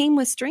and that came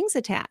with strings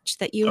attached,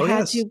 that you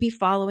had to be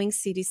following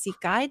CDC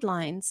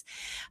guidelines.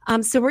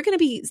 So we're going to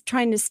be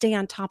trying to stay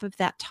on top of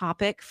that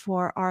topic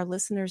for our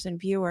listeners and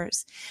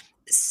viewers.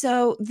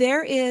 So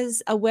there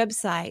is a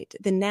website,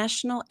 the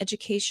National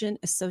Education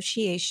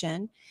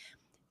Association.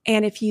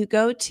 And if you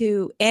go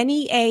to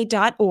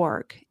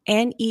NEA.org,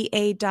 and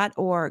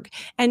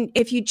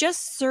if you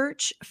just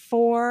search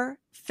for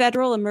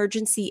federal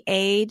emergency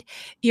aid,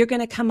 you're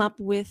going to come up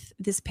with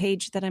this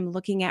page that I'm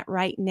looking at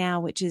right now,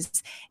 which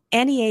is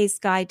NEA's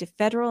Guide to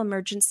Federal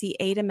Emergency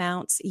Aid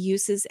Amounts,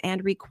 Uses,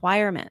 and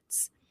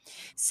Requirements.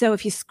 So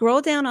if you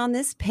scroll down on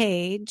this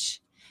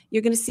page,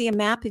 you're going to see a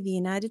map of the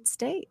United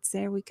States.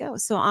 There we go.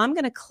 So I'm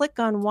going to click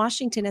on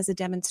Washington as a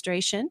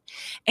demonstration,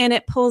 and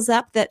it pulls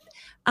up that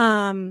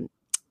the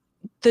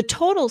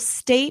total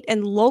state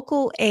and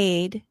local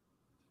aid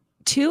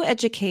to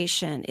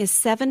education is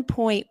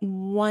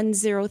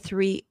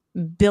 $7.103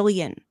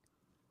 billion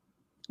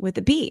with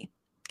a B.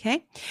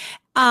 Okay.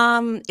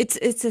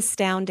 It's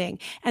astounding.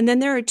 And then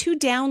there are two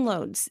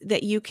downloads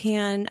that you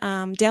can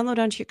download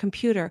onto your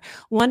computer.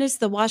 One is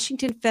the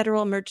Washington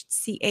Federal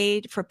Emergency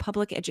Aid for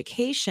Public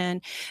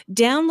Education.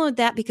 Download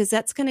that because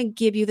that's going to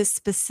give you the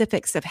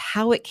specifics of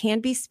how it can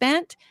be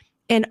spent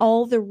and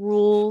all the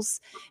rules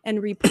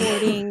and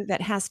reporting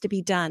that has to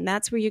be done.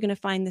 That's where you're going to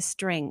find the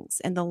strings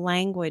and the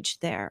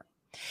language there.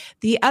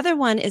 The other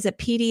one is a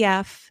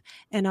PDF,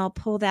 and I'll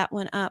pull that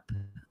one up.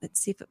 Let's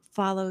see if it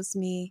follows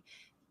me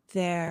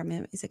there.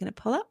 Is it going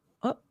to pull up?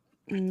 Oh,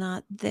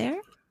 not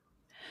there.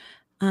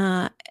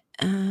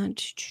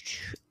 Let's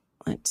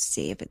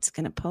see if it's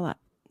going to pull up.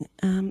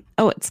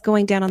 It's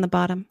going down on the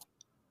bottom.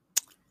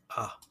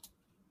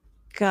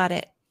 Got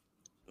it.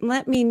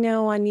 Let me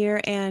know on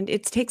your end.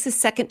 It takes a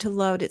second to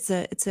load. It's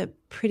a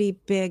pretty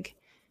big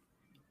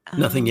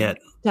Nothing yet.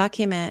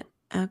 Document.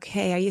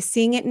 Okay. Are you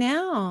seeing it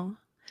now?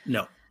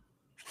 No.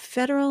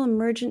 Federal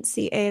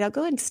emergency aid. I'll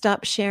go ahead and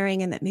stop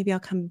sharing and that maybe I'll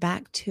come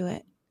back to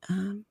it.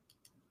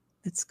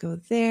 Let's go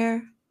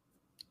there.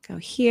 Go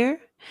here.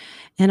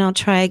 And I'll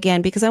try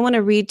again because I want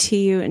to read to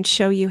you and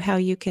show you how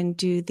you can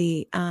do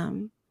the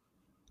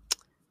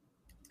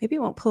maybe it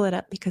won't pull it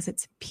up because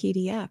it's a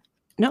PDF.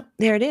 Nope,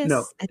 there it is.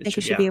 No, I think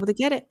I should be able to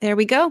get it. There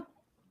we go.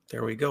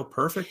 There we go.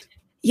 Perfect.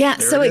 Yeah.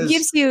 There So it it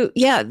gives you,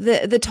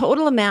 the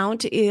total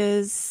amount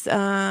is,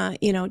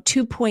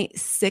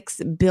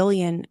 $2.6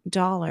 billion.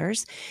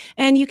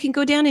 And you can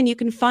go down and you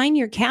can find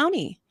your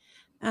county.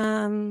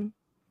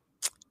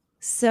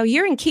 So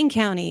you're in King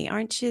County,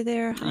 aren't you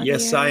there, Javier?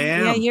 Yes, I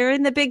am. Yeah, you're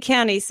in the big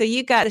county. So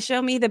you got to show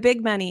me the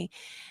big money.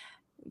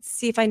 Let's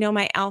see if I know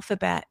my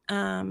alphabet.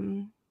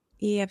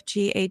 E, F,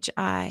 G, H,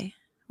 I.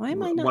 Why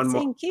am I not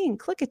saying King?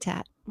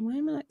 Clickitat. Why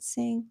am I not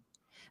saying?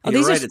 Oh,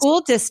 these are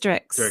school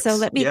districts. So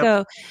let me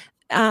go.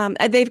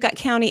 They've got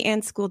county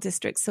and school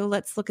districts. So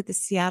let's look at the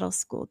Seattle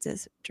School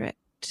District.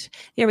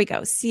 Here we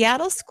go.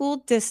 Seattle School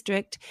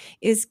District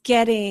is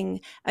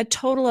getting a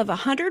total of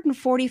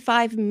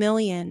 $145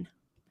 million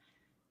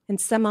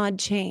and some odd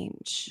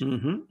change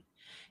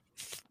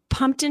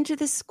pumped into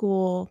the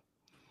school.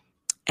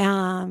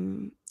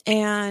 And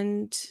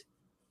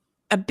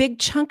a big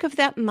chunk of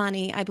that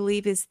money, I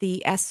believe, is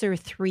the ESSER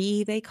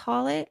 3, they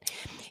call it,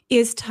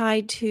 is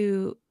tied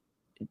to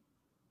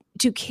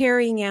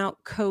carrying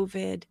out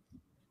COVID.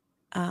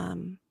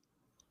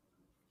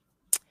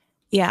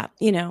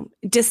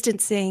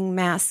 Distancing,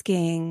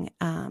 masking,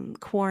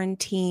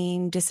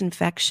 quarantine,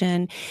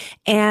 disinfection,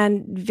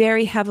 and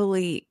very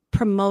heavily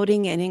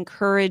promoting and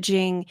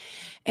encouraging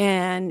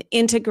and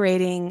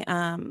integrating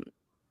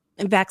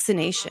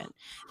vaccination.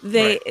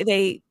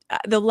 The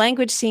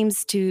language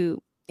seems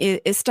to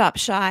is stop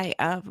shy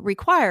of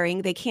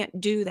requiring. They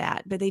can't do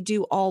that, but they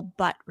do all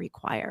but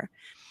require.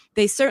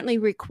 They certainly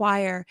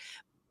require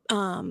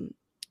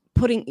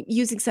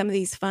using some of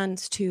these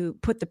funds to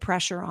put the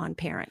pressure on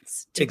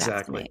parents to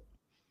vaccinate.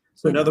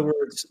 So in other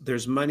words,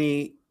 there's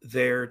money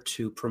there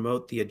to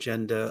promote the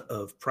agenda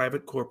of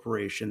private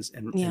corporations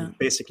and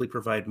basically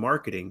provide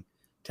marketing,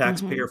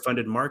 taxpayer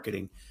funded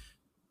marketing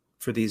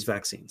for these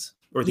vaccines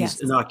or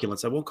these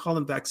inoculants. I won't call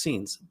them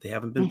vaccines. They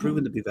haven't been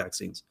proven to be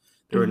vaccines.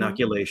 They're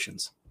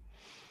inoculations.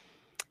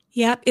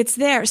 Yep, it's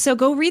there. So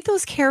go read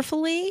those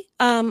carefully.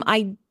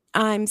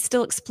 I'm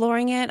still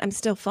exploring it. I'm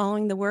still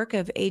following the work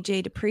of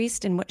AJ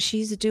DePriest and what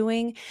she's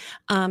doing.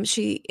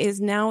 She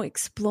is now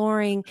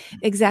exploring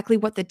exactly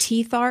what the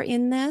teeth are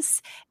in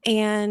this.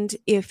 And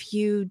if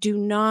you do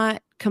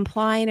not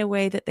comply in a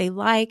way that they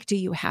like, do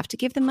you have to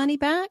give the money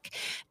back?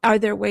 Are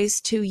there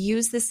ways to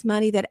use this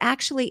money that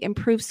actually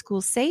improve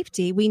school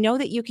safety? We know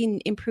that you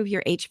can improve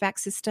your HVAC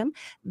system.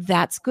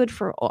 That's good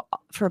for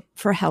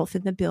health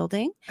in the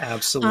building.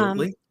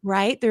 Absolutely.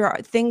 Right? There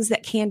are things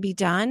that can be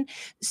done.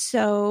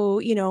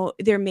 So,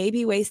 there may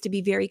be ways to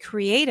be very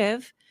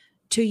creative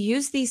to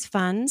use these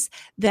funds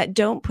that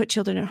don't put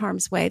children in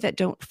harm's way, that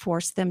don't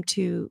force them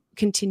to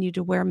continue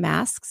to wear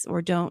masks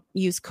or don't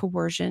use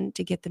coercion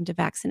to get them to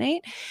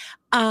vaccinate.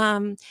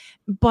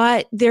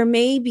 But there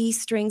may be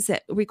strings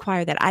that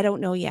require that. I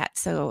don't know yet.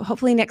 So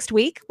hopefully next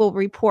week we'll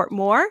report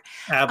more.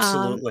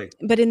 Absolutely.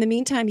 But in the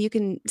meantime, you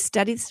can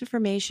study this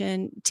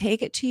information,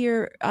 take it to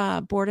your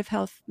Board of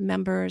Health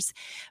members,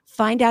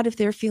 find out if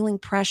they're feeling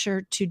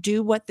pressure to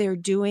do what they're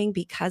doing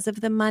because of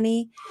the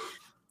money.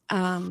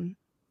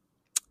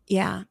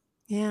 Yeah.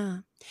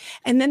 And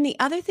then the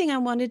other thing I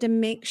wanted to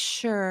make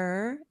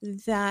sure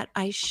that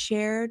I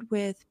shared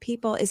with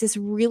people is this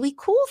really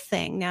cool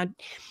thing. Now,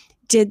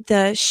 did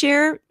the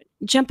share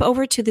jump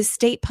over to the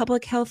state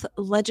public health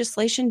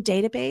legislation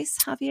database,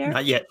 Javier?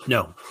 Not yet.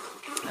 No.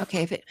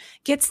 Okay. If it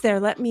gets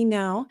there, let me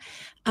know.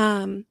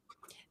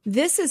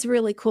 This is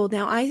really cool.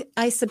 Now,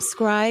 I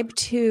subscribe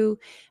to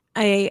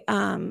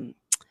to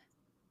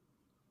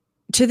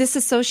this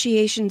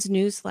association's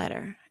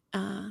newsletter.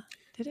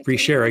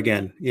 Reshare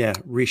again. Yeah.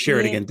 Reshare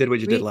it again. Did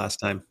what you did last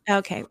time.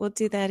 Okay. We'll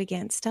do that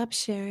again. Stop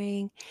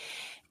sharing.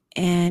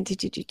 And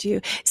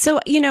so,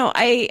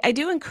 I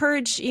do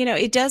encourage,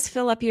 it does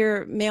fill up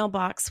your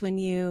mailbox when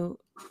you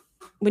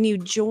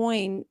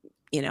join,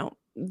 the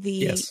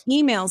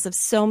emails of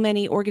so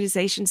many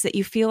organizations that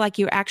you feel like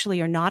you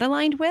actually are not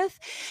aligned with,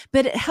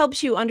 but it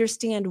helps you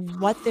understand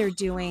what they're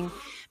doing.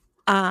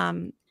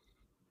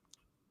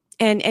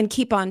 And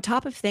keep on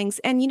top of things.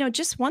 And,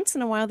 just once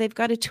in a while, they've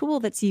got a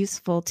tool that's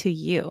useful to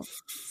you.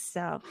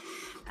 So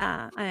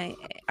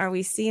are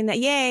we seeing that?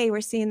 Yay,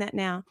 we're seeing that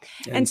now.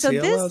 And so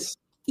this,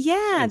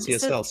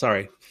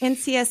 NCSL.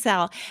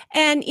 NCSL.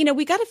 And,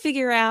 we got to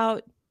figure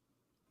out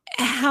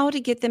how to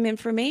get them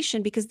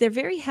information because they're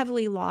very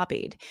heavily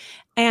lobbied.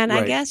 And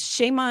I guess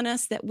shame on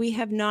us that we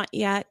have not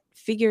yet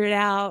figured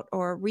out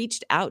or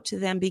reached out to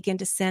them, begin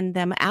to send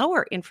them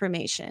our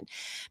information,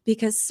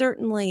 because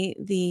certainly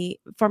the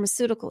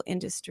pharmaceutical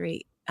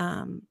industry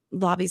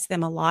lobbies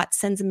them a lot,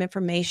 sends them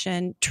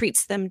information,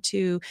 treats them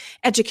to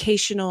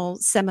educational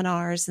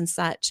seminars and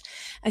such.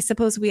 I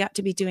suppose we ought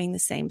to be doing the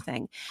same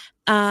thing.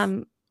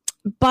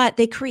 But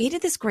they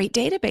created this great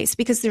database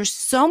because there's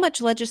so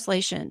much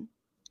legislation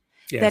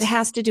that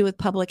has to do with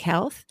public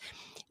health.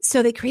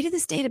 So they created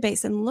this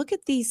database and look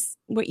at these,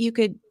 what you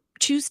could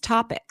choose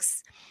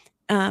topics.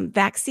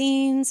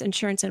 Vaccines,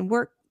 insurance and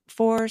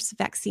workforce,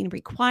 vaccine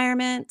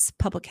requirements,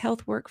 public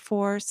health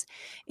workforce.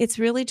 It's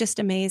really just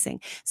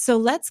amazing. So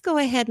let's go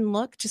ahead and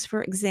look, just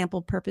for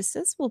example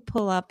purposes, we'll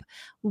pull up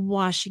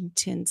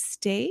Washington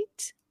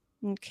State.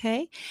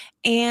 Okay.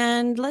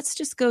 And let's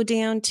just go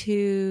down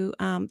to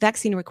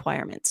vaccine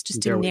requirements,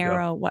 just to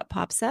narrow what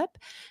pops up.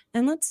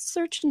 And let's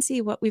search and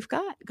see what we've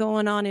got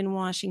going on in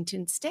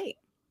Washington State.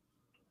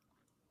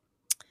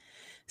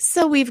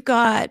 So we've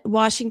got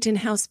Washington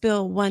House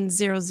Bill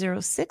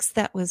 1006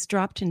 that was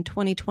dropped in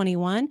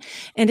 2021,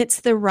 and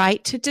it's the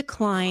right to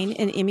decline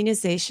an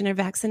immunization or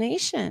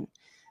vaccination.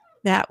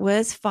 That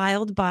was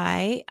filed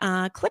by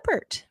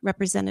Clippert,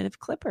 Representative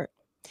Clippert.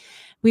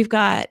 We've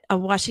got a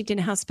Washington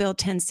House Bill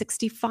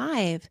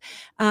 1065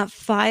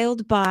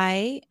 filed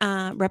by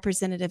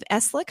Representative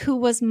Eslick, who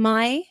was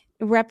my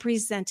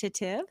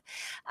representative.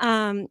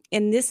 And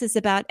this is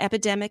about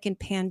epidemic and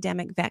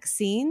pandemic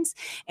vaccines.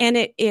 And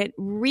it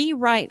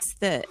rewrites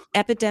the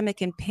epidemic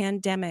and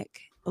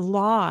pandemic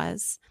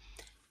laws,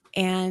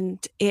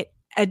 and it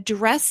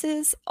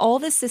addresses all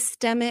the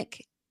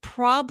systemic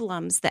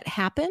problems that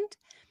happened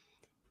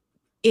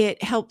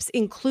It helps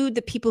include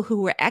the people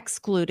who were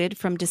excluded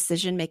from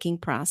decision-making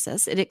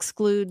process. It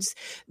excludes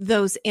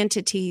those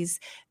entities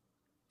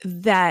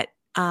that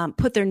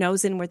put their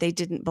nose in where they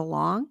didn't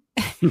belong,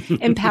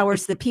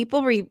 empowers the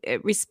people,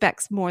 it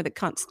respects more the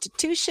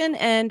Constitution.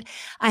 And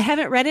I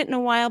haven't read it in a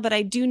while, but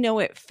I do know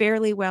it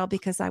fairly well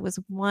because I was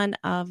one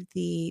of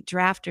the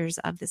drafters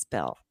of this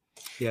bill.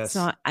 Yes.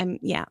 So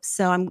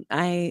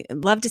I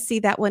love to see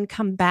that one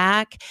come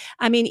back.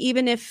 I mean,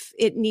 even if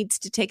it needs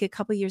to take a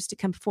couple years to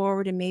come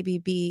forward and maybe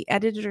be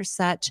edited or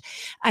such,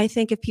 I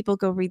think if people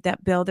go read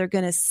that bill, they're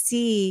going to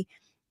see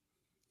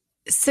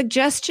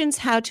suggestions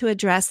how to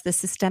address the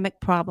systemic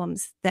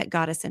problems that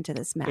got us into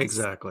this mess.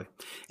 Exactly.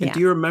 And Yeah.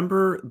 do you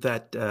remember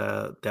that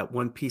that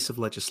one piece of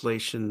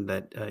legislation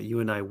that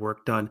you and I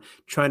worked on,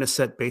 trying to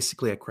set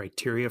basically a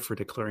criteria for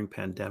declaring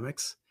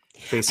pandemics?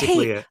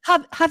 Basically, Hey,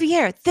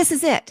 Javier, this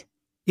is it.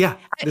 yeah,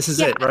 this is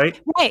Yeah, it, right?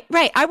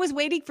 Right. I was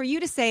waiting for you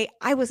to say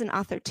I was an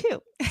author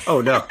too.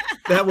 Oh no,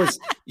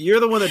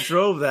 you're the one that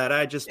drove that.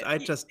 I just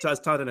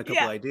taught in a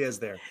couple ideas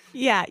there.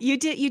 Yeah, you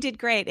did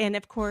great. And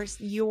of course,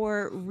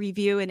 your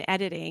review and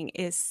editing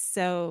is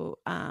so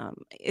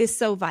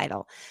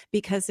vital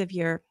because of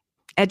your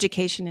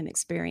education and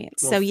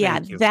experience. Well, So yeah,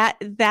 thank you.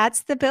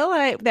 that's the bill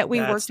that we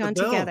That's worked the on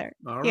bill. together.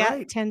 All Yeah,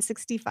 right.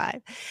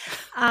 1065.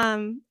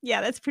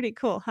 Yeah, that's pretty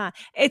cool, huh?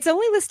 It's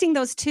only listing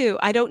those two.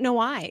 I don't know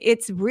why.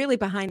 It's really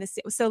behind the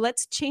scenes. So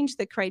let's change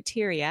the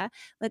criteria.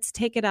 Let's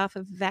take it off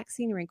of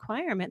vaccine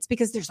requirements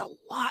because there's a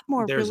lot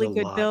more There's really a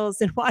good lot. bills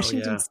in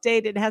Washington yeah.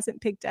 State. It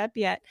hasn't picked up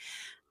yet.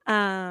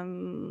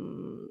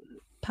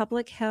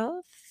 Public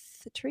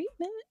health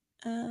treatment.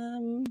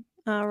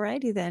 All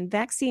righty then.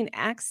 Vaccine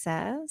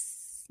access.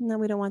 No,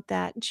 we don't want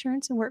that.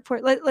 Insurance and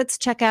workforce. Let's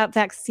check out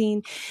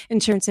vaccine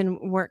insurance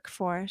and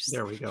workforce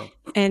There we go.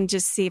 and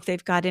just see if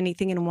they've got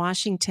anything in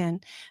Washington.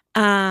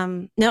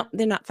 No,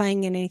 they're not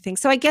finding anything.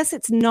 So I guess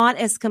it's not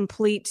as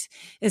complete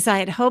as I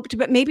had hoped,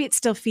 but maybe it's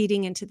still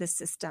feeding into the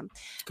system.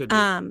 Could be.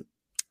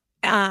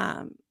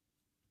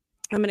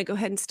 I'm going to go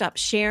ahead and stop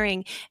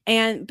sharing.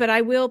 But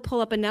I will pull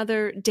up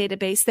another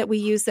database that we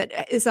use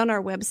that is on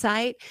our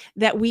website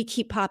that we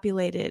keep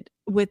populated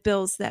with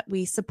bills that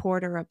we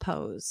support or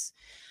oppose.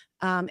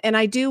 And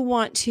I do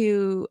want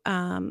to,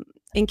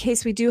 in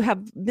case we do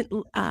have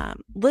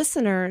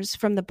listeners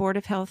from the Board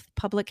of Health,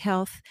 Public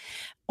Health,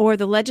 or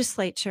the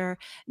legislature,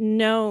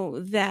 know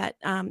that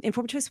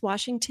Informed Choice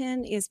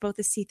Washington is both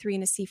a C3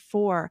 and a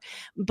C4.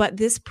 But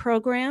this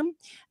program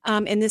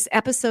and this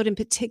episode in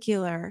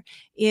particular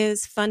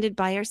is funded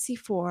by our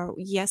C4.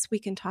 Yes, we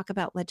can talk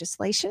about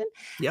legislation.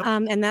 Yep.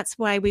 And that's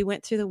why we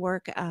went through the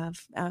work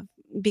of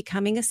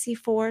becoming a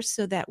C4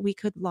 so that we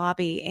could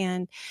lobby.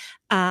 And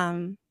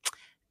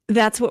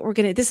that's what we're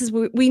going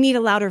to, we need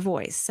a louder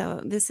voice. So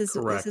this is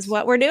Correct.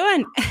 what we're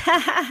doing.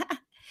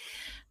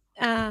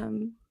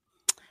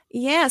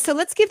 Yeah. So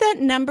let's give that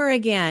number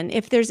again.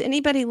 If there's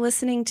anybody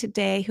listening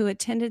today who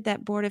attended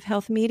that Board of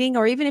Health meeting,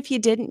 or even if you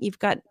didn't, you've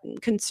got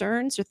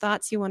concerns or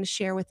thoughts you want to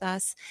share with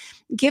us,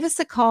 give us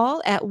a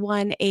call at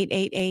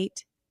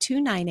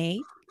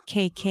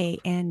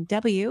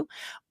 1-888-298-KKNW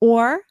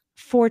or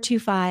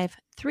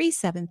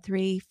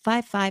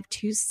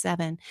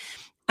 425-373-5527.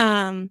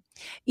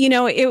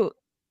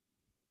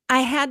 I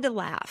had to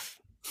laugh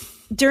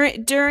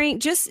during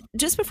just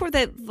before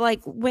they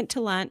went to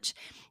lunch.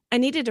 I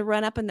needed to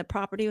run up on the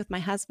property with my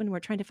husband. We're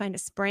trying to find a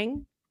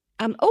spring.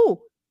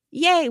 Oh,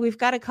 yay! We've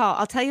got a call.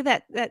 I'll tell you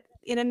that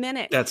in a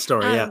minute. That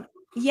story, yeah.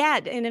 Yeah,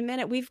 in a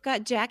minute. We've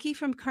got Jackie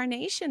from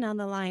Carnation on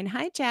the line.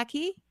 Hi,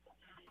 Jackie.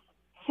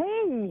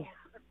 Hey,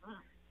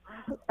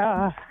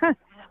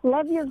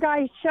 love your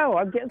guys' show.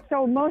 I get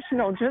so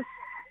emotional. Just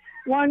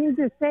wanted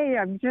to say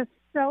I just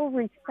so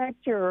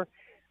respect your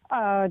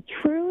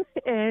truth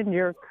and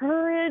your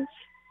courage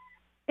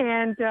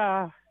and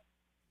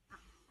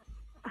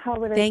how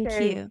would I Thank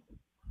say, you.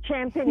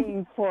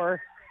 championing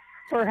for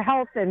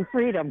health and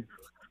freedom.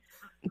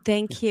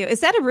 Thank you. Is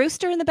that a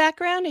rooster in the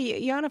background? Are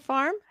you on a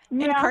farm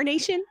in Yeah.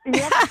 Carnation?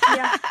 Yep.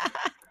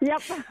 Yeah,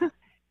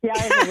 I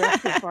have a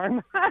rescue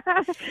farm.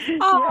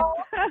 Oh,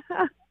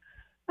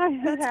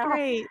 Yeah. that's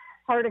great.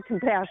 Heart of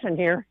compassion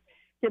here.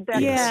 Get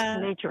back Yeah.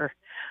 to nature.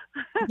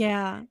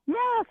 Yeah.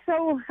 Yeah,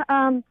 so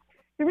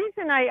the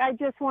reason I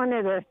just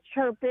wanted to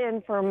chirp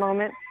in for a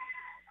moment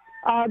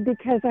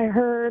because I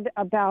heard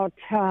about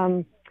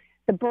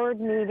the board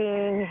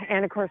meeting,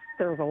 and of course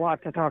there was a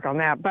lot to talk on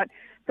that, but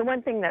the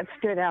one thing that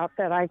stood out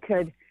that I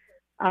could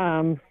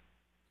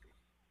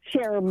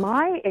share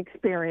my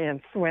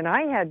experience when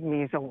I had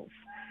measles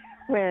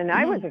when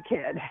I was a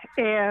kid,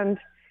 and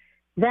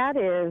that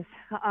is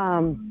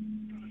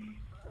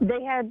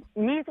they had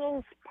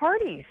measles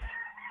parties.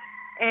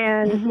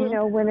 And, you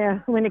know, when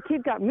a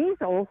kid got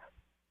measles,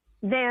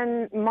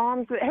 then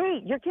moms would,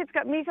 hey, your kid's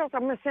got measles,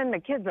 I'm going to send the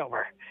kids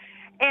over.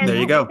 And There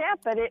you not go. only that,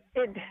 but it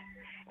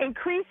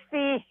increased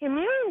the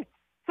immune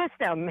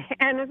system.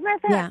 And as a matter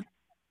of fact,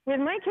 with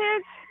my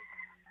kids,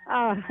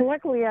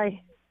 luckily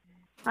I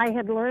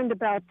had learned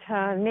about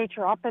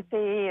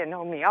naturopathy and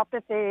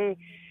homeopathy.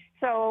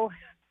 So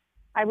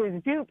I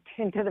was duped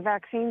into the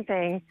vaccine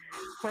thing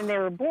when they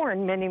were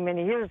born many,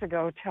 many years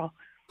ago till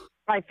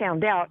I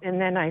found out.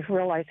 And then I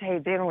realized, hey,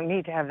 they don't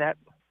need to have that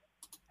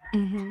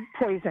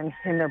poison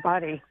in their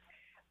body.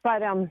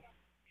 But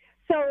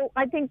so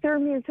I think their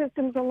immune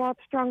system's a lot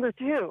stronger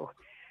too.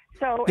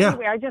 So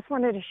anyway, I just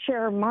wanted to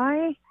share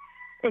my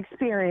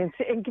experience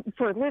and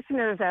for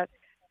listeners that,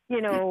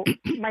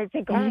 might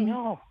think, oh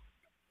no,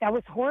 that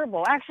was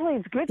horrible. Actually,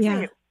 it's good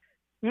for you.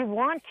 You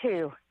want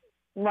to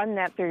run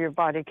that through your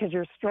body because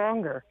you're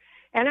stronger.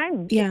 And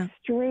I'm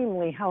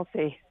extremely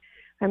healthy.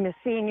 I'm a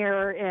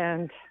senior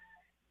and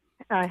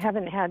I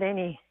haven't had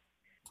any,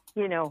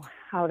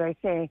 how do I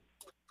say,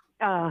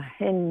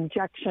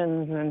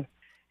 injections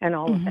and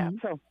all of that.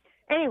 So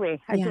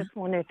anyway, I just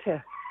wanted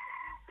to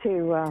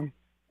share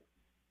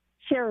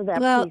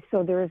that piece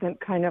so there isn't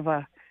kind of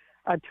a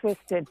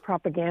twisted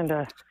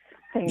propaganda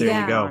thing there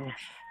going you go. on.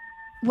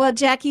 Well,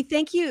 Jackie,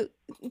 thank you.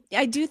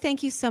 I do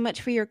thank you so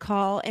much for your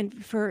call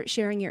and for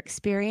sharing your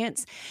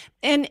experience.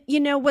 And,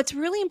 what's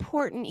really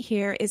important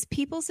here is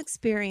people's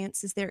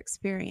experience is their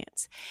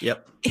experience.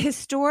 Yep.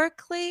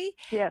 Historically,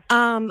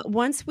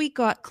 once we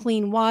got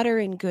clean water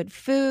and good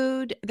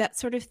food, that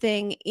sort of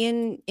thing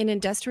in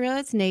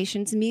industrialized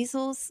nations,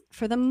 measles,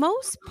 for the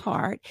most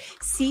part,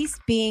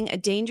 ceased being a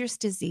dangerous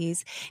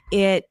disease.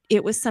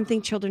 It was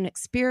something children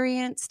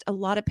experienced. A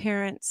lot of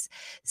parents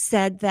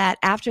said that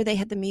after they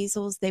had the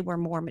measles, they were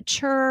more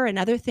mature and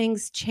other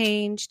things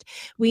changed.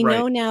 We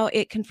know now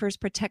it confers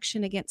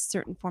protection against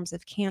certain forms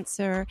of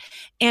cancer,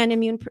 and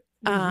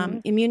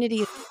immunity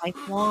is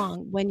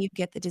lifelong when you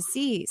get the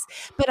disease.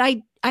 But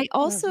I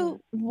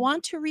also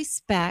want to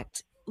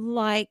respect,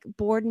 like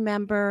board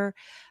member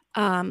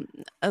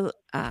Lutz's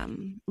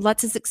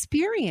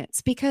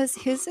experience, because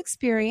his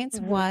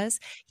experience was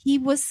he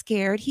was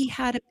scared. He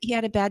had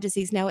a bad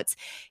disease. Now it's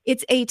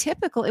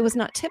atypical. It was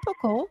not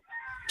typical.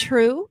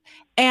 True.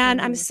 And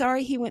I'm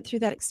sorry he went through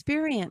that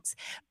experience.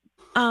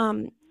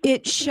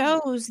 It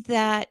shows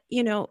that,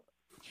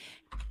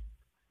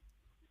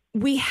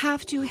 we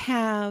have to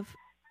have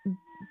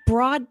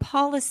broad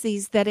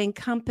policies that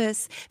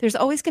encompass, there's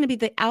always going to be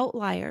the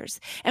outliers,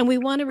 and we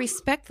want to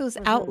respect those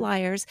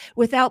outliers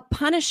without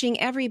punishing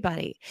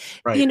everybody.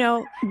 Right.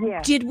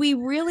 Did we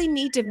really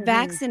need to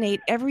vaccinate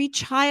every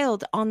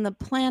child on the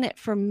planet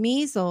for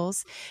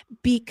measles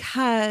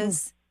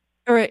because,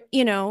 or,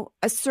 a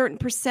certain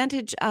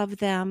percentage of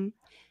them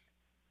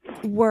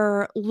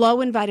were low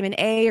in vitamin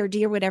A or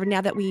D or whatever,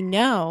 now that we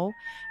know,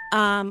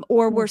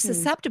 or were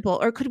susceptible?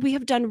 Or could we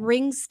have done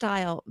ring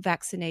style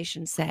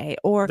vaccination, say,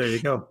 or there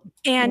you go,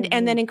 and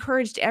then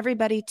encouraged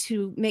everybody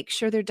to make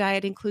sure their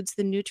diet includes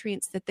the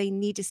nutrients that they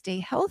need to stay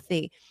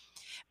healthy?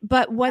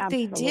 But what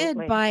they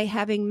did by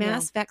having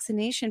mass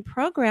vaccination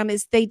program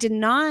is they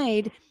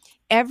denied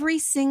every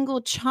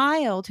single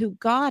child who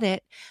got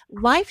it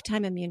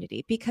lifetime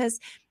immunity, because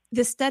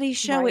the studies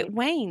show it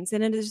wanes,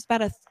 and it is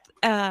about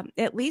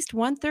at least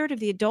 1/3 of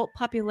the adult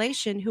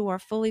population who are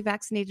fully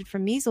vaccinated for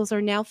measles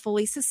are now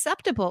fully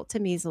susceptible to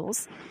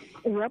measles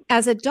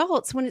as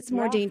adults when it's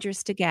more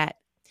dangerous to get.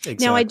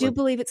 Exactly. Now, I do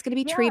believe it's going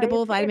to be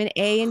treatable, vitamin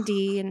A and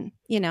D, and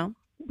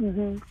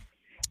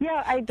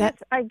Yeah, I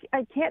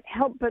can't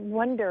help but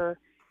wonder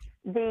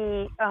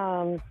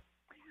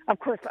of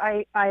course,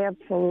 I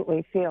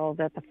absolutely feel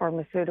that the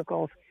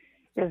pharmaceuticals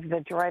is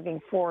the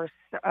driving force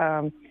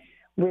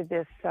with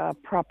this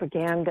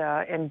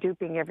propaganda and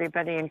duping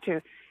everybody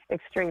into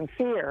extreme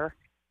fear.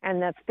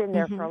 And that's been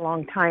there for a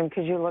long time,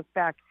 because you look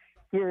back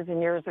years and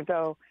years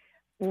ago,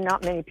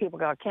 not many people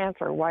got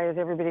cancer. Why is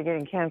everybody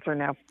getting cancer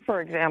now,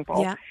 for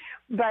example?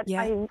 But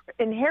I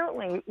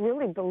inherently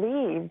really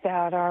believe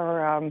that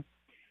our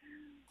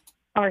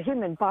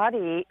human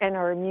body and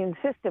our immune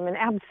system, and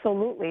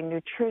absolutely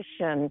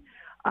nutrition,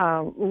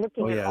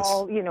 looking at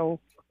all,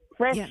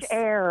 fresh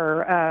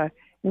air,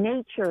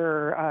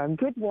 nature,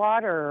 good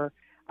water,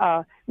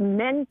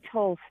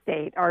 mental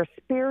state, our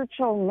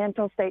spiritual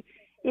mental state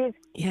is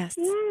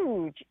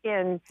huge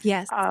in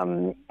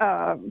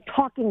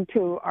talking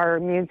to our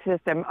immune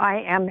system. I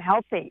am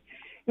healthy,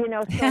 so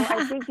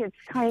I think it's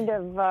kind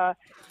of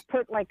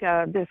put like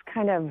this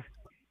kind of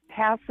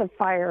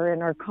pacifier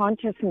in our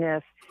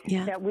consciousness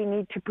that we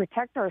need to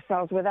protect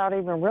ourselves without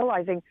even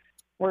realizing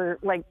we're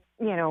like,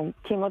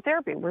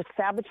 chemotherapy. We're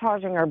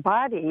sabotaging our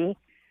body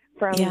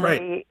from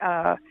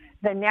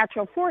the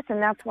natural force. And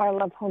that's why I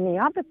love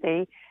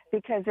homeopathy,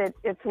 because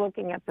it's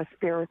looking at the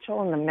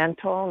spiritual and the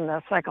mental and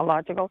the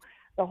psychological,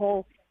 the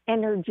whole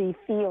energy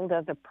field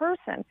of the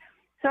person.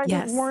 So I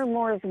think more and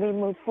more as we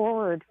move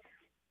forward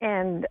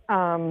and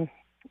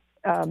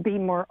be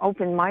more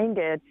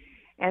open-minded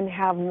and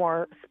have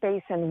more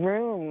space and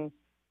room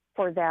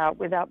for that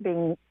without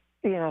being,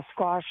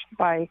 squashed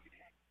by,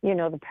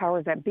 the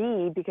powers that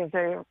be, because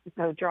they're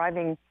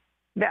driving.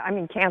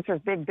 Cancer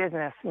is big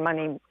business,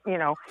 money,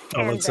 and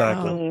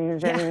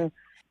vaccines and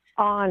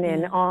on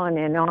and on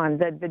and on.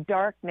 The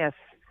darkness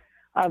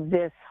of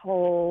this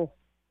whole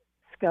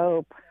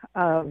scope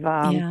of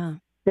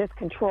this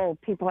control,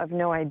 people have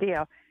no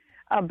idea.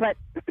 But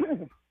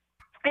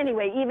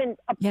anyway, even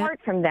apart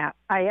from that,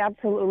 I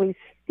absolutely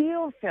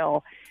still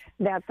feel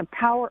that the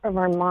power of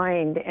our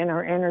mind and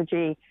our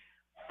energy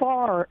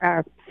far,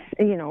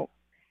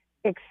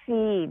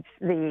 exceeds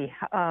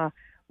the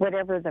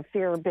whatever the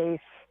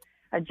fear-based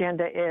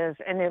agenda is,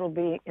 and it'll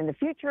be in the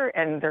future,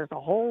 and there's a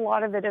whole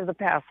lot of it in the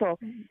past. So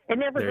it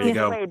never goes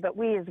away, but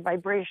we as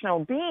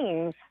vibrational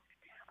beings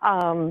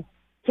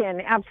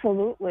can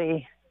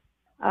absolutely,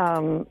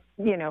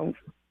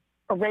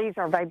 raise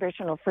our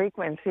vibrational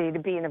frequency to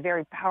be in a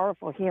very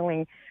powerful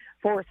healing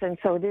force. And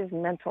so it is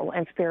mental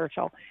and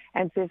spiritual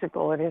and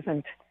physical. It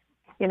isn't,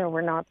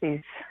 we're not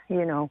these,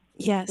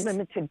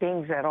 limited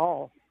beings at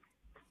all.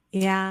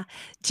 Yeah.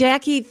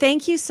 Jackie,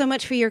 thank you so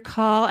much for your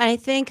call. I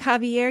think,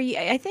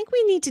 Javier, I think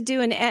we need to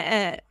do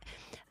a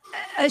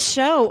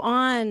show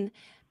on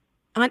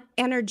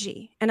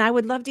energy. And I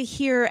would love to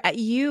hear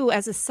you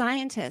as a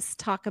scientist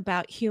talk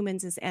about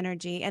humans as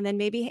energy, and then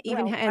maybe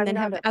even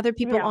have other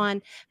people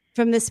on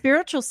from the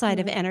spiritual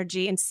side of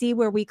energy and see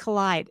where we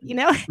collide,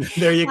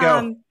 There you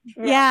go.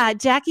 Yeah.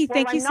 Jackie,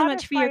 thank you so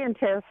much for your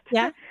scientist.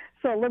 Yeah.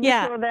 So let me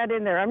throw that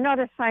in there. I'm not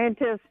a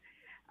scientist,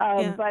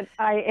 but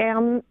I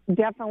am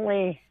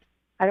definitely,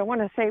 I don't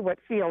want to say what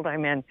field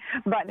I'm in,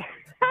 but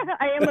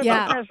I am a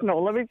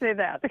professional. Let me say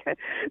that. Because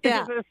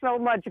there's so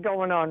much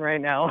going on right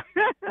now.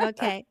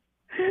 Okay.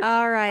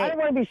 All right. I don't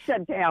want to be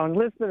shut down.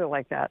 Let's put it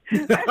like that.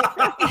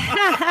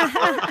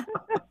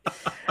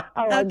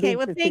 Okay.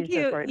 Well, thank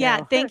you.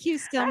 Right thank you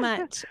so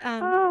much.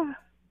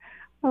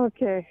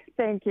 Okay.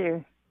 Thank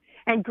you.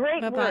 And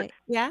great work.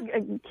 Yeah.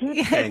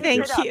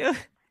 Thank you.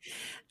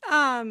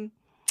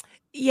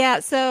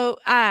 So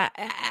I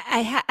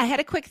had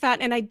a quick thought,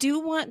 and I do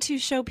want to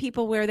show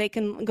people where they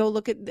can go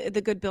look at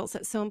the good bills.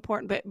 That's so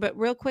important. But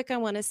real quick, I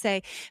want to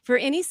say, for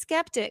any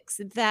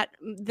skeptics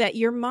that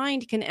your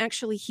mind can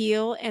actually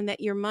heal and that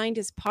your mind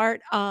is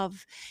part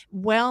of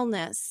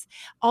wellness,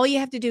 all you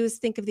have to do is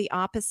think of the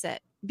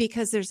opposite,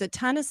 because there's a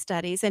ton of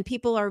studies, and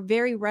people are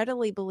very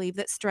readily believe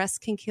that stress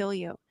can kill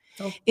you.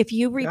 Oh, if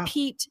you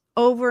repeat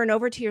over and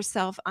over to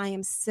yourself, I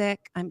am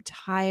sick, I'm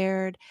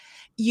tired,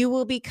 you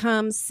will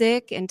become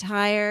sick and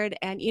tired.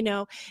 And,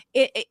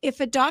 if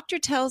a doctor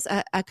tells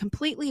a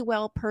completely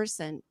well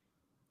person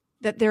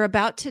that they're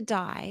about to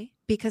die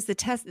because the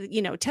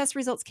test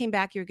results came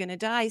back, you're going to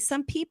die.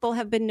 Some people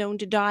have been known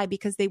to die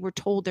because they were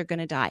told they're going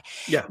to die.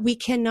 Yeah. We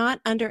cannot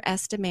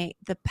underestimate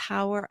the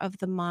power of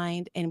the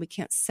mind, and we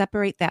can't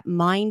separate that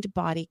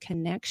mind-body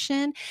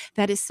connection.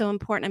 That is so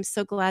important. I'm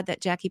so glad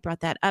that Jackie brought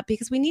that up,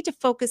 because we need to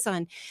focus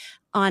on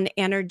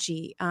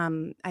energy.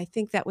 I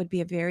think that would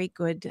be a very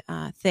good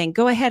thing.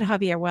 Go ahead,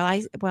 Javier,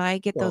 while I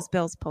get those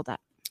bills pulled up.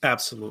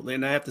 Absolutely.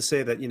 And I have to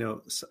say that,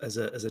 as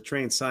a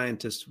trained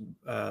scientist,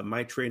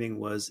 my training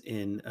was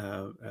in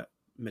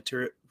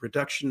material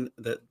reduction.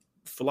 The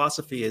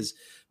philosophy is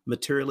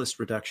materialist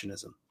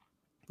reductionism.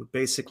 But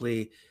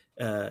basically,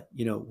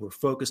 we're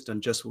focused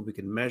on just what we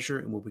can measure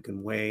and what we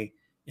can weigh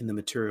in the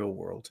material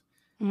world.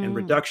 And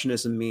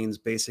reductionism means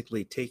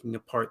basically taking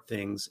apart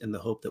things in the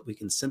hope that we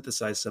can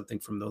synthesize something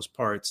from those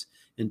parts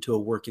into a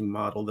working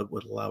model that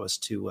would allow us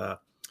to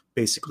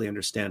basically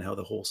understand how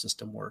the whole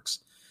system works.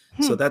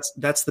 So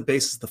that's the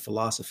basis of the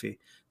philosophy.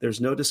 There's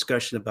no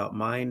discussion about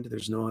mind.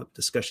 There's no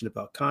discussion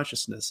about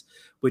consciousness,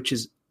 which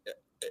is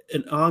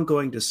an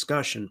ongoing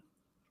discussion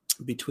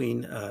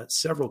between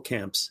several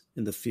camps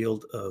in the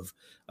field of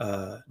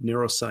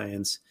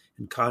neuroscience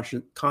and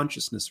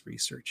consciousness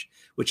research,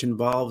 which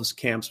involves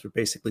camps for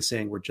basically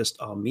saying we're just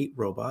all meat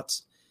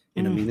robots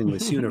in a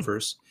meaningless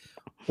universe,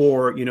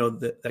 or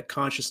that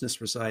consciousness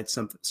resides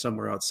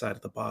somewhere outside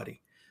of the body.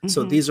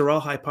 So these are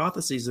all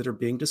hypotheses that are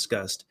being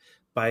discussed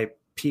by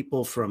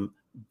people from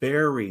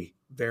very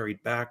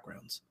varied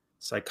backgrounds: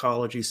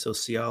 psychology,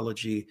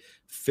 sociology,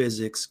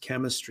 physics,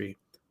 chemistry,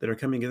 that are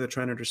coming together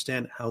trying to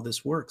understand how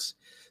this works.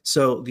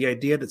 So the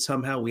idea that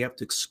somehow we have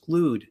to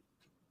exclude,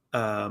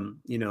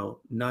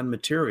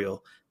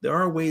 non-material, there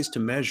are ways to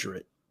measure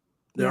it.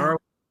 There are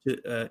ways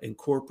to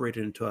incorporate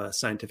it into a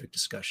scientific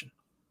discussion.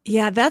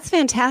 Yeah, that's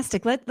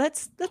fantastic.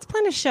 Let's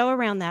plan a show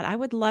around that. I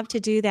would love to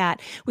do that.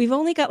 We've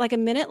only got like a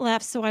minute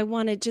left, so I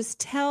want to just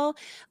tell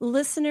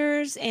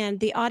listeners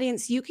and the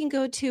audience, you can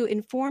go to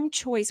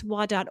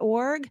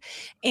informedchoicewa.org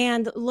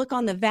and look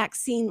on the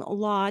vaccine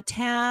law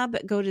tab,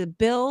 go to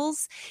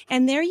bills,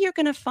 and there you're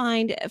going to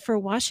find, for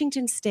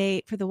Washington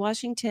State, for the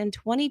Washington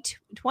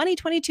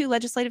 2022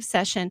 legislative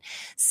session,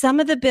 some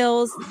of the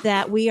bills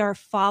that we are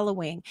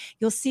following.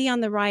 You'll see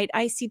on the right,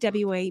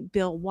 ICWA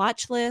bill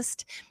watch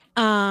list.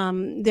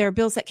 There are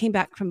bills that came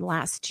back from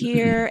last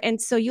year.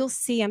 And so you'll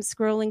see, I'm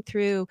scrolling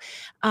through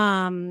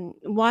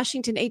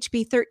Washington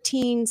HB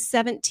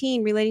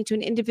 1317 relating to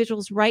an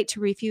individual's right to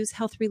refuse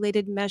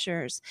health-related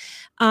measures.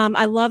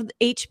 I love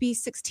HB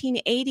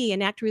 1680,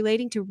 an act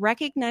relating to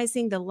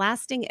recognizing the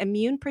lasting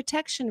immune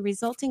protection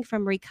resulting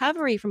from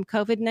recovery from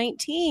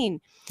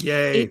COVID-19.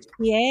 Yay.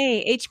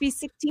 HB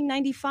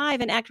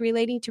 1695, an act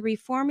relating to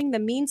reforming the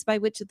means by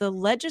which the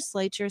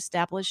legislature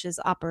establishes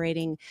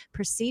operating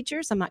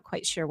procedures. I'm not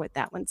quite sure what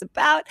that one's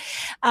about.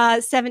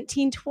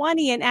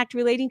 1720, an act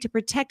relating to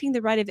protecting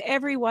the right of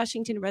every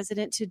Washington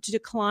resident to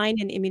decline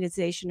an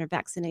immunization or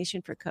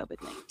vaccination for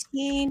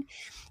COVID-19.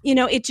 You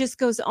know, it just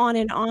goes on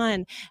and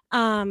on.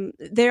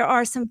 There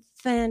are some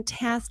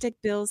fantastic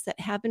bills that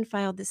have been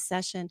filed this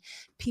session.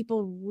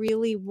 People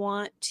really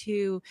want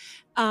to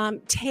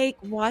take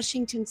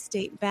Washington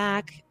State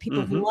back.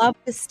 People love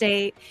the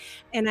state,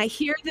 and I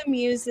hear the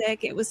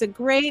music. It was a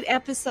great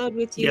episode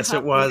with you. Yes,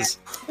 it was.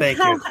 Thank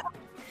you.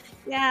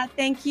 Yeah,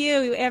 thank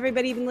you,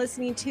 everybody, been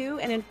listening to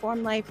an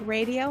Informed Life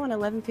Radio on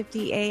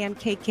 1150 AM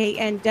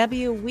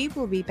KKNW. We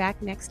will be back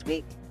next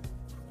week.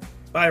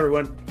 Bye,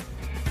 everyone.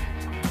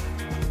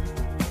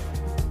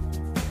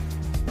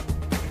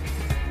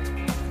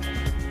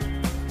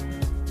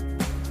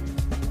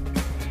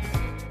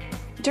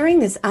 During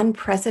this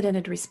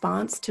unprecedented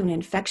response to an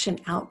infection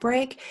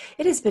outbreak,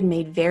 it has been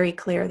made very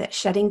clear that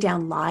shutting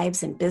down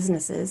lives and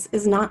businesses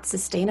is not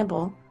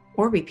sustainable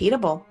or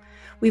repeatable.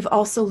 We've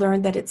also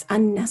learned that it's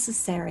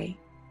unnecessary.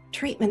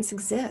 Treatments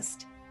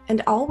exist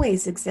and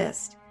always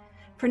exist.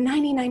 For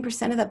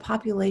 99% of the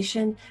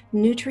population,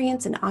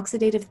 nutrients and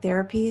oxidative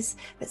therapies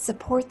that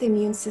support the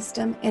immune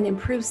system and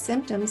improve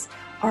symptoms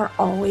are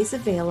always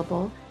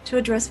available to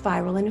address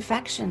viral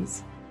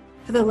infections.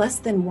 For the less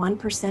than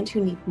 1%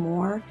 who need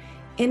more,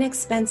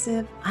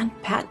 inexpensive,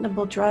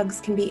 unpatentable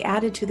drugs can be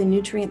added to the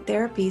nutrient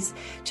therapies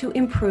to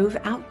improve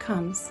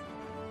outcomes.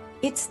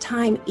 It's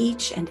time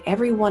each and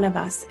every one of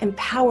us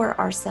empower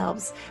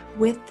ourselves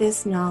with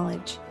this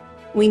knowledge.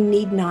 We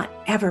need not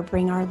ever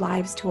bring our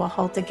lives to a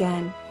halt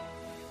again.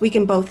 We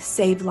can both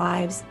save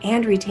lives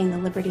and retain the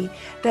liberty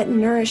that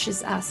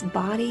nourishes us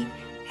body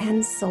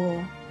and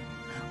soul.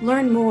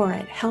 Learn more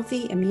at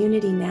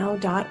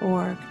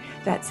healthyimmunitynow.org.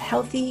 That's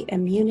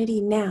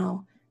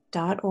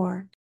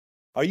healthyimmunitynow.org.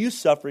 Are you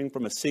suffering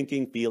from a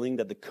sinking feeling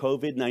that the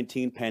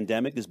COVID-19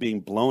 pandemic is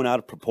being blown out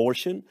of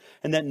proportion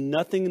and that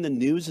nothing in the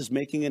news is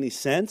making any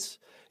sense?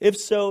 If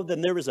so, then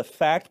there is a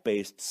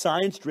fact-based,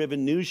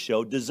 science-driven news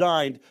show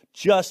designed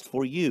just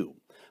for you.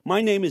 My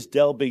name is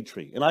Del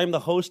Bigtree, and I am the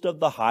host of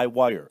The High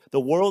Wire, the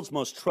world's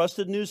most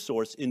trusted news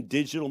source in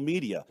digital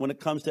media when it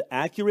comes to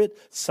accurate,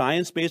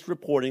 science-based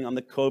reporting on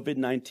the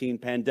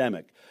COVID-19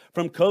 pandemic.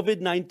 From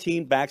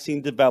COVID-19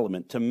 vaccine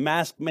development to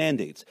mask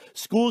mandates,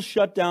 school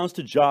shutdowns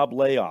to job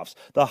layoffs,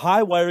 The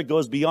High Wire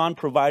goes beyond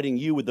providing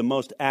you with the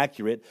most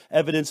accurate,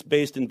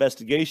 evidence-based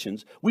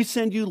investigations. We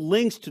send you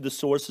links to the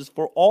sources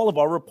for all of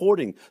our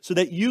reporting so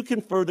that you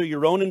can further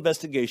your own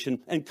investigation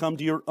and come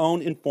to your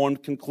own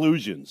informed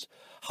conclusions.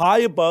 High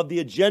above the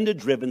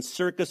agenda-driven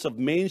circus of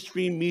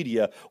mainstream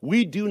media,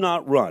 we do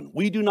not run.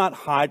 We do not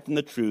hide from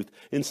the truth.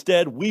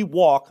 Instead, we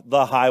walk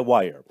the high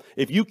wire.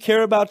 If you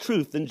care about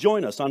truth, then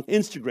join us on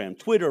Instagram,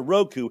 Twitter,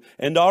 Roku,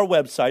 and our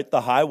website,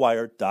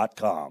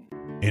 thehighwire.com.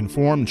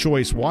 Informed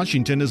Choice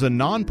Washington is a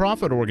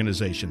nonprofit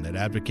organization that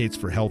advocates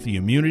for healthy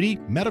immunity,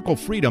 medical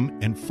freedom,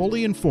 and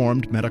fully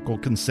informed medical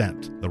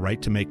consent. The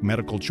right to make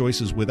medical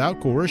choices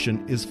without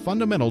coercion is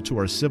fundamental to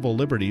our civil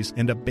liberties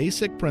and a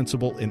basic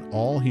principle in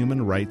all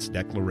human rights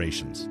declarations.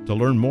 To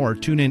learn more,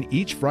 tune in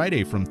each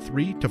Friday from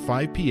 3 to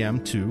 5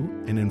 p.m.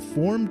 to an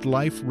Informed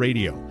Life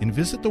Radio and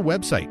visit the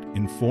website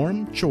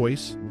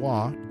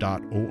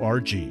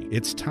informedchoicewa.org.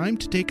 It's time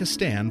to take a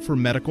stand for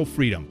medical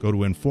freedom. Go to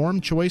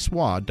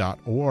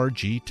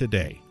informedchoicewa.org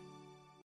today.